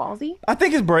 It's like ballsy. I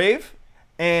think it's brave.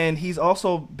 And he's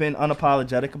also been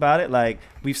unapologetic about it. Like,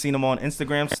 we've seen him on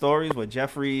Instagram stories where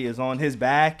Jeffrey is on his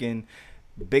back and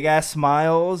big ass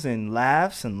smiles and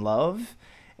laughs and love.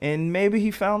 And maybe he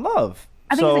found love.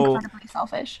 I think he's incredibly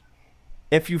selfish.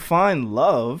 If you find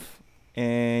love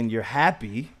and you're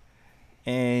happy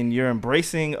and you're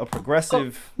embracing a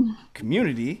progressive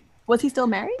community. Was he still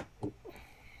married?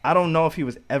 I don't know if he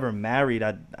was ever married.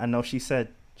 I know she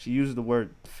used the word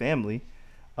family.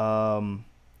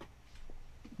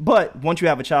 But once you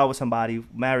have a child with somebody,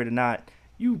 married or not,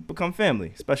 you become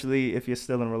family, especially if you're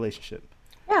still in a relationship.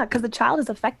 Yeah, because the child is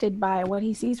affected by what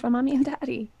he sees from mommy and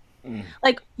daddy.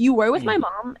 Like, you were with my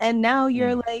mom, and now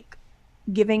you're, like,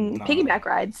 giving piggyback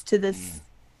rides to this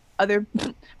other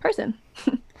person.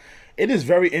 It is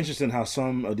very interesting how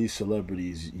some of these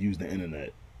celebrities use the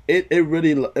internet. It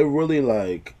really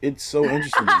like, it's so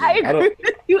interesting to me. I agree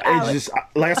with you, Alex. It's just,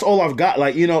 like, that's all I've got.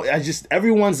 Like,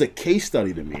 everyone's a case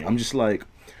study to me. I'm just like,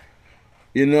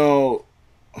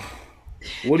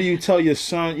 what do you tell your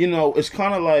son? It's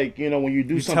kind of like, when you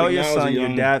do something. You tell your son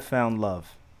your dad found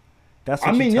love. That's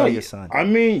what you tell your son. I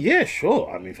mean, yeah,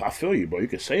 sure. I mean, I feel you, bro. You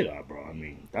can say that, bro. I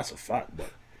mean, that's a fact.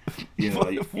 But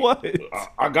what?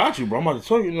 I got you, bro. I'm about to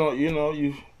tell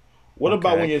you. What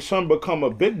about when your son become a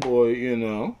big boy?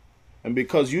 And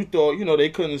because you thought, they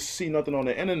couldn't see nothing on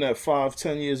the internet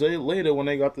 5-10 years later when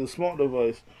they got the smart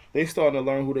device, they starting to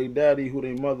learn who their daddy, who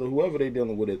their mother, whoever they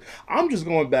dealing with is. I'm just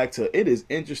going back to, it is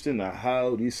interesting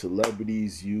how these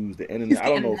celebrities use the internet. I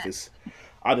don't know if it's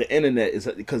the internet is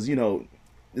because,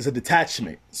 there's a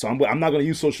detachment. So I'm not going to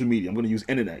use social media. I'm going to use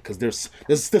internet because there's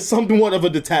somewhat of a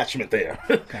detachment there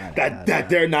that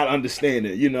they're not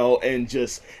understanding, and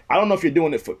just, I don't know if you're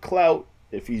doing it for clout,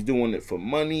 if he's doing it for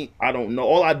money. I don't know.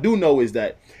 All I do know is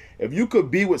that if you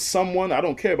could be with someone, I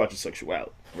don't care about your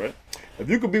sexuality, right? If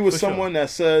you could be with someone that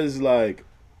says like,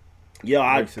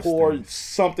 I poured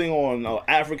something on an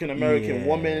African-American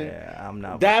woman. I'm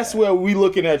not. That's where we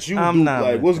looking at you. I'm not.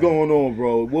 Like, what's going on,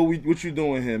 bro? What you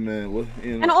doing here, man?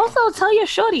 And also tell your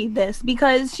shorty this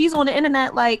because she's on the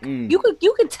internet. Like, you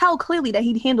could tell clearly that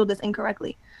he handled this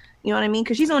incorrectly. You know what I mean?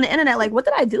 Because she's on the internet. Like, what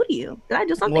did I do to you? Did I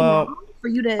do something wrong for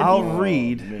you to? I'll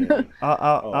read.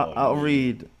 I'll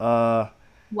read. Why?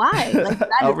 Like,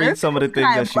 I'll read some of the things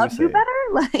that she was saying. Better?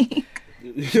 Like,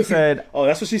 she said, "Oh,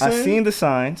 that's what she said." I seen the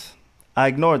signs. I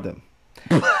ignored them.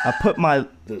 I put my.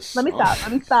 Let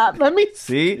me stop. Let me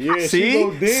see. Yeah, see.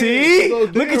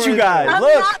 Look at you guys. I'm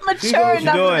Look. not mature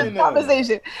enough for this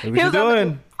conversation. What you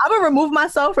doing? I'm gonna remove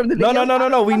myself from the video.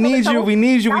 No. We need you. We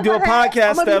do a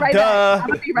podcast stuff. Duh.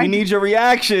 We need your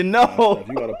reaction. No.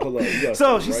 You gotta pull up.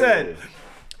 So she said,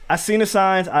 I seen the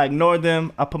signs. I ignored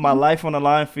them. I put my life on the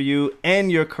line for you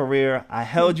and your career. I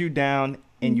held you down,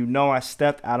 and I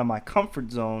stepped out of my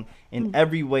comfort zone in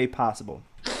every way possible.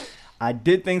 I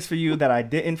did things for you that I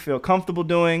didn't feel comfortable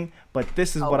doing, but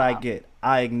this is what I get.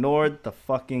 I ignored the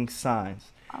fucking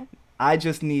signs. I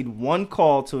just need one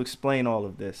call to explain all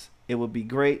of this. It would be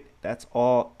great. That's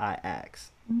all I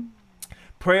ask.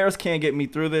 Prayers can't get me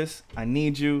through this. I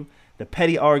need you. The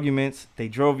petty arguments, they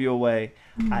drove you away.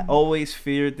 I always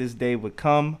feared this day would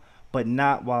come, but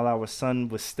not while our son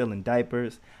was still in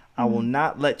diapers. I will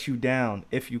not let you down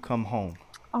if you come home.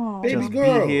 Just be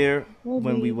here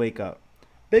when we wake up.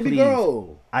 Baby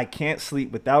girl. I can't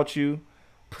sleep without you.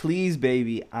 Please,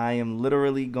 baby, I am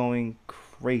literally going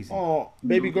crazy. Oh,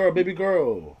 baby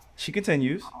girl. She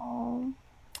continues.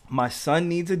 My son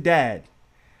needs a dad.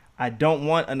 I don't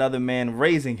want another man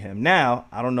raising him. Now,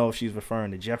 I don't know if she's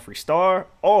referring to Jeffree Star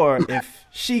or if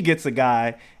she gets a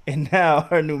guy and now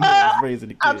her new man is raising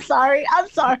the kid. I'm sorry.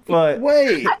 But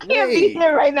wait, I can't be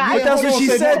here right now. But that's what she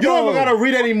said. You don't even gotta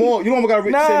read anymore. You don't even gotta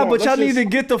read. Nah, but y'all need to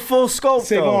get the full scope.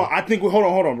 Though. I think.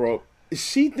 Hold on, bro. Is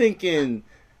she thinking?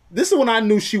 This is when I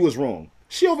knew she was wrong.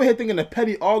 She over here thinking the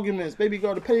petty arguments, baby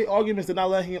girl. The petty arguments did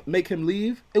not make him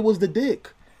leave. It was the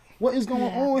dick. What is going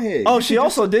on here? Oh, she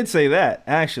also did say that,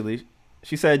 actually.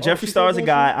 She said, Jeffree Star's a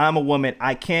guy, I'm a woman,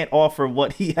 I can't offer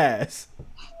what he has.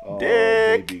 Oh, dick.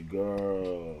 baby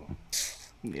girl.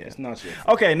 Yeah. It's not your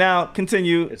fault. Okay, now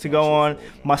continue to go on.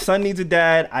 My son needs a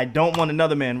dad. I don't want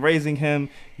another man raising him.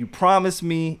 You promised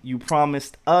me. You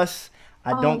promised us.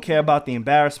 I don't care about the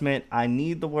embarrassment. I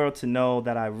need the world to know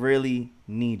that I really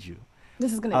need you.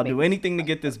 This is gonna. I'll do anything to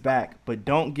get this back, but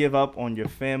don't give up on your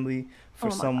family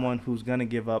for someone who's gonna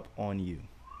give up on you.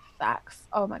 Facts.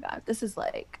 Oh my God, this is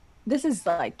like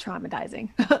traumatizing.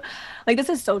 Like, this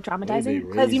is so traumatizing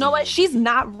because you know what? She's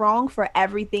not wrong for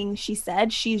everything she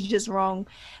said. She's just wrong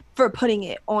for putting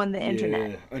it on the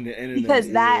internet. On the internet. Because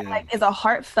that like is a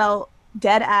heartfelt,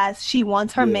 dead ass. She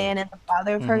wants her man and the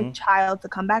father of her child to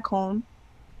come back home,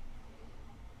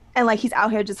 and like he's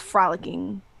out here just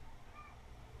frolicking,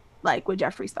 like with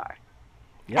Jeffree Star.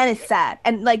 Yep. And it's sad.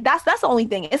 And like that's the only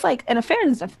thing. It's like an affair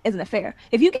is an affair.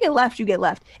 If you get left, you get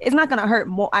left. It's not gonna hurt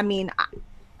more. I mean,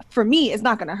 for me, it's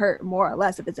not gonna hurt more or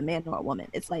less if it's a man or a woman.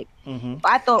 It's like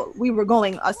I thought we were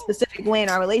going a specific way in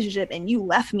our relationship, and you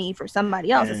left me for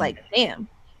somebody else. It's like, damn.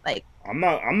 Like I'm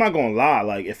not gonna lie.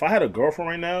 Like if I had a girlfriend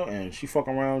right now and she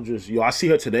fucking around, just I see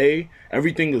her today.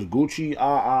 Everything is Gucci.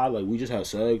 Like we just had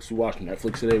sex. We watched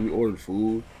Netflix today. We ordered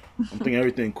food. I'm thinking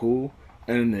everything cool.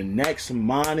 And the next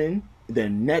morning,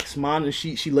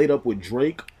 she laid up with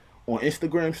Drake on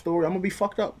Instagram story. I'm gonna be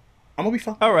fucked up.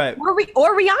 All right.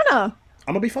 Or Rihanna.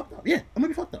 I'm gonna be fucked up. Yeah, I'm gonna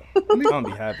be fucked up. I'm gonna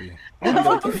be happy.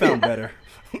 You found better.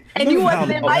 And you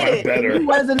wasn't invited. You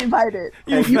wasn't invited.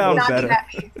 You found better.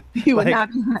 You would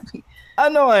not be happy. I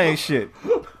know I ain't shit.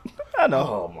 I know.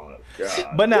 Oh my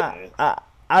God. But nah,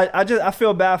 I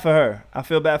feel bad for her. I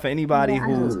feel bad for anybody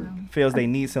who feels they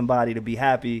need somebody to be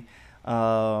happy.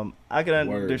 I can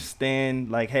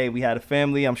understand, like, hey, we had a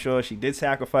family. I'm sure she did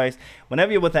sacrifice.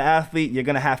 Whenever you're with an athlete, you're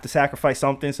gonna have to sacrifice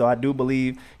something. So I do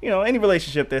believe, any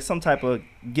relationship, there's some type of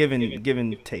give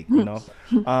and take,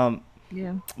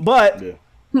 Yeah. But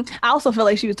I also feel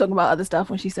like she was talking about other stuff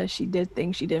when she said she did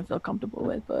things she didn't feel comfortable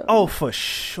with. But oh, for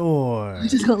sure. I'm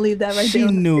just gonna leave that right there. She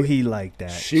knew he liked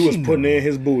that. She was putting in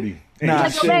his booty. Nah,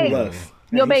 she left.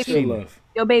 Yo, baby. Still left.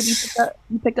 Yo, baby,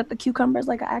 you picked up the cucumbers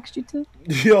like I asked you to?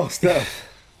 Yo, Steph.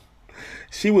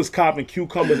 She was copping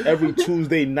cucumbers every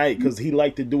Tuesday night because he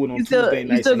liked to do it on Tuesday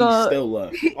nights, and he still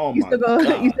left. Oh, my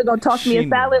God. You still gonna toss me a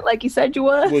salad like you said you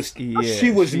was?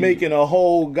 She was making a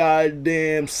whole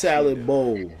goddamn salad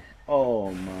bowl.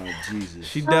 Oh, my Jesus.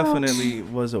 She definitely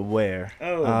was aware.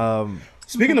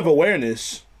 Speaking of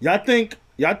awareness, y'all think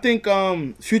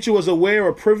Future was aware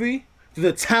or privy to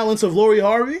the talents of Lori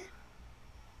Harvey?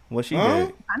 What she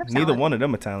did? Neither one of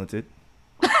them are talented.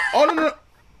 Oh, no.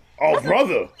 Oh,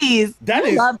 brother. Please.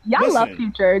 Y'all love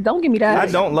Future. Don't give me that. I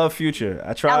don't love Future.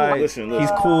 I tried. Listen.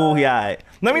 He's cool. He alright.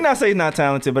 Let me not say he's not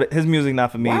talented, but his music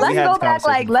not for me. Let's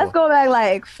go back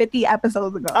like 50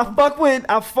 episodes ago. I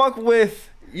fuck with.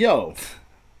 Yo.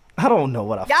 I don't know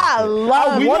what I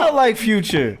want to like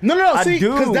Future. No. See,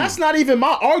 because that's not even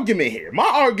my argument here. My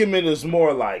argument is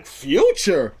more like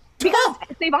Future. Because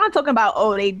Savon talking about,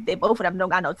 they both of them don't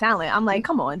got no talent. I'm like,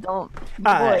 come on, don't.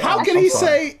 How can he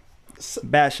say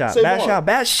bad shot,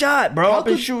 bro? I've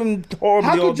been shooting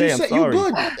horribly all day. I'm sorry. You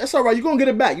good? That's all right. You're gonna get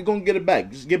it back.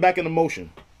 Just get back in the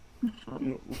motion.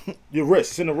 Your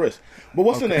wrist, it's in the wrist. But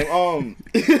what's the name?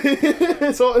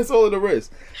 It's all in the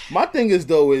wrist. My thing is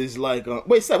like,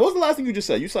 wait, Seth, what was the last thing you just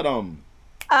said? You said no,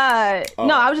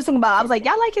 I was just talking about. I was like,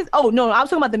 y'all like his. Oh no, I was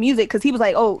talking about the music because he was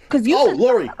like, because you. said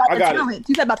Lori, I got it.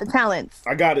 You said about the talents.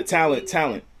 I got it.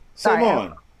 Talent.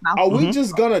 Savon, are we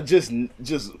just gonna just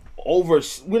over?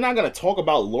 We're not gonna talk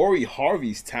about Lori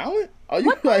Harvey's talent. Are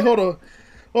you like hold on?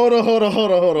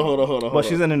 But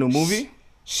she's in a new movie.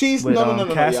 She's with, no,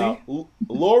 Cassie?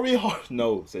 Lori Harvey.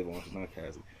 No, Savon, she's not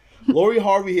Cassie. Lori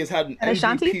Harvey has had an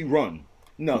MVP run.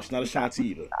 No, she's not Ashanti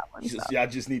either. Y'all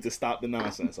just need to stop the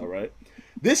nonsense, all right?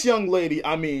 This young lady,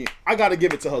 I mean, I got to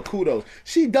give it to her. Kudos.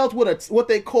 She dealt with what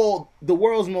they call the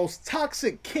world's most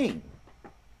toxic king.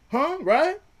 Huh?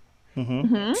 Right?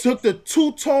 Mm-hmm. Took the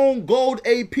two-tone gold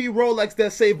AP Rolex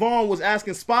that Savon was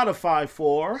asking Spotify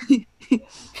for.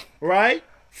 Right?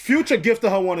 Future gifted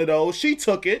her one of those. She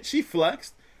took it. She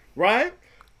flexed. Right?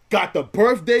 Got the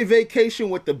birthday vacation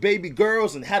with the baby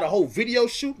girls and had a whole video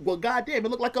shoot. Well, goddamn, it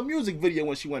looked like a music video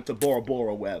when she went to Bora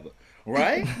Bora or whatever.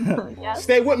 Right? Yep.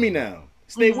 Stay with me now.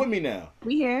 With me now.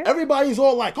 We here. Everybody's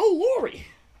all like, oh, Lori,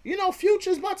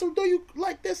 Future's about to do you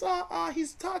like this.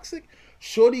 He's toxic.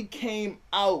 Shorty came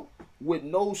out with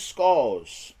no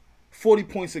scars, 40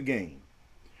 points a game.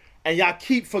 And y'all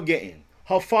keep forgetting.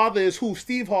 Her father is who?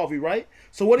 Steve Harvey, right?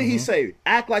 So what did he say?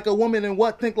 Act like a woman and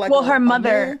what? Think like her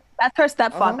mother. That's her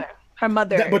stepfather. Her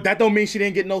mother. But that don't mean she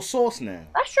didn't get no sauce now.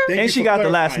 That's true. And she got the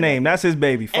last name. That's his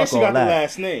baby. Fuck all that. And she got the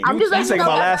last name. I'm just talking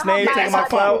about last name. Taking my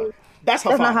clout. That's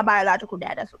her That's father. not her biological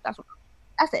dad. That's what.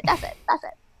 That's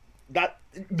it.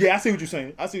 Yeah, I see what you're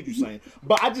saying.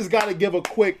 But I just gotta give a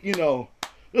quick,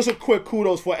 just a quick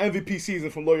kudos for MVP season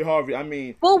from Lori Harvey. I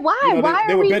mean, well, why? Why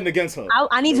they were betting against her.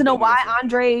 I need to know why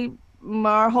Andre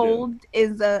Marhold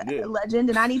is a legend,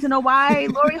 and I need to know why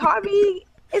Lori Harvey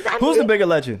is. Who's the bigger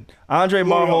legend? Andre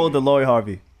Marhold or Lori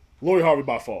Harvey? Lori Harvey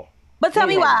by far. But tell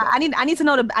me why. I need to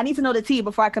know the tea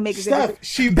before I can make a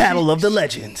Steph, Battle of the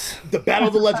Legends. The Battle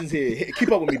of the Legends here.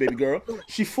 Keep up with me, baby girl.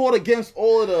 She fought against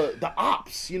all of the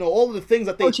ops, all of the things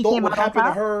that they thought would happen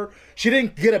to her. She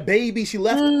didn't get a baby. She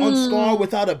left unscarred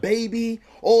without a baby.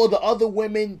 All of the other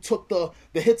women took the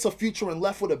hits of Future and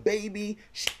left with a baby.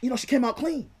 She came out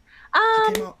clean.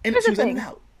 She came out and she was in and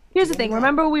out. Here's the thing.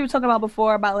 Remember we were talking about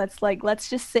before about let's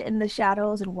just sit in the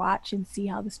shadows and watch and see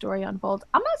how the story unfolds.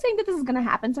 I'm not saying that this is gonna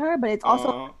happen to her, but it's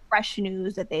also fresh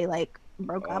news that they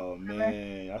broke up. Oh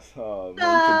man,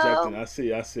 projecting. I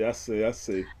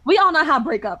see. We all know how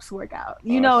breakups work out.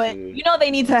 You know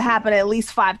they need to happen at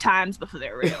least 5 times before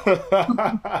they're real.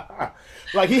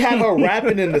 Like he had her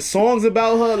rapping in the songs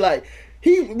about her. Like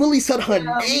he really said her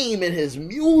name in his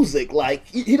music. Like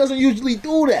he doesn't usually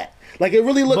do that. Like, it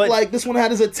really looked like this one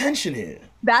had his attention here.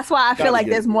 That's why I feel like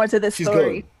there's more to this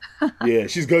story. Yeah,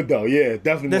 she's good, though. Yeah,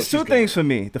 definitely. There's two things for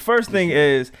me. The first thing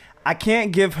is I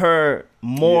can't give her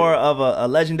more of a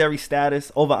legendary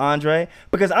status over Andre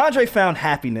because Andre found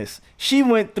happiness. She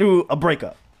went through a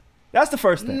breakup. That's the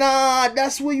first thing. Nah,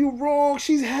 that's where you wrong.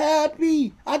 She's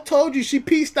happy. I told you, she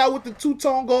pieced out with the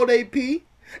 2-tone gold AP.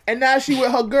 And now she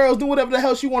with her girls doing whatever the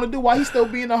hell she want to do while he still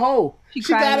being a hoe. She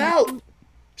got out.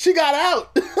 She got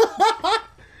out.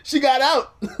 She got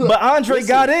out. But Andre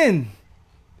got in.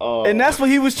 And that's what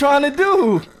he was trying to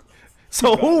do.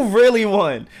 So who really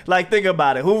won? Like, think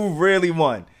about it. Who really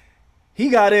won? He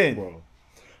got in.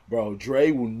 Bro, Dre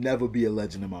will never be a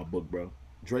legend in my book, bro.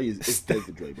 Dre it's dead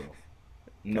for Dre, bro.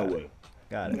 No way.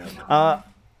 Got it.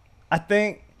 I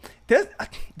think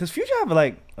does Future have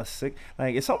a sick,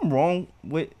 is something wrong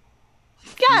with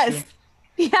Yes. Future?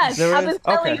 Yes, I've been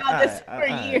telling you this for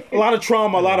years. A lot of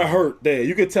trauma, a lot of hurt there.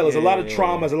 You can tell there's a lot of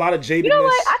traumas, a lot of jadedness. You know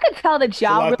what? I could tell that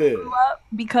y'all really grew up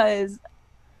because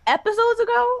episodes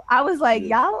ago, I was like,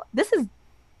 y'all,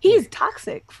 he's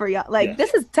toxic for y'all.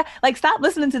 This is, stop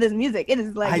listening to this music. It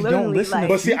is I don't listen to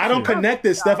But see, I don't connect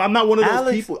this stuff. I'm not one of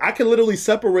those people. I can literally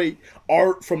separate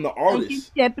art from the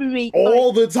artist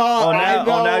all the time.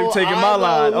 Now you're taking my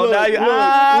line.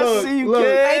 I see you,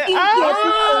 kid.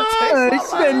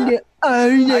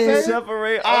 I can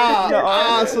separate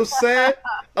art. So sad.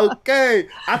 Okay,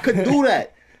 I could do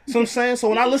that. So I'm saying, so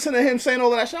when I listen to him saying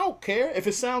all of that shit, I don't care. If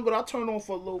it sounds good, I'll turn on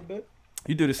for a little bit.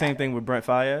 You do the same thing with Brent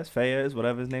Faiyaz,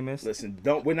 whatever his name is. Listen,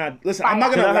 I'm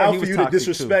not gonna allow for you to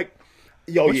disrespect.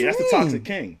 Too. That's the toxic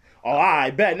king. Oh,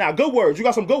 I bet. Now, good words. You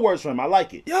got some good words for him. I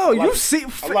like it. You see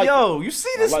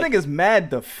this nigga's mad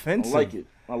defensive.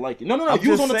 I like it. No.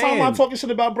 You was on the timeline talking shit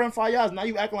about Brent Faiyaz. Now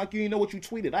you acting like you didn't know what you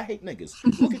tweeted. I hate niggas.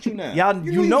 Look at you now.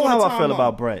 You know how I feel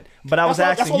about Brent. But I was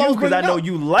asking you because I know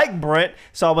you like Brent.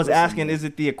 So I was asking, is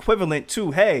it the equivalent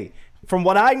to, hey, from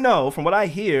what I know, from what I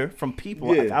hear from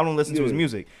people, I don't listen to his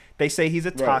music. They say he's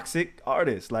a toxic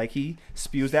artist. Like, he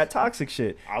spews that toxic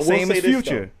shit. Same as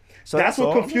Future. So that's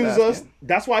what confuses us.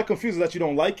 That's why it confuses that you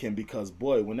don't like him because,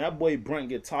 boy, when that boy Brent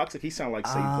get toxic, he sound like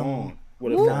Savon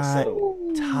with a falsetto.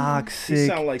 Toxic. He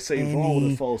sound like Savon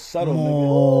with a falsetto,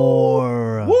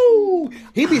 nigga. Woo!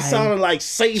 He be sounding like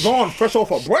Savon fresh off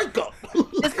a breakup.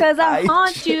 Just because I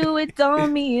haunt you, it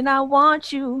don't mean I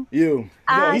want you.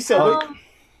 He said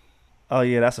oh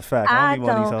yeah, that's a fact. I don't be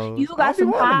one of these hoes. You got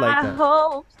some high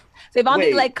hopes. Savon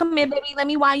be like, come here, baby, let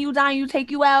me wine you down, you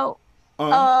take you out.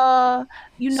 Yo,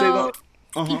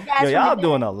 y'all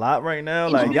doing a lot right now.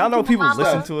 Like, y'all know people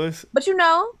listen to us. But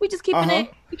we just keeping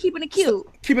it cute.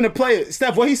 Keeping it player.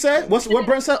 Steph, what he said? What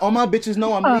Brent said? All my bitches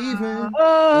know I'm leaving.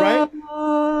 Right?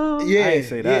 Yeah. I ain't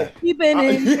say that. Keeping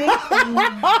it.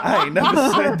 I ain't never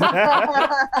said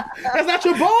that. That's not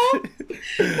your ball?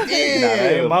 That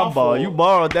ain't my ball. You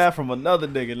borrowed that from another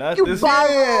nigga. Not this.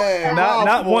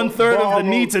 Not 1/3 of the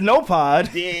Need to Know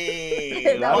pod.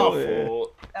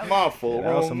 My fault.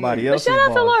 That was somebody else's But shout out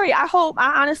to ball. Lori. I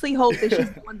honestly hope that she's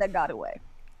the one that got away.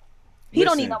 He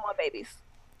don't need no more babies.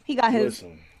 He got his.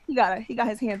 He got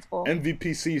his hands full.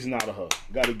 MVP season out of her.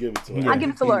 Got to give it to her. I give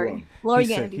it to Lori. Lori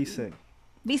Gandy. He's sick.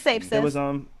 Be safe, sis. It was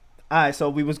all right. So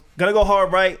we was gonna go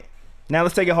hard right. Now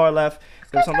let's take it hard left.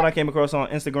 There's something I came across on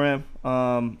Instagram.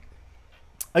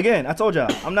 Again, I told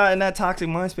y'all, I'm not in that toxic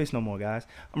mind space no more, guys.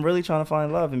 I'm really trying to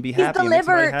find love and be happy. He's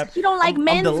delivered. You don't like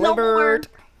men no more.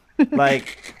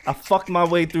 Like, I fucked my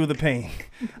way through the pain.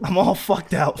 I'm all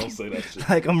fucked out. Don't say that shit.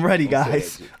 Like, I'm ready,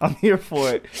 guys. I'm here for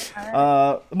it.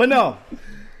 But no,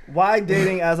 why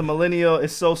dating as a millennial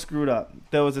is so screwed up.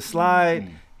 There was a slide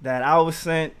that I was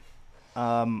sent.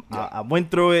 I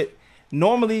went through it.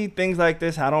 Normally, things like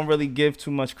this, I don't really give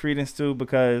too much credence to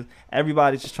because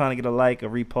everybody's just trying to get a like, a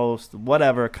repost,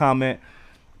 whatever, a comment.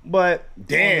 But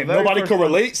damn, nobody can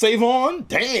relate. Save on.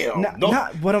 Damn.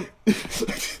 Not what I'm.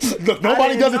 Look,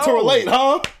 nobody does it to relate,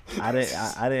 huh? I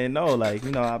didn't know. Like,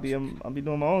 you know, I'll be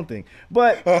doing my own thing.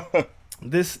 But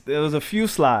there was a few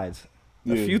slides,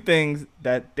 a few things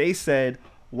that they said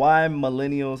why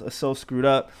millennials are so screwed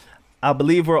up. I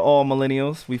believe we're all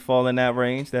millennials. We fall in that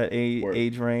range, that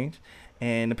age range.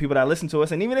 And the people that listen to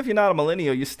us, and even if you're not a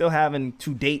millennial, you're still having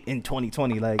to date in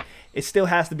 2020. Like, it still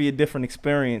has to be a different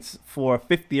experience for a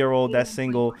 50-year-old that's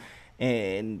single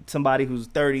and somebody who's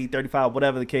 30, 35,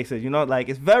 whatever the case is. You know, like,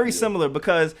 it's very similar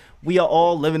because we are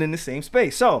all living in the same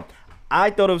space. So I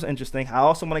thought it was interesting. I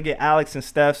also want to get Alex and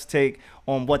Steph's take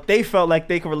on what they felt like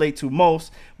they could relate to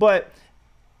most. But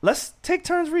let's take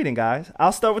turns reading, guys.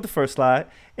 I'll start with the first slide.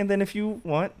 And then if you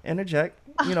want, interject.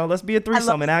 You know, let's be a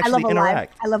threesome and actually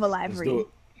interact. I love a live read.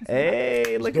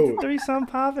 Hey, look at the threesome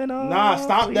popping on. Nah,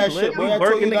 stop that shit. We're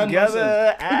working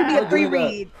together. It could be a free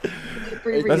read.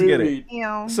 Let's get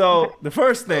it. So the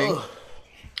first thing,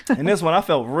 and this one I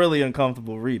felt really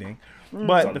uncomfortable reading,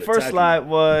 but the first slide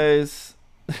was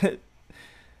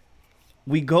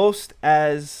we ghost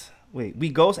as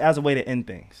a way to end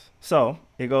things. So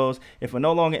it goes, if we're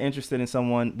no longer interested in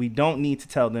someone, we don't need to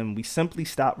tell them. We simply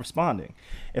stop responding.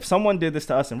 If someone did this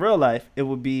to us in real life, it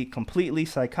would be completely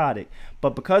psychotic.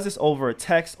 But because it's over a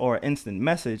text or an instant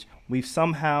message, we've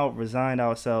somehow resigned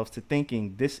ourselves to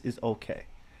thinking this is okay.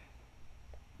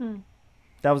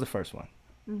 That was the first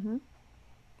one.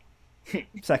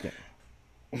 Second.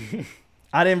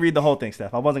 I didn't read the whole thing,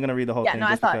 Steph. I wasn't going to read the whole thing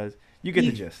just because you get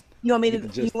the gist. You want me to?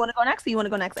 You want to go next, or you want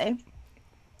to go next, eh?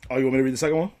 Oh, you want me to read the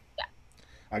second one? Yeah.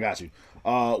 I got you.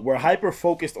 We're hyper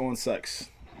focused on sex.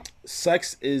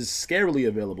 Sex is scarily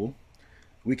available.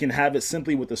 We can have it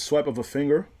simply with the swipe of a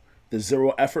finger. There's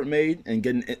zero effort made and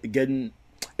getting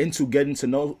to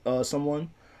know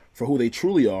someone for who they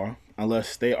truly are,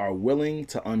 unless they are willing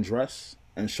to undress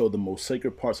and show the most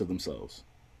sacred parts of themselves.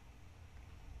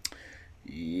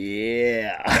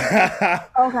 Yeah.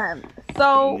 Okay.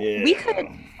 So we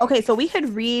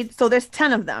could read. So there's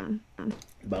 10 of them.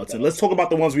 About 10. Let's talk about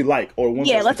the ones we like, or ones.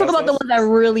 Yeah, let's talk about the ones that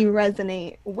really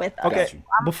resonate with us. Okay.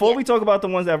 Before we talk about the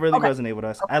ones that really resonate with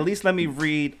us, at least let me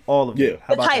read all of them.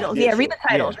 The titles. Yeah, read the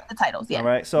titles. Read the titles. Yeah. All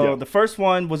right. So the first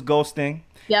one was ghosting.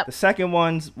 Yep. The second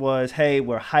one was, hey,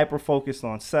 we're hyper focused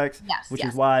on sex, which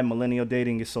is why millennial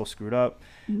dating is so screwed up.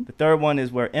 The third one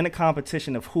is we're in a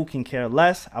competition of who can care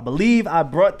less. I believe I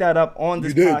brought that up on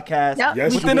this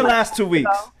podcast within the last 2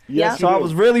 weeks. So I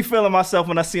was really feeling myself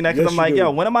when I seen that because I'm like, yo,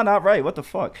 when am I not right? What the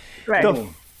fuck? Right. The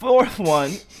fourth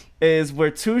one is we're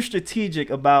too strategic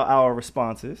about our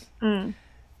responses.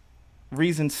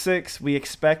 Reason 6, we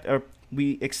expect a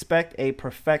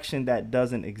perfection that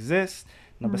doesn't exist.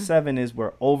 Number 7 is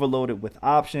we're overloaded with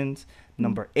options.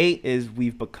 Number 8 is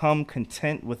we've become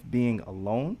content with being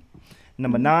alone.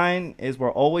 Number 9 is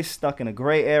we're always stuck in a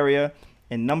gray area.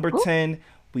 And number 10,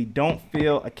 we don't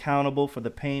feel accountable for the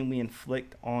pain we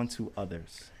inflict onto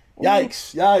others.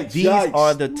 Yikes. These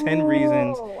are the 10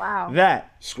 reasons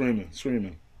that screaming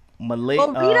dating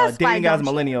as a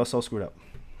millennial is so screwed up.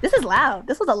 This is loud.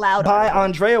 This was a loud by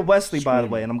Andrea Wesley, by the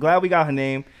way, and I'm glad we got her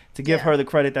name to give her the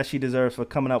credit that she deserves for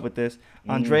coming up with this.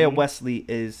 Andrea Wesley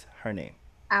is her name.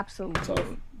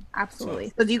 Absolutely.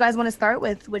 Absolutely. So do you guys want to start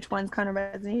with which ones kind of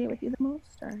resonated with you the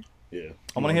most? Or? Yeah.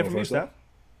 I want to hear from you, Steph.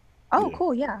 Oh,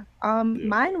 cool. Yeah.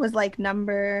 Mine was like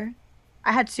I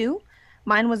had 2.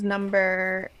 Mine was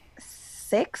number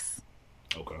 6.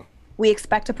 Okay. We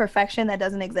expect a perfection that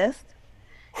doesn't exist.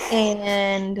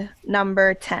 And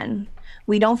number 10,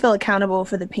 we don't feel accountable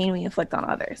for the pain we inflict on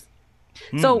others.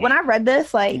 So when I read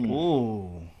this, like,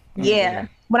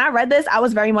 when I read this, I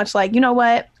was very much like, you know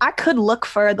what? I could look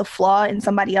for the flaw in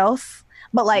somebody else,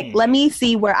 but like, let me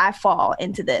see where I fall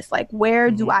into this. Like,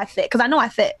 where do I fit? Because I know I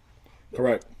fit.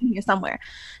 Correct. Here somewhere.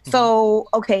 So,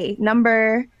 okay,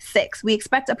 number 6, we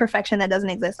expect a perfection that doesn't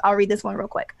exist. I'll read this one real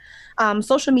quick.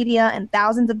 Social media and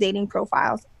thousands of dating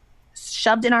profiles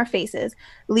shoved in our faces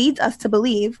leads us to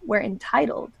believe we're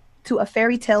entitled to a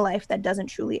fairy tale life that doesn't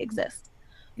truly exist.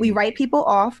 We write people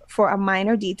off for a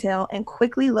minor detail and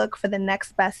quickly look for the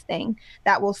next best thing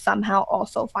that will somehow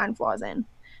also find flaws in.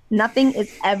 Nothing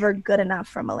is ever good enough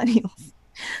for millennials.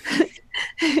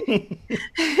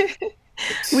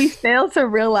 We fail to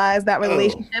realize that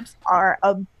relationships are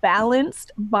a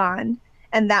balanced bond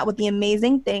and that with the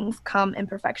amazing things come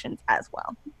imperfections as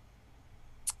well.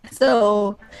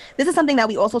 So this is something that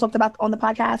we also talked about on the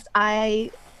podcast.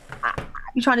 I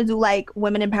be trying to do like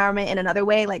women empowerment in another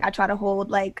way. Like I try to hold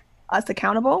like us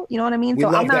accountable. You know what I mean? We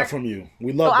love that from you.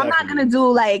 We love that. So I'm not gonna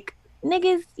do like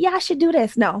niggas. Yeah, I should do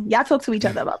this. No, y'all talk to each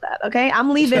other about that. Okay,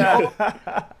 I'm leaving all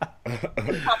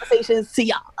conversations to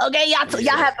y'all. Okay, y'all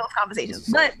have those conversations.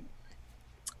 But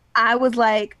I was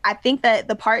like, I think that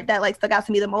the part that like stuck out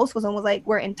to me the most was almost like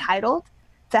we're entitled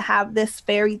to have this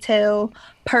fairy tale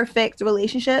perfect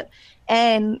relationship,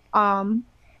 and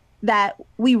that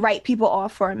we write people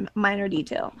off for a minor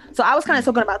detail. So I was kind of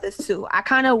talking about this too. I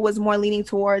kind of was more leaning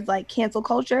towards like cancel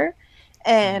culture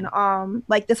and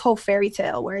like this whole fairy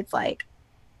tale where it's like,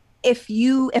 if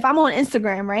I'm on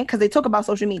Instagram, right? Because they talk about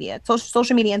social media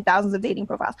and thousands of dating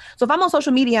profiles. So if I'm on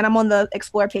social media and I'm on the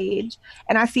explore page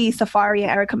and I see Safari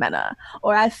and Erica Mena,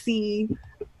 or I see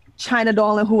China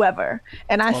Doll and whoever,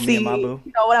 and I see,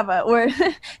 whatever, or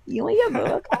you and your boo.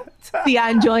 Okay. See,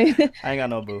 I enjoy it. I ain't got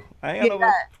no boo.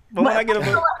 But when I get a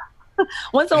boo.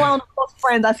 Once in a while, with close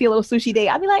friends, I see a little sushi date.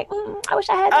 I'd be like, I wish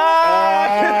I had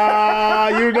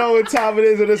that. You know what time it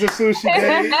is when it's a sushi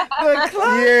date.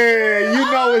 Yeah,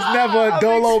 you know it's never a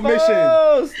dolo mission.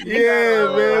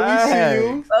 Yeah, man, we see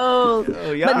you.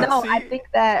 But no, I think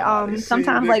that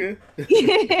sometimes like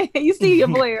you see your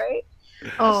boy, right?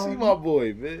 I see my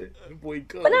boy, man. Boy,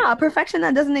 but no, perfection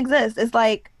that doesn't exist. It's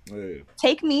like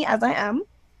take me as I am,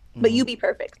 but you be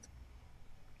perfect.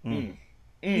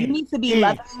 You need to be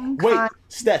loving. Wait,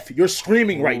 Steph, you're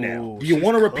screaming right now. Do you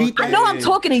want to repeat that? I know I'm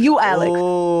talking to you, Alex.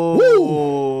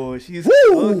 Woo! She's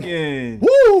cooking.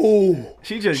 Woo!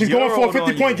 She's going for a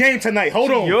 50-point game tonight.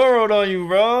 Hold on. Euroed on you,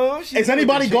 bro. Is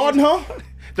anybody guarding her?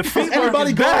 The feet work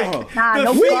is back.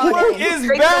 The feet work is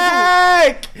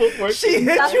back. She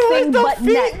hit you with the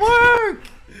feet work.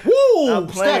 Woo!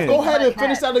 Steph, go ahead and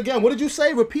finish that again. What did you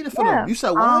say? Repeat it for them. You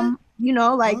said what? You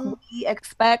know, like we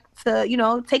expect to, you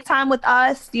know, take time with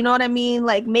us. You know what I mean?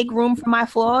 Like make room for my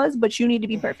flaws, but you need to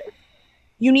be perfect.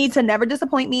 You need to never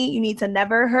disappoint me. You need to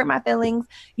never hurt my feelings.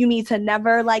 You need to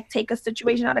never like take a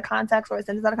situation out of context or a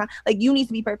sentence out of context. Like you need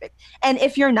to be perfect. And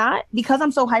if you're not, because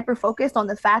I'm so hyper focused on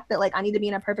the fact that like I need to be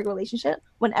in a perfect relationship,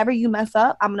 whenever you mess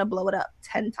up, I'm going to blow it up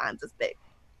 10 times as big.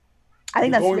 I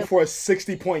think that's going for a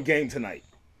 60-point game tonight.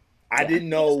 I didn't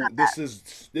know this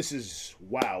is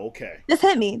wow, okay. This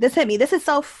hit me. This is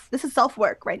self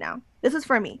work right now. This is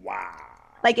for me. Wow.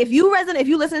 Like if you listen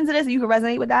to this, you can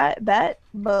resonate with that, bet.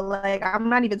 But like I'm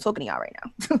not even talking to y'all right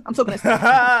now. I'm talking to stuff.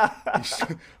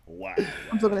 Wow.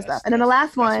 I'm talking to stuff. And then the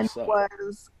last one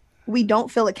was we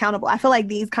don't feel accountable. I feel like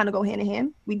these kind of go hand in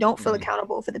hand. We don't feel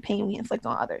accountable for the pain we inflict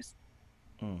on others.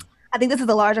 I think this is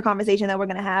a larger conversation that we're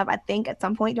gonna have, I think, at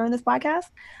some point during this podcast.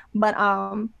 But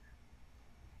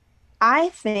I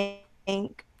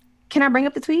think, can I bring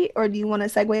up the tweet, or do you want to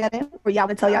segue that in, or y'all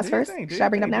want to tell y'all first? Should I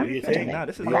bring it up now? Nah,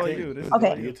 this is all you.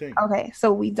 Okay.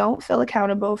 So we don't feel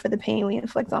accountable for the pain we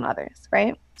inflict on others,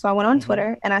 right? So I went on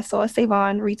Twitter and I saw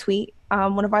Savon retweet.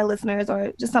 One of our listeners,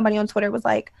 or just somebody on Twitter, was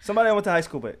like, somebody I went to high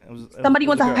school with. Somebody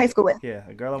went to high school with. Yeah,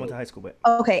 a girl I went to high school with.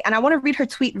 Okay, and I want to read her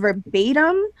tweet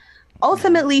verbatim.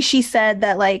 Ultimately, she said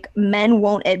that like men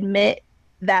won't admit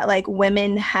that like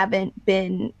women haven't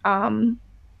been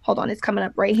hold on, it's coming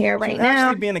up right here, right now.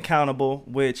 Actually being accountable,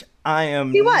 which I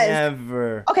am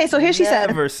never. Okay, so here she said.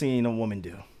 Never seen a woman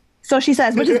do. So she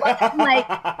says, which is like,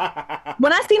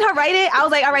 when I seen her write it, I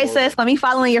was like, all right, sis, let me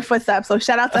follow in your footsteps. So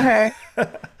shout out to her.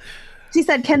 She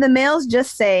said, can the males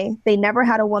just say they never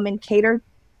had a woman cater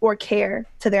or care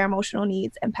to their emotional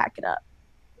needs and pack it up?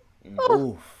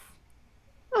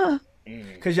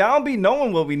 Because y'all don't be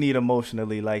knowing what we need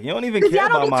emotionally. Like, you don't even care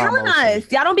about my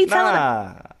emotions. Y'all don't be telling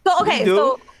us. So, okay,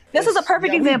 so this is a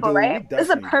perfect example, right? This is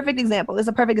a perfect example.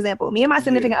 Me and my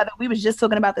significant other, we was just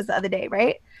talking about this the other day,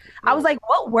 right? I was like,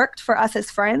 what worked for us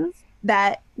as friends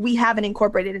that we haven't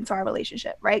incorporated into our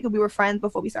relationship, right? Because we were friends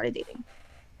before we started dating.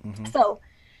 So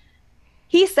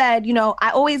he said, you know, I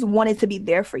always wanted to be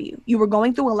there for you. You were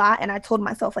going through a lot, and I told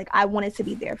myself, like, I wanted to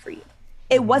be there for you.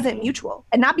 It wasn't mutual.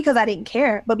 And not because I didn't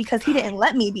care, but because he didn't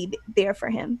let me be there for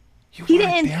him. He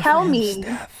didn't tell me.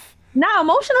 Not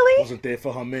emotionally. Wasn't there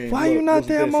for her man. Why are you not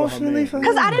there emotionally for him?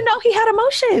 Because I didn't know he had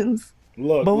emotions.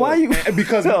 But why you?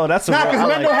 Because no, that's because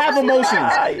men don't have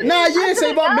emotions. You didn't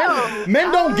say about men.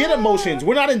 Men don't get emotions.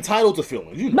 We're not entitled to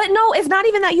feelings. You know. But no, it's not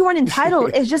even that you weren't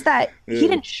entitled. It's just that he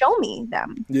didn't show me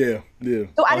them. Yeah.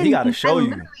 So I didn't. He gotta show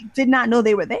you. Did not know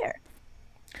they were there.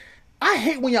 I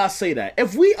hate when y'all say that.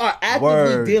 If we are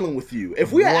actively dealing with you,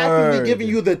 if we are actively giving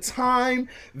you the time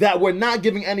that we're not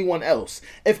giving anyone else,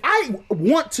 if I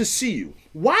want to see you,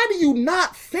 why do you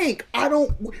not think I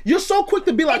don't? You're so quick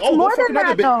to be like, it's oh, more go fuck than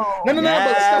another that, bitch. though.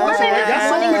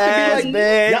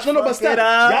 No, but stop.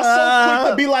 Y'all so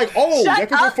quick to be like, y'all so quick to be like, oh,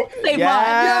 shut up, Savon.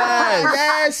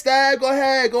 yes, Stag, go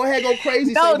ahead, go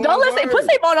crazy. No, don't listen. Put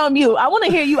Savon on mute. I want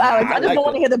to hear you, Alex. I just don't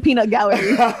want to hear the peanut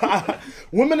gallery.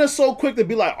 Women are so quick to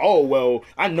be like, oh, well,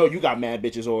 I know you got mad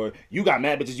bitches, or you got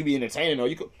mad bitches you be entertaining, or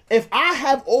you could. If I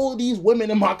have all of these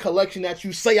women in my collection that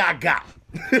you say I got,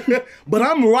 but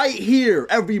I'm right here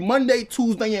every Monday,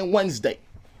 Tuesday, and Wednesday,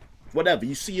 whatever,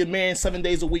 you see your man 7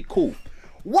 days a week, cool.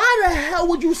 Why the hell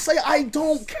would you say I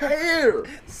don't care?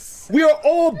 We are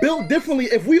all built differently.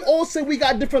 If we all say we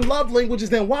got different love languages,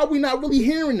 then why are we not really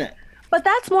hearing that? But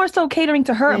that's more so catering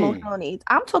to her emotional needs.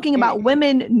 I'm talking about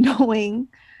women knowing.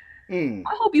 I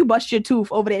hope you bust your tooth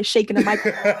over there shaking the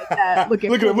microphone like that. Look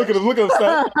at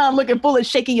him. I'm looking foolish,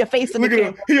 shaking your face in the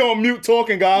camera. He on mute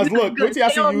talking, guys. Look, wait till y'all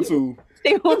see YouTube.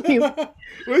 Stay on mute.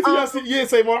 Wait till y'all see. Yeah,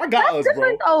 Savon, I got us,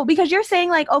 bro. Oh, because you're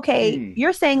saying like, okay,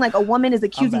 you're saying like a woman is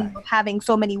accusing you of having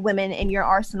so many women in your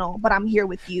arsenal, but I'm here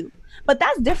with you. But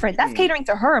that's different. That's catering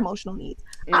to her emotional needs.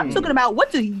 I'm talking about,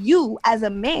 what do you as a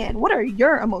man? What are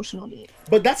your emotional needs?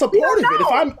 But that's a part of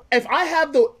it.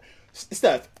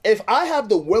 If I have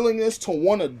the willingness to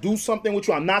want to do something with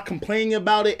you, I'm not complaining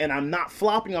about it, and I'm not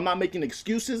flopping, I'm not making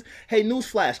excuses. Hey,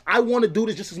 newsflash, I want to do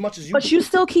this just as much as you. But you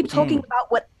still keep talking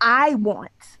about what I want.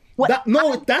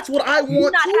 That's what I want.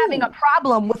 You're not having a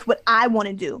problem with what I want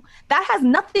to do. That has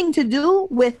nothing to do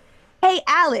with, hey,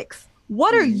 Alex,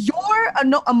 what are your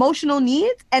emotional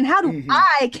needs, and how do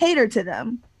I cater to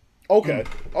them? Okay.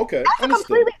 That's a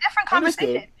completely different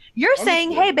conversation. You're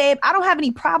saying, hey, babe, I don't have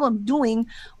any problem doing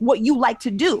what you like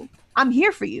to do. I'm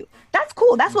here for you. That's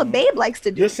cool. That's what babe likes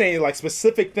to do. You're saying like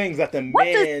specific things that the what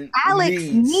man does Alex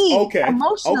need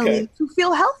emotionally to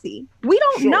feel healthy? We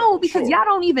don't know because y'all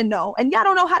don't even know, and y'all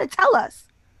don't know how to tell us.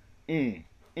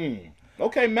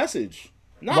 Okay, message.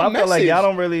 Not well, I feel like y'all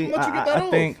don't really.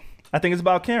 I think it's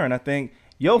about caring. I think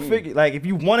you'll figure, like, if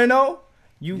you want to know,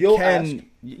 you'll can.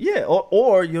 Yeah,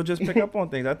 or you'll just pick up on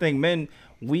things. I think men,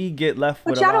 we get left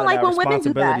with a lot of that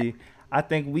responsibility. I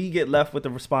think we get left with the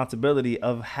responsibility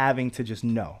of having to just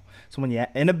know. So when you're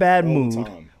in a bad mood,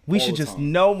 we should just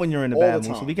know when you're in a bad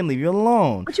mood so we can leave you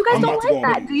alone. But you guys don't like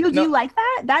that. Do you like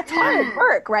that? That's hard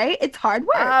work, right? It's hard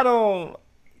work. I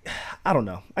don't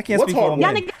know. I can't speak for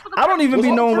men. I don't even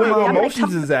be knowing where my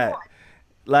emotions is at.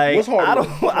 Like,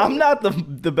 I'm not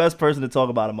the best person to talk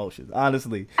about emotions,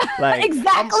 honestly. Like,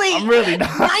 exactly. I'm really not.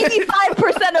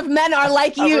 95% of men are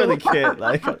like you. I really can't.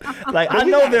 Like I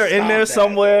know they're in there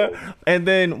somewhere. And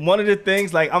then one of the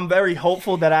things, like, I'm very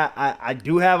hopeful that I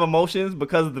do have emotions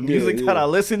because of the music that I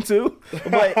listen to.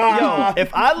 But yo,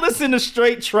 if I listen to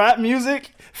straight trap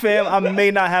music, fam, I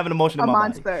may not have an emotion in my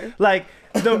body. Like,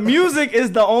 the music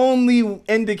is the only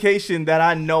indication that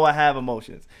I know I have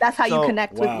emotions. That's how you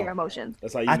connect with your emotions.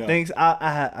 That's how you know. I think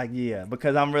yeah,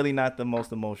 because I'm really not the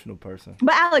most emotional person.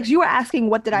 But Alex, you were asking,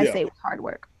 what did I say was hard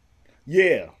work?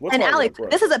 Yeah. And Alex,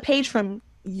 this is a page from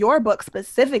your book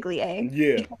specifically,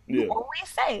 Yeah. You always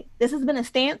say this has been a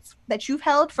stance that you've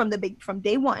held from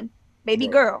day one. Baby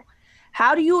girl,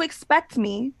 how do you expect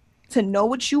me to know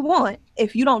what you want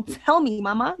if you don't tell me,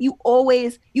 mama? You've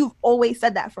always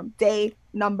said that from day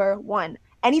number one.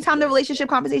 Anytime the relationship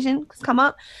conversations come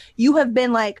up, you have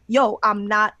been like, yo, I'm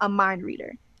not a mind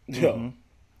reader. Yeah.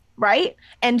 Right?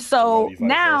 And so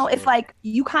now it's like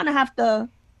you kind of have to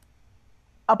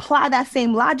apply that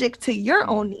same logic to your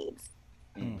own needs.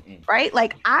 Right?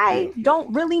 Like, I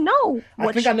don't really know.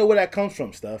 I think I know where that comes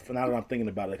from, Steph, and now that I'm thinking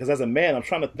about it. Because as a man, I'm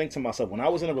trying to think to myself, when I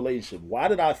was in a relationship, why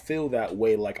did I feel that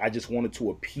way? Like, I just wanted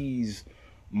to appease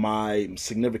my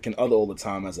significant other all the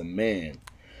time as a man.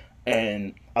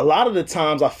 And a lot of the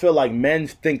times I feel like men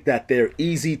think that they're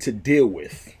easy to deal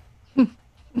with.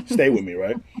 Stay with me,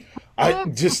 right?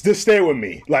 Just stay with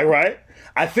me. Like, right?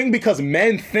 I think because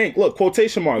men think, look,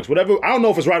 quotation marks, whatever, I don't know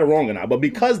if it's right or wrong or not, but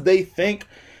because they think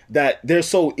that they're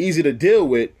so easy to deal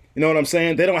with, you know what I'm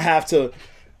saying? They don't have to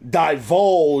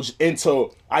divulge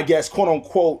into, I guess, quote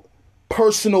unquote,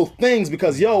 personal things,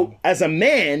 because, yo, as a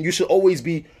man, you should always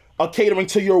be catering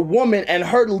to your woman and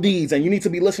her needs, and you need to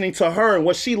be listening to her and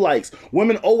what she likes.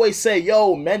 Women always say,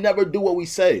 yo, men never do what we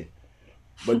say.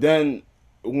 But then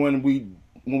when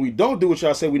we don't do what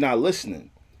y'all say, we're not listening.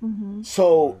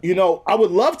 So, you know, I would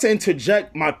love to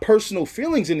interject my personal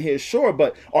feelings in here, sure,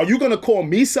 but are you going to call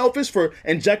me selfish for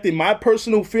injecting my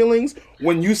personal feelings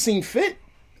when you seem fit?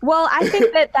 Well, I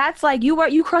think that's like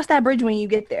you cross that bridge when you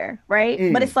get there,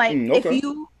 right? But it's like,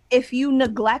 if you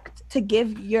neglect to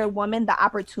give your woman the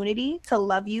opportunity to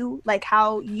love you like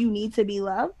how you need to be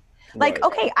loved, like, Right.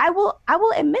 okay, I will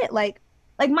admit, like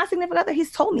my significant other,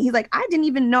 he's told me, he's like, I didn't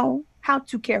even know how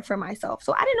to care for myself.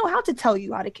 So I didn't know how to tell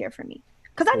you how to care for me.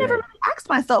 Because I never really asked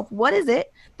myself, what is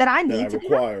it that I need to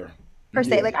require per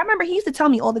se? Like, I remember he used to tell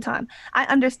me all the time, I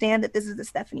understand that this is the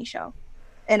Stephanie show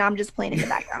and I'm just playing in the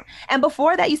background. And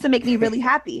before that used to make me really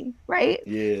happy, right?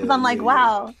 Yeah. Because I'm like,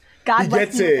 wow, God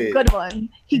bless me with a good one.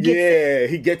 He gets it.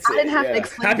 He gets it. I didn't have to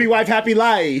explain. Happy wife, happy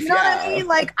life. You know what I mean?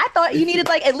 Like, I thought you needed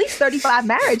like at least 35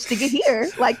 marriage to get here.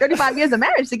 Like 35 years of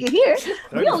marriage to get here.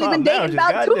 We only been dating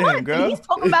about 2 months. And he's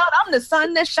talking about I'm the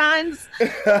sun that shines.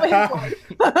 Yeah,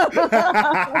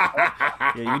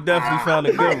 you definitely found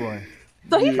a good one.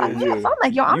 So he's like, yeah. So I'm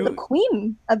like, yo, I'm the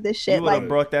queen of this shit. You would have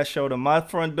brought that show to my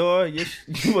front door. You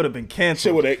would have been canceled.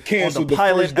 Shit would have canceled on the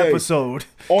pilot first day. Episode.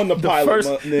 On the pilot, first,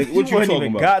 nigga. What you talking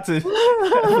even about? Got to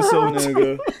episode,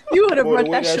 nigga. You would have brought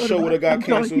that show would have got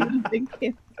canceled.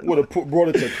 Would have brought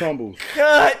it to crumbles.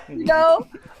 Cut. No,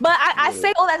 but I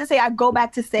say all that to say, I go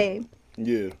back to say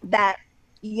that,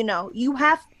 you know, you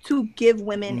have to give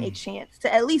women a chance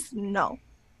to at least know.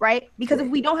 Right? Because if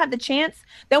we don't have the chance,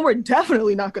 then we're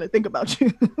definitely not going to think about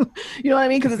you. You know what I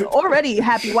mean? Because it's already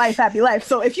happy wife, happy life.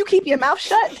 So if you keep your mouth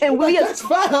shut, then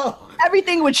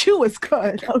everything with you is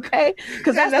good. Okay?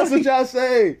 Because that's what y'all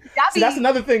say. See, that's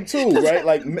another thing too, right?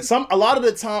 Like a lot of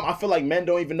the time, I feel like men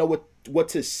don't even know what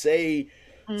to say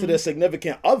to their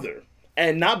significant other,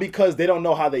 and not because they don't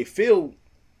know how they feel.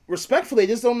 Respectfully,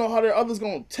 they just don't know how their other's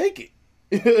going to take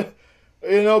it.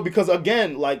 You know, because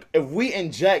again, like if we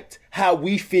inject how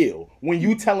we feel when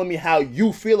you telling me how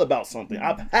you feel about something,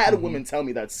 I've had women tell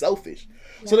me that's selfish.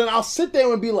 Yeah. So then I'll sit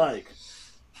there and be like,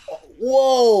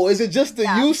 whoa, is it just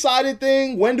the you-sided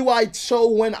thing? When do I show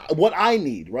what I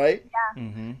need, right? Yeah.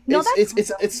 Mm-hmm. No,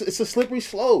 it's a slippery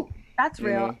slope. That's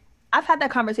real. You know? I've had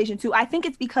that conversation too. I think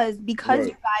it's because you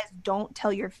guys don't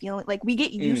tell your feelings. Like we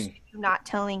get used to you not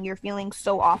telling your feelings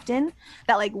so often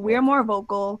that like we're more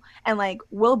vocal and like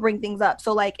we'll bring things up.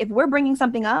 So like if we're bringing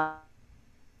something up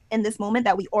in this moment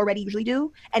that we already usually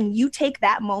do, and you take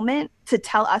that moment to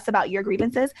tell us about your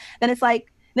grievances, then it's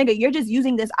like, nigga, you're just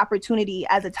using this opportunity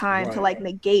as a time to like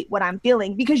negate what I'm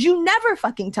feeling because you never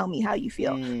fucking tell me how you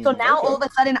feel. So now all of a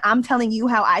sudden I'm telling you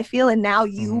how I feel and now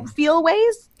you feel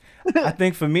ways. I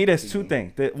think for me, there's two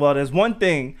things. Well, there's one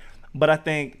thing, but I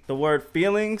think the word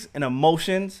feelings and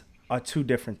emotions are two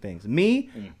different things.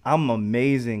 Me, I'm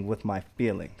amazing with my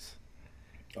feelings.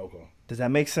 Okay. Does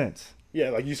that make sense? Yeah,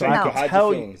 like you said, you can hide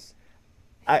your feelings.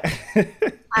 I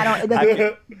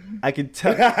can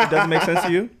tell. It doesn't make sense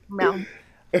to you? No.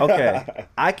 Okay.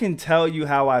 I can tell you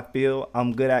how I feel.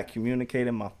 I'm good at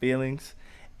communicating my feelings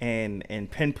and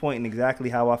pinpointing exactly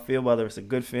how I feel, whether it's a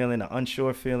good feeling, an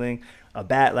unsure feeling, a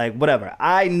bad, like whatever.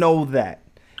 I know that.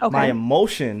 Okay. My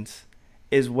emotions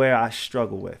is where I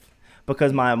struggle with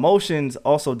because my emotions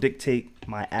also dictate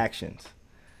my actions.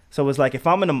 So it's like if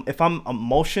I'm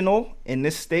emotional in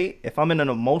this state, if I'm in an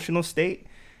emotional state,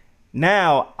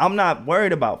 now I'm not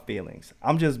worried about feelings.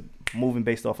 I'm just moving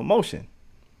based off emotion.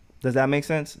 Does that make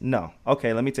sense? No.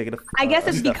 Okay, let me take it. I guess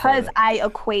it's because I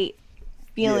equate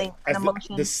feeling and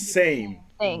emotions the same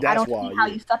thing. I don't see how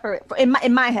you separate.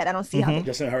 In my head, I don't see how.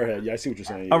 Just in her head, I see what you're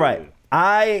saying. All right,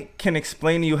 I can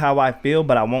explain to you how I feel,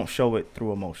 but I won't show it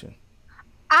through emotion.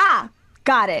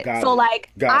 Got it. So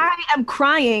like, I am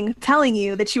crying, telling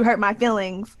you that you hurt my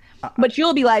feelings, but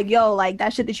you'll be like, yo, like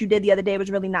that shit that you did the other day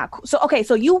was really not cool. So okay,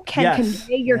 so you can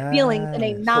convey your feelings in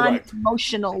a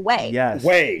non-emotional way. Yes.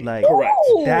 Like, correct.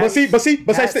 But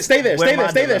stay there, Savon,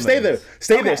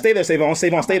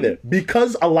 stay there.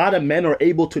 Because a lot of men are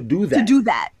able to do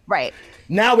that. Right.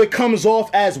 Now it comes off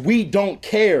as we don't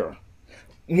care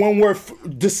when we're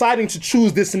deciding to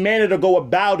choose this manner to go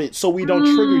about it, so we don't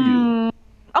trigger you.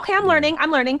 Okay, I'm learning.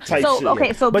 So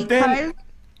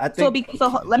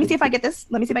let me see if I get this.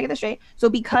 Let me see if I get this straight. So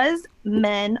because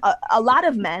men, a lot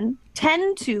of men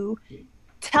tend to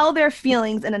tell their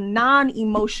feelings in a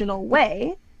non-emotional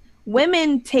way,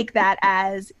 women take that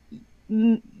as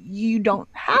you don't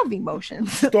have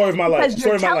emotions. Story of my life. Because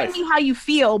you're telling me how you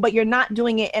feel, but you're not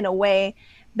doing it in a way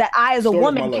that I, as a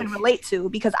woman, can relate to.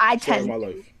 Because I tend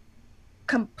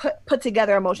to put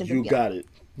together emotions. You got it.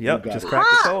 Yep. Just crack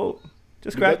the code.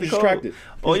 Just crack the code.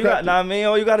 All you got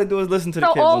to do is listen to the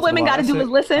kids. So all women got to do is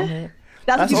listen?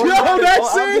 That's Yo, what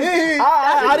that's it.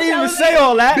 I didn't even say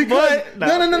all that. Because but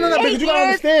no. Because you gotta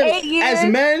understand, 8 years.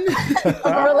 as men,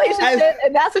 a relationship,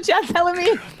 and that's what y'all telling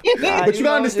me. but you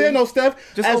gotta understand though,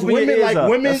 Steph. just As open your women, ears like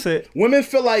up. That's it. women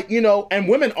feel like and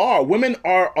women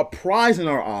are a prize in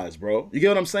our eyes, bro. You get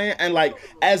what I'm saying? And like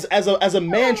as a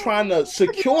man trying to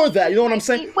secure that, you know what I'm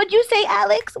saying? What'd you say,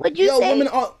 Alex? What'd you say?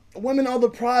 Women are the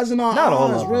prize in our Not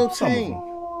all eyes, of real them. Some of thing. them.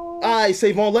 All right,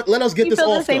 Savon, let us get You this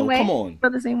feel the off same though. way? Come on. Feel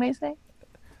the same way, say?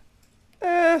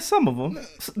 Some of them.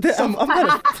 I'm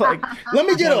gonna like. Let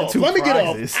me get off. two Let me get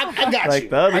prizes. off. I got Like you.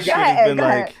 the other I shit got has you. been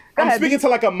like. I'm speaking to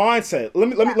like a mindset. Let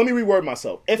me reword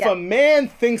myself. If a man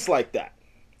thinks like that,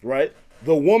 right?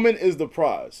 The woman is the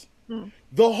prize.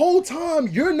 The whole time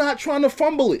you're not trying to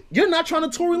fumble it. You're not trying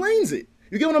to Tory Lanez it.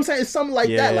 You get what I'm saying? It's something like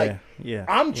that. Like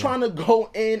I'm trying to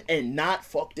go in and not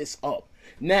fuck this up.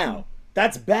 Now,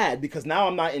 that's bad because now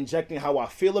I'm not injecting how I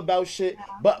feel about shit.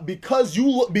 But because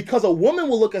a woman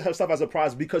will look at herself as a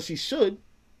prize because she should,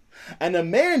 and a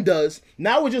man does,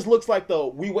 now it just looks like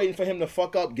we waiting for him to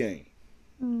fuck up game.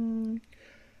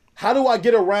 How do I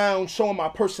get around showing my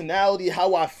personality,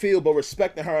 how I feel, but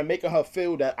respecting her and making her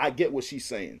feel that I get what she's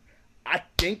saying? I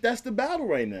think that's the battle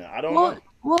right now. I don't know.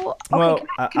 Well,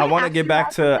 I want to get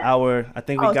back to our. I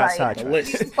think we got sidetracked.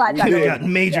 We got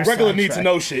major regular need to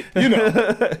know shit. You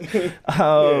know.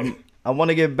 I want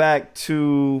to get back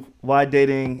to why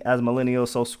dating as a millennial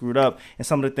is so screwed up and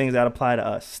some of the things that apply to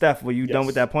us. Steph, were you done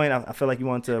with that point? I feel like you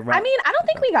wanted to wrap. I mean, I don't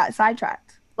think we got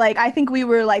sidetracked. Like, I think we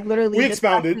were like literally. We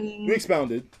expounded.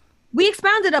 We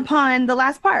expounded upon the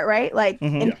last part, right? Like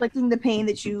inflicting the pain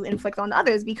that you inflict on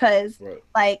others, because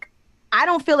like I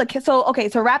don't feel like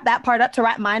to wrap that part up, to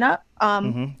wrap mine up.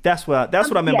 That's what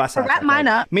I meant by sidetrack. To wrap mine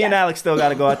up. Me and Alex still got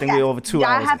to go. I think we're over 2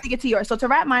 hours. I have to get to yours. So to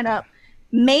wrap mine up,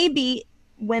 maybe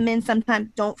women sometimes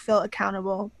don't feel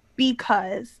accountable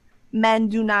because men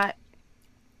do not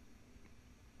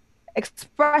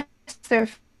express their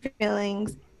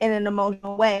feelings in an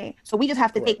emotional way. So we just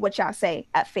have to take what y'all say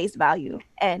at face value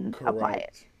and apply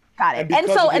it. Got it. And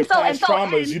so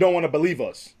traumas, you don't want to believe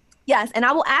us. Yes, and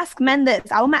I will ask men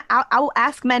this. I will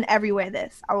ask men everywhere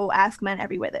this. I will ask men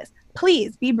everywhere this.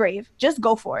 Please be brave. Just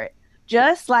go for it.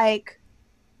 Just like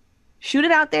shoot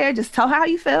it out there. Just tell her how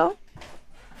you feel,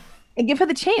 and give her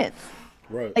the chance.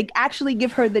 Right. Like actually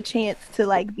give her the chance to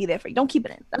like be there for you. Don't keep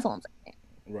it in. That's all I'm saying.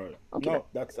 Right. No,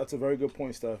 that's a very good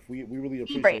point, Steph. We really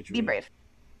appreciate you. Be brave.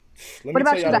 What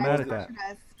about you guys?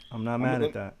 I'm not mad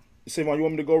at that. Savon, you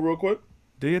want me to go real quick?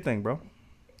 Do your thing, bro.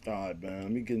 All right, man.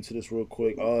 Let me get into this real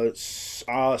quick.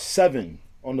 7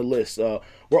 on the list.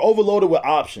 We're overloaded with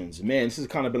options. Man, this has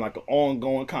kind of been like an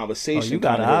ongoing conversation. Oh, you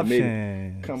got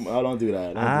options. Come on, don't do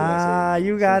that.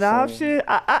 You got options.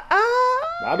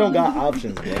 I don't got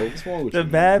options, bro. What's wrong with you? The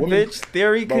bad bitch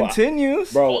theory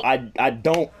continues. Bro, I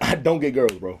don't get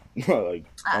girls, bro. Like,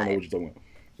 I don't know what you're talking about.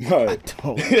 All right.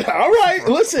 All right.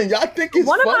 Listen, y'all think it's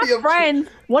one funny.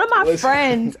 One of my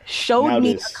friends showed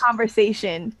me a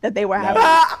conversation that they were having.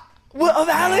 What of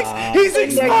Alex? He's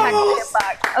exposed.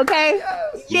 Okay.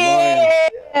 You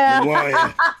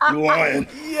lying.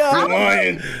 You're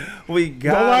lying. We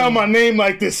got. Don't lie on my name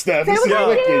like this, Steph. This is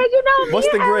wicked. You know, what's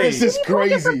the grade? This is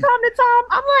crazy. From time to time,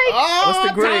 I'm like, what's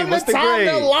the grade? What's the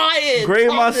grade? Grade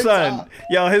my son.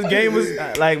 Yo, his game was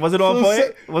was it on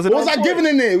point? Was I giving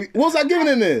in there? What was I giving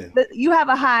in there? You have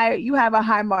a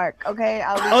high mark. Okay.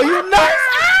 Oh, you nuts!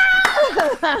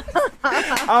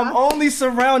 I'm only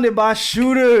surrounded by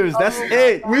shooters. That's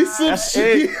it. That's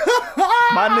it.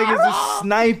 My niggas are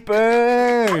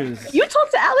snipers. You talk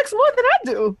to Alex more than I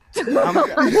do.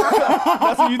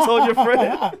 That's what you told your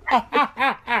friend.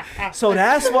 So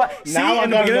that's why. See, in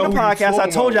the beginning of the podcast, I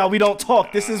told y'all we don't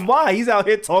talk. This is why he's out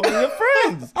here talking to your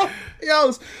friends.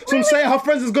 Yo, so I'm saying her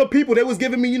friends is good people. They was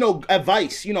giving me,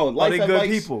 advice, life advice. Good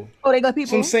people. Oh, they good people.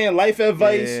 So I'm saying life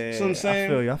advice. Yeah, so I'm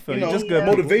saying, I feel you. Just good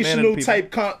motivational people.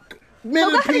 type. Go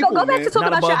back to talking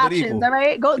about your options, all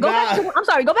right? Go back to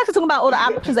talking about all the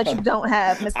options that you don't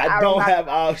have, Mr. I don't have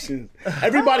options.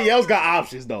 Everybody else got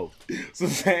options, though. So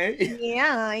I'm saying.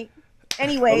 Yeah.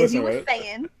 Anyways, you were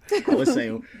saying. I was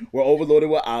saying we're overloaded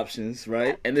with options,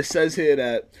 right? And it says here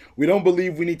that we don't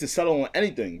believe we need to settle on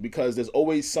anything because there's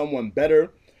always someone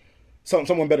better.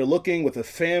 Someone better looking, with a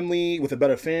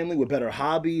better family, with better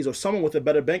hobbies, or someone with a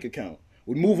better bank account.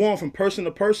 We move on from person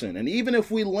to person. And even if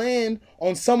we land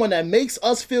on someone that makes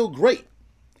us feel great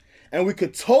and we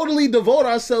could totally devote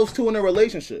ourselves to in a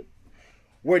relationship,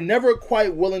 we're never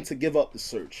quite willing to give up the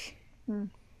search.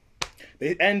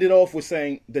 They ended off with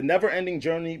saying the never-ending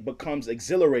journey becomes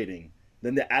exhilarating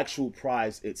than the actual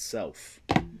prize itself.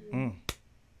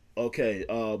 Okay,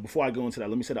 before I go into that,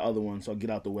 let me say the other one so I'll get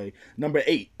out the way. Number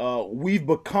 8, we've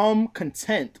become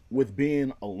content with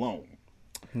being alone.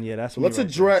 Yeah, that's what let's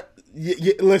address.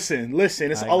 Listen.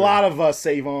 It's a lot of us,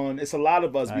 Savon. It's a lot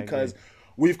of us because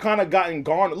we've kind of gotten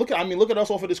garnered. Look at us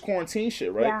off of this quarantine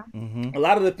shit, right? Yeah. Mm-hmm. A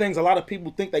lot of the things a lot of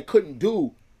people think they couldn't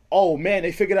do. Oh man,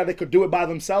 they figured out they could do it by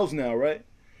themselves now, right?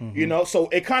 Mm-hmm. You know, so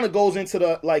it kind of goes into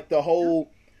the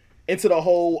whole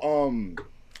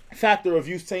factor of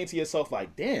you saying to yourself,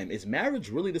 like, damn, is marriage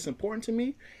really this important to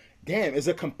me? Damn, is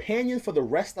a companion for the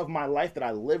rest of my life that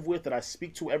I live with, that I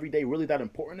speak to every day, really that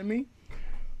important to me?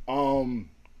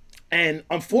 And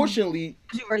unfortunately,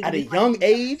 at a young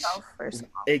age,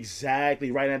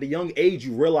 exactly right. At a young age,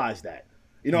 you realize that.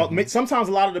 You know, sometimes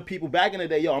a lot of the people back in the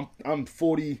day, yo, I'm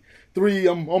 43,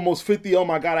 I'm almost 50. Oh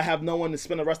my God, I have no one to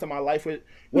spend the rest of my life with.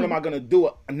 What am I gonna do?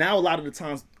 Now, a lot of the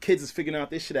times, kids is figuring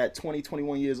out this shit at 20,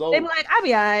 21 years old. They be like, I'll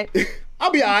be alright.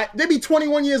 I'll be alright. They be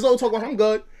 21 years old talking, I'm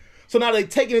good. So now they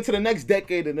taking it to the next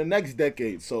decade and the next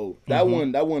decade. So that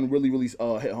one really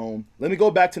hit home. Let me go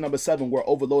back to number 7. We're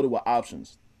overloaded with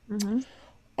options. Mm-hmm.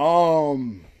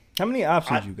 How many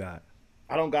options you got?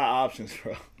 I don't got options,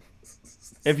 bro.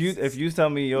 If you tell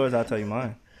me yours, I'll tell you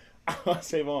mine.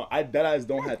 Savon, I deadass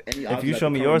don't have any options. If you show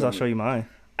me yours, I'll show you mine.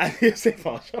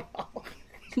 Savon, shut up.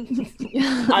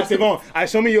 Alright, Savon,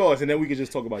 show me yours, and then we can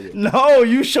just talk about yours. No,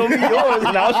 you show me yours,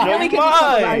 and I'll show you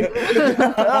mine.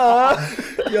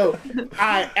 Yo,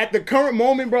 at the current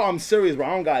moment, bro, I'm serious, bro. I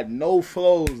don't got no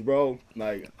flows, bro.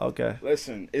 Like, okay,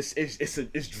 listen, it's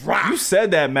dry. You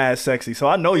said that mad sexy, so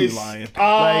I know you lying.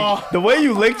 Like the way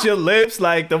you licked your lips,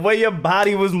 like the way your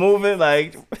body was moving,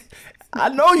 like I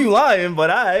know you lying, but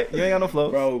you ain't got no flow,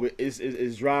 bro.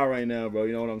 It's dry right now, bro.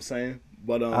 You know what I'm saying?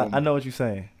 But I know what you're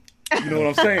saying. You know what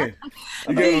I'm saying?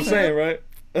 You get what I'm saying, right?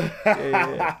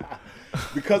 Yeah.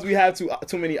 Because we have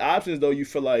too many options, though. You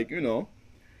feel like, you know,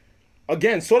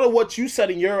 again, sort of what you said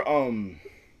in your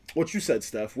what you said,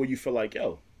 Steph, where you feel like,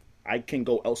 yo, I can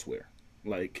go elsewhere.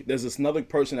 Like, there's this another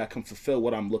person that can fulfill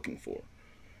what I'm looking for.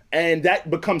 And that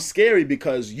becomes scary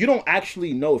because you don't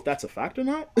actually know if that's a fact or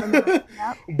not.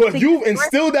 But you've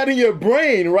instilled that in your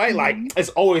brain, right? Like, it's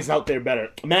always out there better.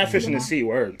 Mad fish in the sea,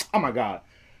 word. Oh, my God.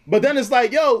 But then it's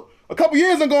like, yo, a couple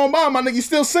years are going by, my nigga, you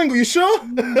still single, you sure?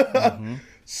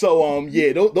 So,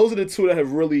 yeah, those are the two that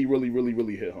have really, really, really,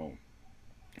 really hit home.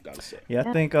 Gotta say. Yeah,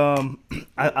 I think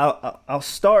I'll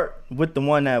start with the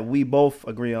one that we both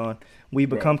agree on. We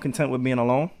become content with being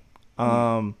alone.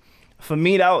 For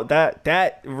me,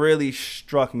 that really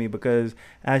struck me because,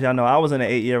 as y'all know, I was in an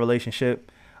 8-year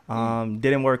relationship.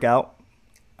 Didn't work out.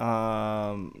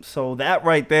 So that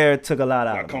right there took a lot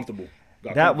out of me. Comfortable.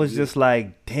 That was just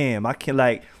like, damn, I can't,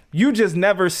 like, you just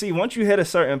never see, once you hit a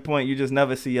certain point, you just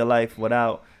never see your life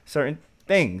without certain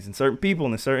things and certain people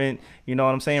and certain, you know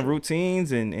what I'm saying,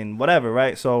 routines and whatever,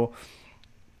 right? So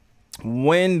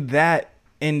when that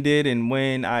ended and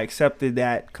when I accepted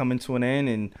that coming to an end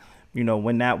and, you know,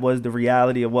 when that was the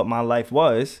reality of what my life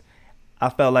was, I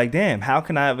felt like, damn, how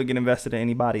can I ever get invested in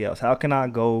anybody else? How can I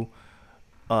go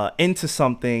into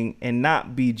something and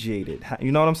not be jaded?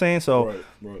 You know what I'm saying? So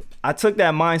right. I took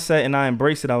that mindset and I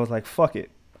embraced it. I was like, fuck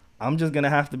it. I'm just going to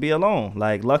have to be alone.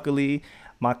 Like, luckily,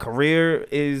 my career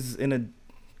is in a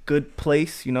good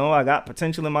place. You know, I got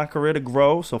potential in my career to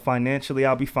grow. So financially,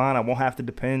 I'll be fine. I won't have to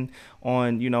depend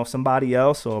on, you know, somebody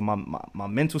else. Or my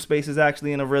mental space is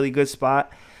actually in a really good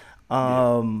spot.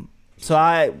 So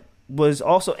I was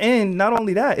also, and not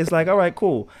only that, it's like, all right,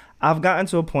 cool. I've gotten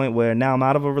to a point where now I'm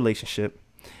out of a relationship.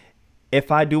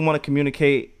 If I do want to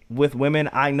communicate with women,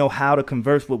 I know how to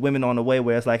converse with women on a way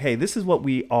where it's like, hey, this is what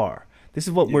we are. This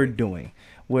is what we're doing.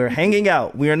 We're hanging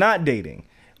out. We are not dating.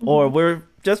 Or we're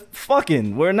just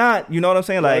fucking. We're not, you know what I'm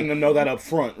saying? Like, letting them know that up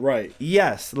front, right.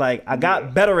 Yes. Like, I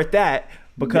got better at that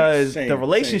because the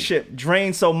relationship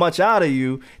drains so much out of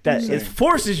you that it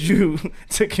forces you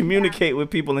to communicate with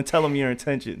people and tell them your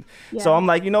intentions. Yeah. So I'm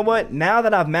like, you know what? Now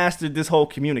that I've mastered this whole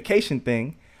communication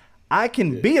thing, I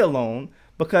can be alone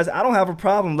because I don't have a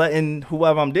problem letting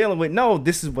whoever I'm dealing with know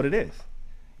this is what it is.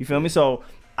 You feel me? So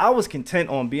I was content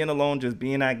on being alone, just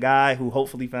being that guy who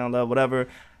hopefully found love, whatever.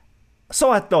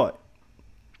 So I thought.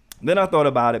 Then I thought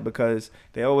about it because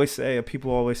they always say, or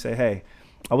people always say, hey,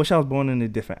 I wish I was born in a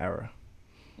different era.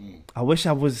 I wish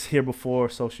I was here before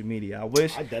social media. I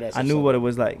wish I knew what it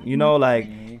was like, you know, like,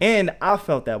 and I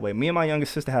felt that way. Me and my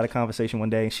youngest sister had a conversation one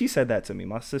day and she said that to me.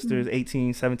 My sister is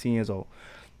 18, 17 years old.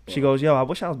 She goes, yo, I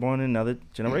wish I was born in another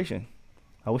generation.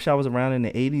 I wish I was around in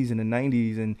the 80s and the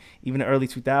 90s and even the early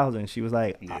 2000s. She was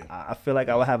like, I feel like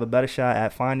I would have a better shot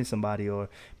at finding somebody or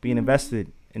being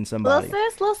invested in somebody.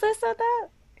 Little sis said that?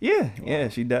 Yeah,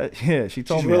 she does. Yeah, she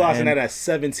told She's me. realizing that at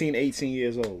 17, 18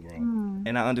 years old, bro.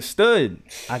 And I understood.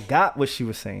 I got what she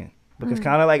was saying. Because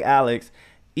kind of like Alex,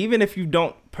 even if you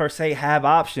don't per se have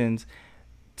options,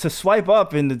 to swipe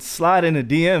up and to slide in a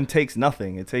DM takes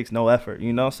nothing. It takes no effort,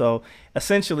 you know? So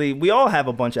essentially, we all have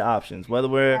a bunch of options. Whether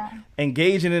we're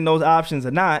engaging in those options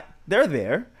or not, they're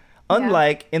there.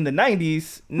 Unlike in the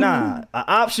 90s, an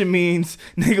option means,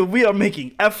 nigga, we are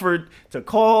making effort to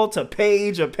call, to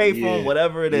page, or payphone,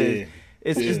 whatever it is.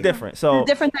 It's just different. So it's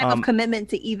a different type of commitment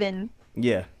to even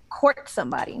court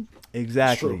somebody.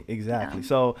 Exactly. Yeah.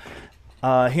 So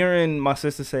hearing my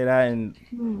sister say that and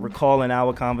recalling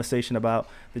our conversation about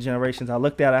the generations, I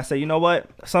looked at it, I said, you know what?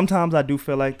 Sometimes I do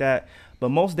feel like that, but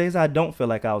most days I don't feel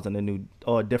like I was in a new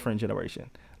or a different generation.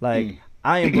 Like,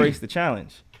 I embrace the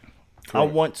challenge. I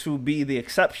want to be the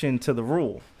exception to the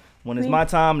rule. When it's my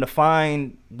time to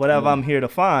find whatever I'm here to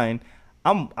find,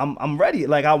 I'm ready.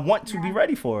 Like, I want to be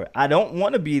ready for it. I don't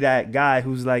want to be that guy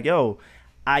who's like, yo,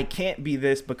 I can't be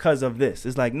this because of this.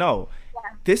 It's like, no,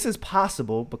 this is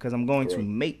possible because I'm going to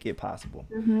make it possible.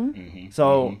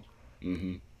 So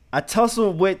I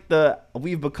tussle with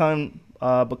we've become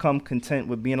content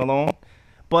with being alone,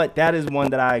 but that is one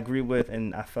that I agree with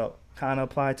and I felt kind of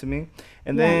applied to me.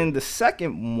 And then the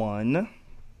second one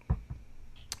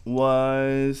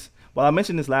was, well, I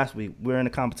mentioned this last week. We're in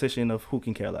a competition of who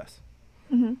can care less.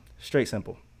 Straight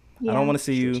simple. I don't want to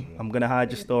see you. I'm going to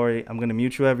hide your story. I'm going to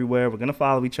mute you everywhere. We're going to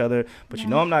follow each other. But you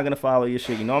know I'm not going to follow your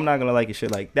shit. You know I'm not going to like your shit.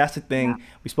 Like, that's the thing.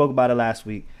 We spoke about it last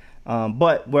week.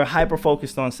 But we're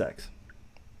hyper-focused on sex.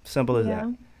 Simple as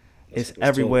that. It's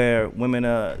everywhere. Women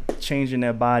are changing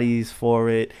their bodies for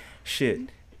it. Shit.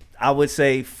 I would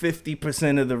say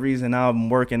 50% of the reason I'm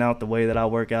working out the way that I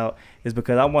work out is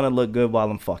because I want to look good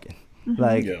while I'm fucking.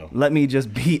 Like, let me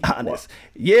just be honest.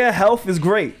 Yeah, health is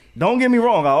great. Don't get me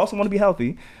wrong. I also want to be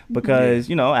healthy because,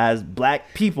 you know, as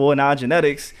black people in our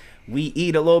genetics, we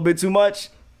eat a little bit too much.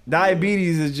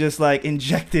 Diabetes is just like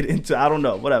injected into, I don't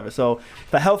know, whatever. So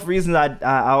for health reasons,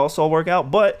 I also work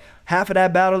out, but half of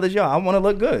that battle is, I want to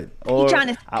look good. Or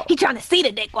he trying to see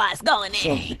the dick while it's going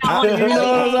in. I'm trying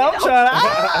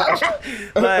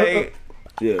to, like,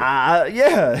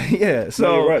 So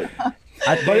no, you're right.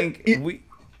 I think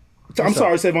I'm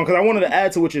sorry, Savon, because I wanted to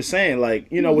add to what you're saying.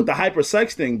 Like, you know, with the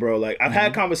hypersex thing, bro, like, I've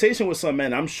had conversation with some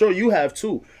men. I'm sure you have,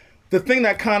 too. The thing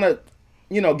that kind of,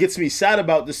 you know, gets me sad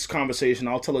about this conversation,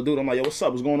 I'll tell a dude, I'm like, yo, what's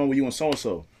up? What's going on with you and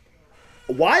so-and-so?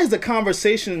 Why is the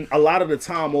conversation a lot of the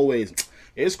time always,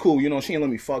 it's cool, you know, she ain't let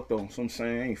me fuck, though. So I'm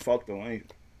saying, I ain't fuck, though.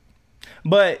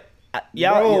 But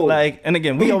y'all, like, and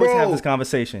again, we always have this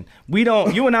conversation. We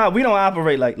don't, you and I, we don't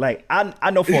operate like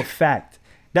I know for a fact.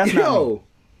 That's not me.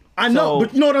 I know,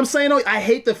 but you know what I'm saying? Though? I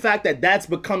hate the fact that that's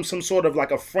become some sort of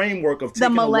like a framework of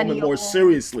taking a woman more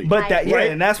seriously. But that,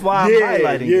 and that's why I'm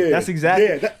highlighting it. That's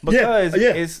exactly because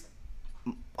it's.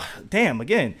 Damn,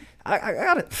 again, I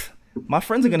gotta. My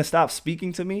friends are gonna stop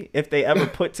speaking to me if they ever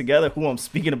put together who I'm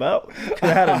speaking about. I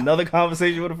had another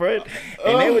conversation with a friend,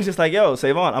 and they were just like, "Yo,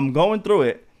 Savon, I'm going through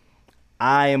it.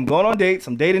 I am going on dates.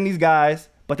 I'm dating these guys,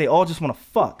 but they all just want to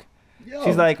fuck."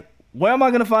 She's like, where am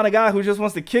I gonna find a guy who just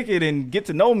wants to kick it and get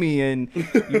to know me and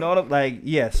you know like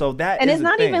so that and is it's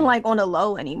not thing. even like on a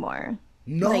low anymore.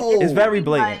 No, like, it's very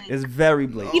blatant. It's very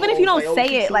blatant. Even if you don't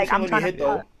say it, like I'm trying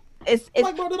to. It's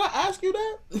like, bro, did I ask you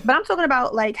that? But I'm talking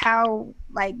about like how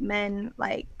like men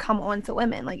like come on to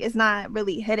women. Like it's not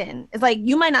really hidden. It's like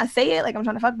you might not say it, like I'm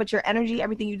trying to fuck, but your energy,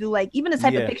 everything you do, like even the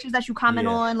type of pictures that you comment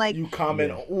on, like you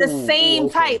comment the same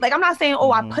type. Like I'm not saying,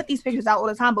 I put these pictures out all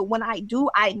the time, but when I do,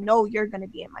 I know you're gonna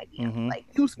be in my DM. Like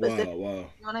you specific. Wow. You know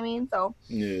what I mean? So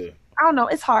I don't know.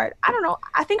 It's hard. I don't know.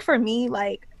 I think for me,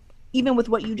 like even with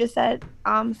what you just said,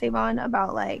 Savon,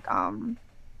 about like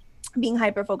being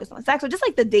hyper focused on sex or just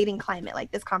like the dating climate,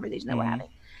 like this conversation that we're having.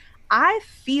 I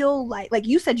feel like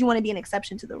you said you want to be an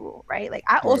exception to the rule, right? Like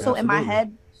I also in my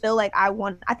head feel like I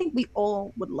think we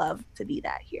all would love to be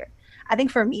that here. I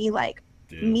think for me, like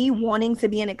me wanting to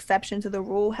be an exception to the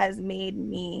rule has made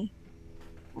me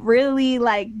really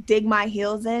like dig my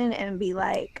heels in and be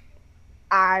like,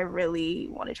 I really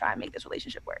want to try and make this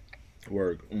relationship work.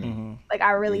 Like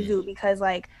I really do, because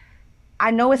like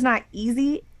I know it's not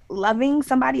easy. Loving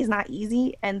somebody is not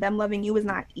easy, and them loving you is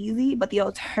not easy, but the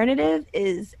alternative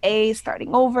is A,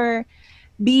 starting over,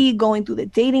 B, going through the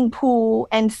dating pool,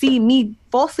 and C, me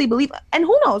falsely believe, and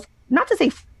who knows, not to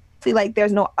say like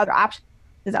there's no other options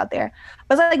out there,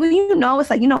 but it's like when you know, it's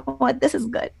like, you know what, this is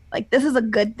good, like this is a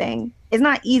good thing. It's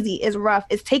not easy, it's rough,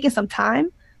 it's taking some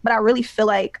time, but I really feel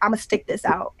like I'm gonna stick this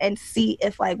out and see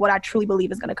if like what I truly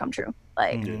believe is gonna come true.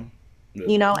 Like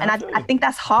you know, and I think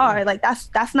that's hard. Like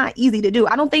that's not easy to do.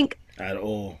 I don't think At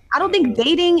all. I don't think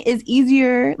dating is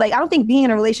easier. Like, I don't think being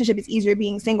in a relationship is easier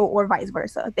being single or vice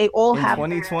versa. They all have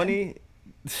 2020.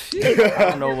 I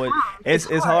don't know what it's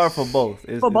hard for both.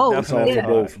 It's both. Definitely For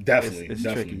both. hard. Definitely. It's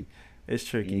definitely. tricky. It's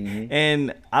tricky.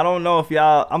 And I don't know if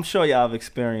y'all, I'm sure y'all have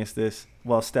experienced this.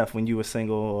 Well, Steph, when you were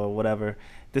single or whatever,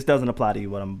 this doesn't apply to you,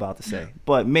 what I'm about to say.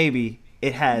 But maybe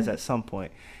it has at some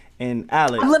point. And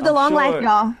Alex, I've lived a long sure, life,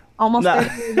 y'all. Almost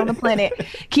 30 years on the planet.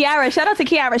 Kiara, shout out to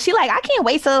Kiara. She like, I can't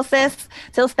wait till Steph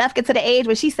get to the age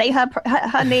where she say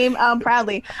her name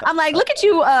proudly. I'm like, look at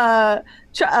you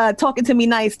talking to me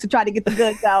nice to try to get the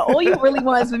goods out. All you really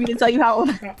want is for me to tell you how old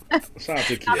I am. Shout out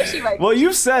to Kiara. Well,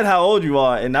 you said how old you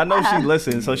are, and I know she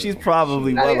listens, so she's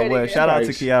probably well aware. Shout out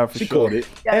to Kiara for she sure. caught it.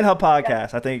 And her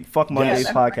podcast. I think Fuck Mondays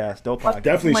podcast. Dope podcast.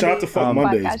 Definitely shout out to Fuck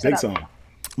Mondays. podcast, Big shout out. time.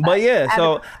 But yeah,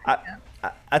 so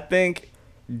I think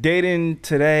dating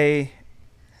today,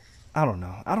 I don't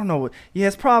know what. Yeah,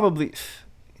 it's probably.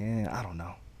 Yeah, I don't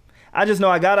know. I just know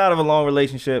I got out of a long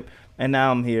relationship, and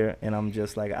now I'm here, and I'm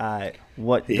just like,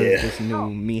 what does this new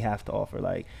me have to offer?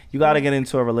 Like, you got to get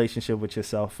into a relationship with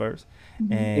yourself first,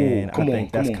 and I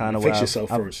think that's kind of where fix yourself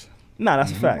first. No,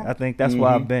 that's a fact. I think that's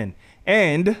where I've been,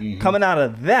 and coming out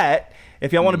of that,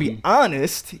 if y'all want to be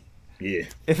honest. Yeah.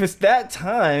 If it's that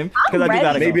time, because I do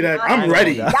gotta maybe go. that I'm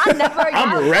ready.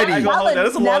 I'm ready. Y'all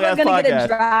That's a are long never ass gonna get podcast. it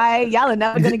dry. Y'all are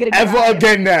never gonna get it Ever dry.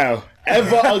 again now.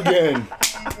 Ever again.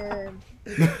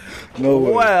 No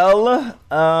way. Well,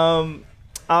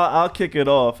 I'll kick it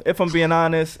off. If I'm being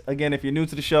honest, again, if you're new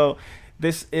to the show,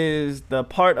 this is the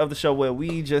part of the show where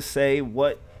we just say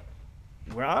what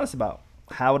we're honest about.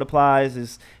 How it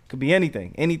applies could be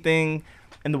anything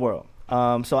in the world.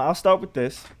 So I'll start with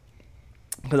this,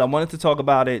 because I wanted to talk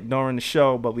about it during the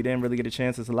show, but we didn't really get a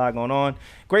chance. There's a lot going on.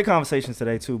 Great conversations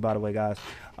today, too, by the way, guys.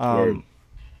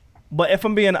 But if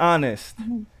I'm being honest,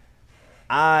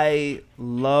 I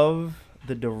love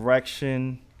the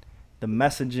direction, the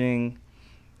messaging,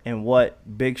 and what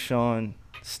Big Sean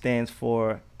stands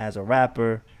for as a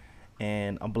rapper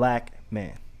and a black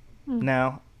man.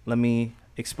 Now, let me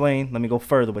explain. Let me go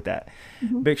further with that.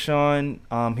 Big Sean,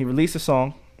 he released a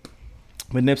song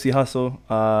with Nipsey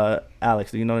Hussle.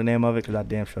 Alex, do you know the name of it? Because I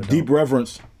damn sure don't. Deep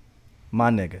Reverence. My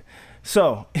nigga.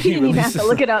 So He didn't even have to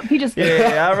look it up. He just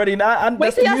Yeah, I already know.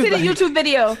 Wait till y'all see the YouTube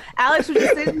video. Alex was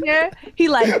just sitting there. He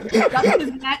like got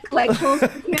his neck like close to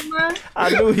the camera. I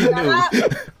knew he knew.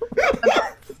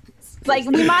 Like,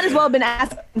 we might as well have been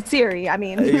asking Siri. I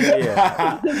mean,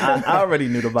 Yeah, I already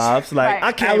knew the vibes. Like, Right.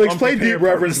 I can't. Alex, play Deep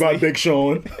Reverence by Big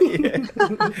Sean.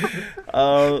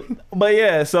 But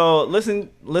yeah, so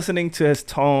listening to his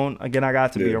tone again. I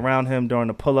got to be around him during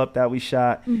the pull-up that we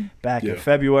shot back in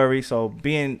February. So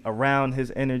being around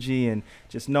his energy and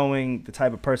just knowing the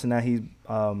type of person that he's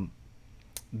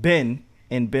been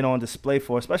on display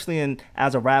for, especially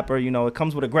as a rapper, it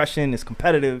comes with aggression. It's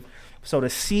competitive. So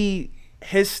to see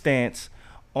his stance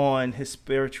on his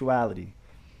spirituality,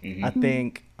 I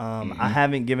think I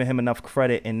haven't given him enough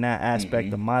credit in that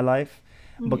aspect of my life,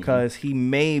 because he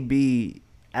may be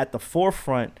at the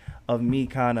forefront of me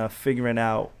kind of figuring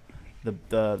out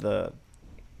the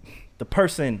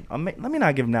person. Let me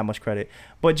not give him that much credit,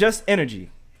 but just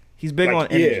energy. He's big on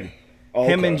energy.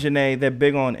 Him and Janae, they're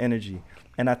big on energy.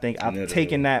 And I think I've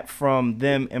taken that from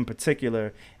them in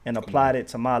particular and applied it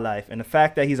to my life. And the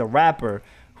fact that he's a rapper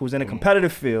who's in a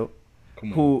competitive field,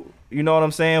 who, you know what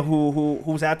I'm saying,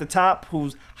 who's at the top,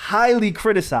 who's highly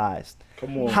criticized.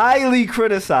 Highly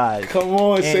criticized. Come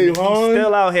on, and he's Savon.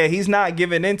 still out here. He's not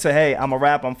giving into, hey, I'm a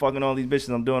rapper, I'm fucking all these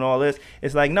bitches, I'm doing all this.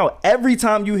 It's like, no, every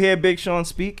time you hear Big Sean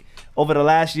speak over the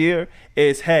last year,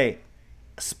 it's, hey,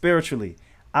 spiritually,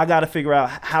 I got to figure out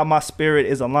how my spirit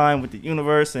is aligned with the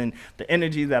universe and the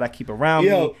energy that I keep around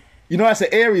me. You know that's an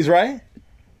Aries, right?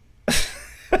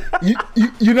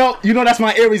 you know that's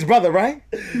my Aries brother, right?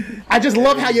 I just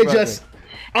love how you're just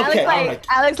okay.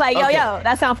 Alex like, yo,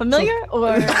 that sound familiar?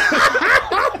 Or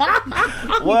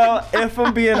Well, if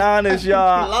I'm being honest, y'all,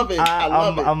 I love it. I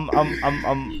love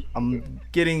it. I'm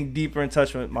getting deeper in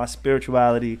touch with my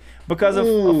spirituality because of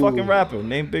a fucking rapper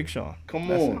named Big Sean.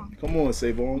 Come on,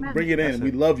 Savon. Bring it in.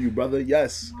 We love you, brother.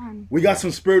 Yes. We got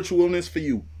some spiritualness for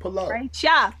you. Pull up. right?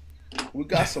 Yeah. We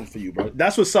got some for you, bro.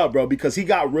 That's what's up, bro, because he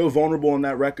got real vulnerable on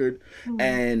that record.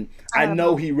 And I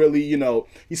know he really,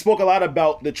 he spoke a lot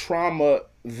about the trauma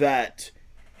that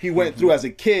he went through as a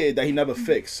kid that he never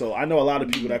fixed. So I know a lot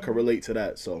of people that could relate to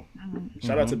that. So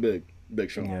shout out to Big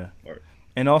Sean. Yeah. All right.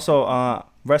 And also,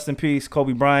 rest in peace,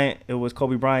 Kobe Bryant. It was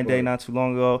Kobe Bryant Day not too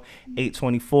long ago,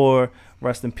 8/24.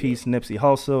 Rest in peace, Nipsey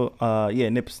Hussle.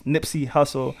 Nipsey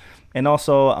Hussle. And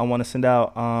also, I want to send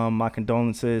out my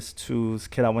condolences to this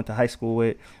kid I went to high school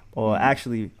with, or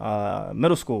actually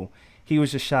middle school. He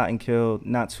was just shot and killed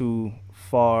not too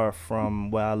far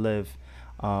from where I live.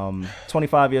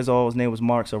 25 years old. His name was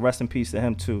Mark. So rest in peace to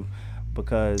him too,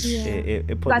 because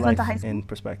it put life in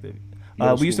perspective.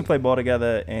 We used to play ball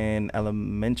together in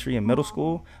elementary and middle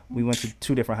school. We went to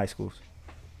 2 different high schools.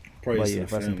 Praise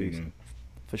rest in peace, man.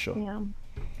 For sure. Yeah.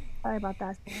 Sorry about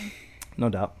that. No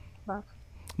doubt.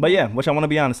 But yeah, what y'all want to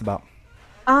be honest about?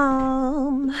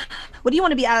 What do you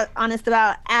want to be honest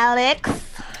about, Alex?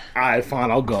 All right,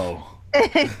 fine, I'll go. All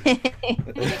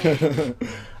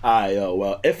right,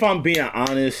 well, if I'm being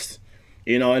honest,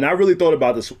 and I really thought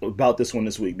about this one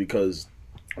this week, because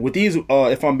with these,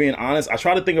 if I'm being honest, I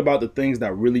try to think about the things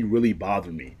that really, really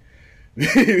bother me.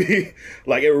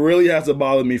 Like, it really has to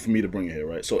bother me for me to bring it here,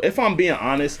 right? So if I'm being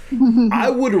honest, I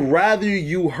would rather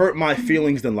you hurt my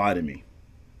feelings than lie to me.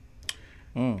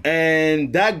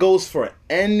 And that goes for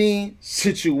any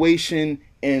situation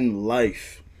in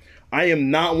life. I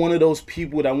am not one of those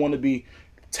people that want to be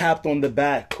tapped on the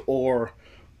back or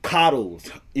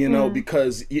coddled,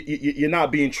 because you're not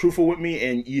being truthful with me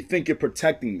and you think you're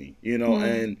protecting me,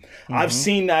 and I've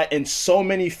seen that in so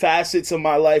many facets of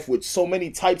my life with so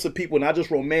many types of people, not just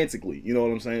romantically, you know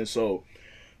what I'm saying? So,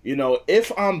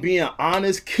 if I'm being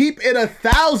honest, keep it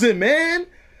 1,000, man.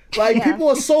 Like, people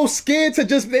are so scared to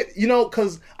just,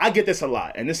 because I get this a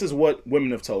lot. And this is what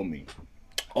women have told me.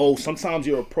 Oh, sometimes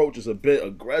your approach is a bit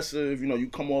aggressive. You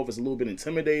come off as a little bit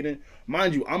intimidating.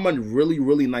 Mind you, I'm a really,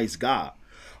 really nice guy.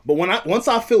 But once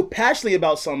I feel passionately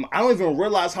about something, I don't even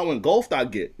realize how engulfed I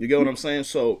get. You get what I'm saying?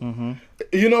 So,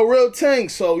 real thing.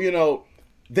 So,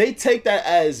 they take that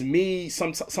as me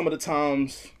some of the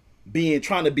times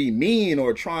trying to be mean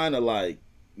or trying to, like,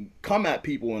 come at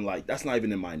people, and like that's not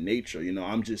even in my nature.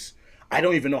 I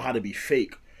don't even know how to be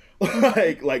fake.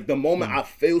 like the moment I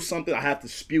feel something, I have to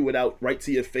spew it out right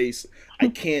to your face. I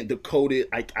can't decode it.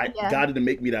 I got it to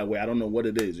make me that way. I don't know what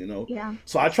it is, Yeah.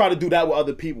 So I try to do that with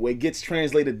other people. It gets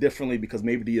translated differently because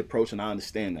maybe the approach, and I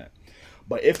understand that.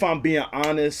 But if I'm being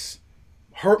honest,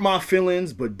 hurt my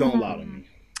feelings, but don't lie to me.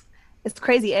 It's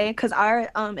crazy, because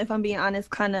our if I'm being honest,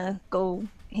 kind of go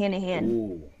hand in hand.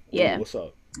 Ooh, yeah. What's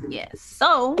up? Yeah.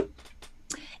 So,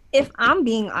 if I'm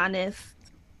being honest,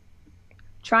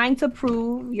 trying to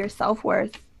prove your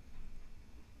self-worth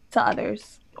to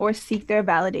others or seek their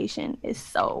validation is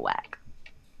so whack.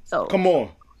 So come on.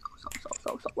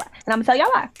 So whack. And I'm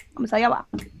gonna tell y'all why.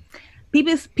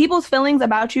 People's feelings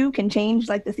about you can change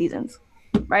like the seasons,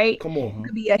 right? Come on. You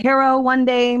could be a hero one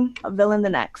day, a villain the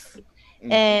next.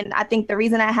 And I think the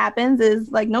reason that happens is,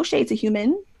 like, no shade to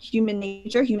human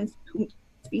nature, human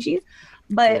species.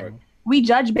 But we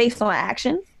judge based on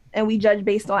actions, and we judge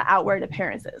based on outward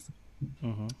appearances.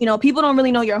 People don't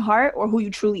really know your heart or who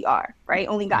you truly are, right?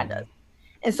 Only God does.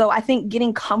 And so I think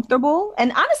getting comfortable,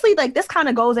 and honestly, like, this kind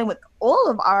of goes in with all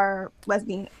of our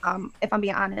lesbian, if I'm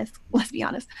being honest, let's be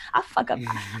honest, I fuck up.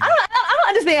 I don't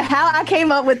understand how I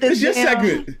came up with this. It's your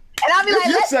segment. And I'll be like,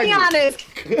 let's be honest.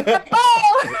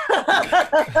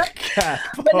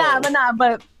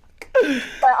 But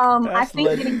I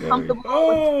think getting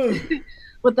comfortable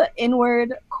with the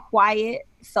inward, quiet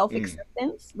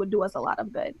self-acceptance would do us a lot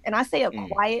of good. And I say a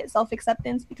quiet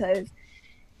self-acceptance because,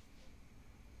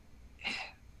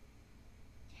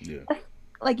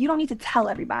 like, you don't need to tell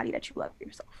everybody that you love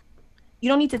yourself. You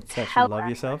don't need to tell you love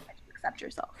yourself. That you accept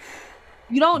yourself.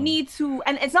 You don't need to,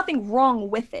 and it's nothing wrong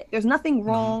with it. There's nothing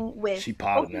wrong with. She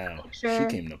podded now. She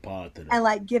came to pod today. And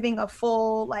like giving a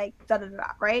full like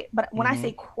right? But when I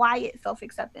say quiet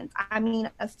self-acceptance, I mean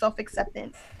a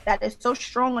self-acceptance that is so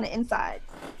strong on the inside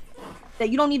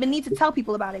that you don't even need to tell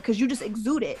people about it, because you just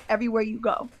exude it everywhere you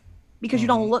go, because you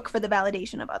don't look for the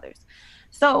validation of others.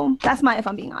 So that's if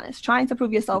I'm being honest, trying to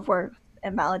prove your self-worth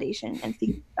and validation and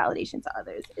seek validation to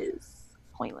others is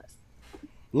pointless.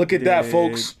 Look at that,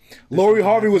 folks. Lori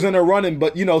Harvey was in her running,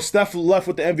 but, Steph left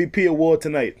with the MVP award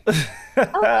tonight.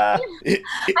 I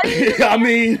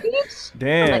mean,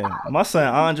 damn, my son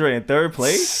Andre in 3rd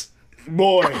place.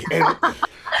 Boy, I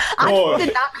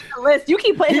did not make the list. You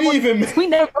keep playing. He didn't even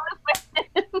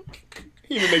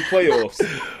make playoffs.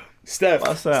 Steph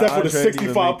with a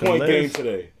 65-point game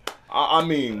today. I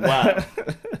mean, wow.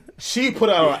 She put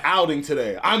out an outing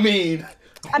today. I mean,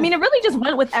 it really just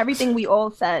went with everything we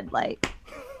all said. Like,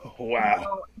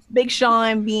 wow. Big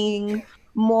Sean being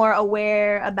more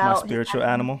aware about my spiritual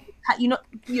animal. Your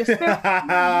spiritual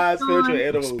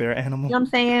animal. Spirit animal. You know what I'm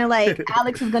saying? Like,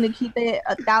 Alex is gonna keep it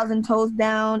 1,000 toes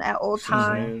down at all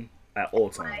times. At all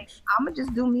times. Like, I'm gonna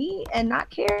just do me and not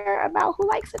care about who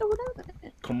likes it or whatever.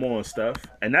 Come on, Steph.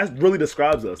 And that really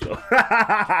describes us, though.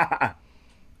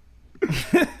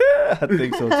 I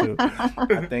think so too.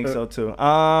 I think so too.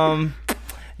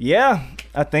 Yeah,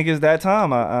 I think it's that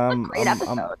time. Great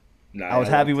episode. I was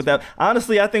happy with that.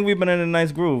 Honestly, I think we've been in a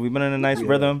nice groove. We've been in a nice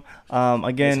rhythm.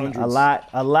 Again, a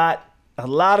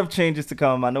lot of changes to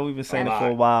come. I know we've been saying it for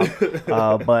a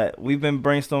while, but we've been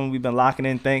brainstorming. We've been locking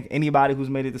in. Thank anybody who's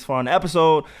made it this far in the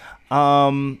episode.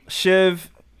 Shiv,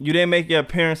 you didn't make your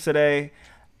appearance today.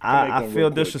 I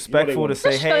feel disrespectful to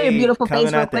say, just show your beautiful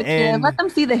face real quick, Shiv. Let them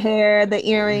see the hair, the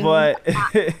earrings. But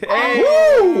hey,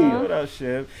 what up,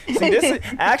 Shiv? See, this is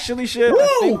actually, Shiv.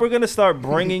 I think we're gonna start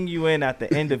bringing you in at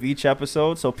the end of each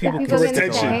episode, so people can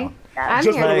stick around. I'm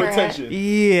Just here for the for retention. it.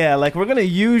 Yeah, like we're gonna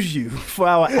use you for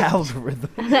our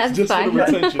algorithm. That's Just fine. for the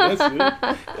retention.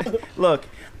 That's it. Look,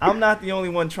 I'm not the only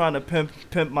one trying to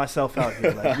pimp myself out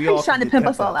here. Like, we all He's trying to pimp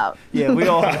us all out. Yeah, we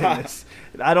all in this.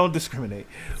 I don't discriminate,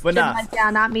 but nah. Like, yeah,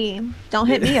 not me. Don't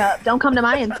hit me up. Don't come to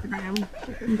my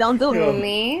Instagram. Don't do Who, it.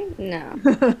 me? No.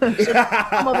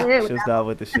 I'm over here with She's that. not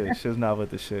with the shit. She's not with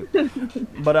the shit.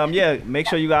 But yeah, make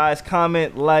sure you guys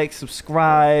comment, like,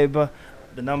 subscribe.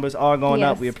 The numbers are going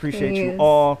up. Yes, We appreciate you please.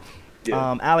 all.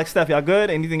 Yeah. Alex, Steph, y'all good?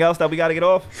 Anything else that we got to get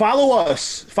off? Follow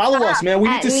us, man. We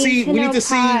need At to see. We need to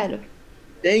see. Pod.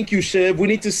 Thank you, Shiv. We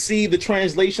need to see the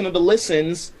translation of the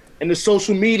listens in the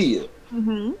social media.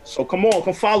 So come on,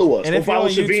 come follow us. And Go if you're follow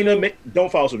on Shavina. YouTube-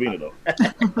 Don't follow Shavina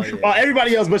though.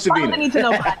 Everybody else but Follow the Shavina. Need to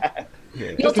Know Pod.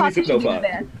 You'll Just the talk to Need to Know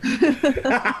Shavina Pod. there.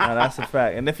 Nah, that's a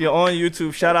fact. And if you're on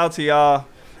YouTube, shout out to y'all.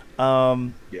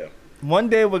 Yeah. One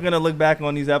day we're gonna look back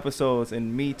on these episodes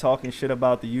and me talking shit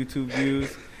about the YouTube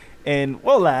views, and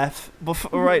we'll laugh. But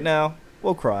for right now,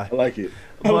 we'll cry. I like it.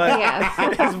 But Yes.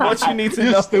 it's what you need to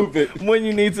You're know. stupid. When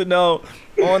you need to know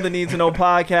on the Need to Know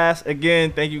podcast.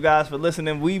 Again, thank you guys for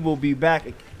listening. We will be back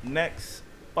next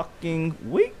fucking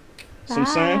week. Some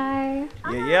saying.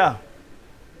 Bye. Yeah.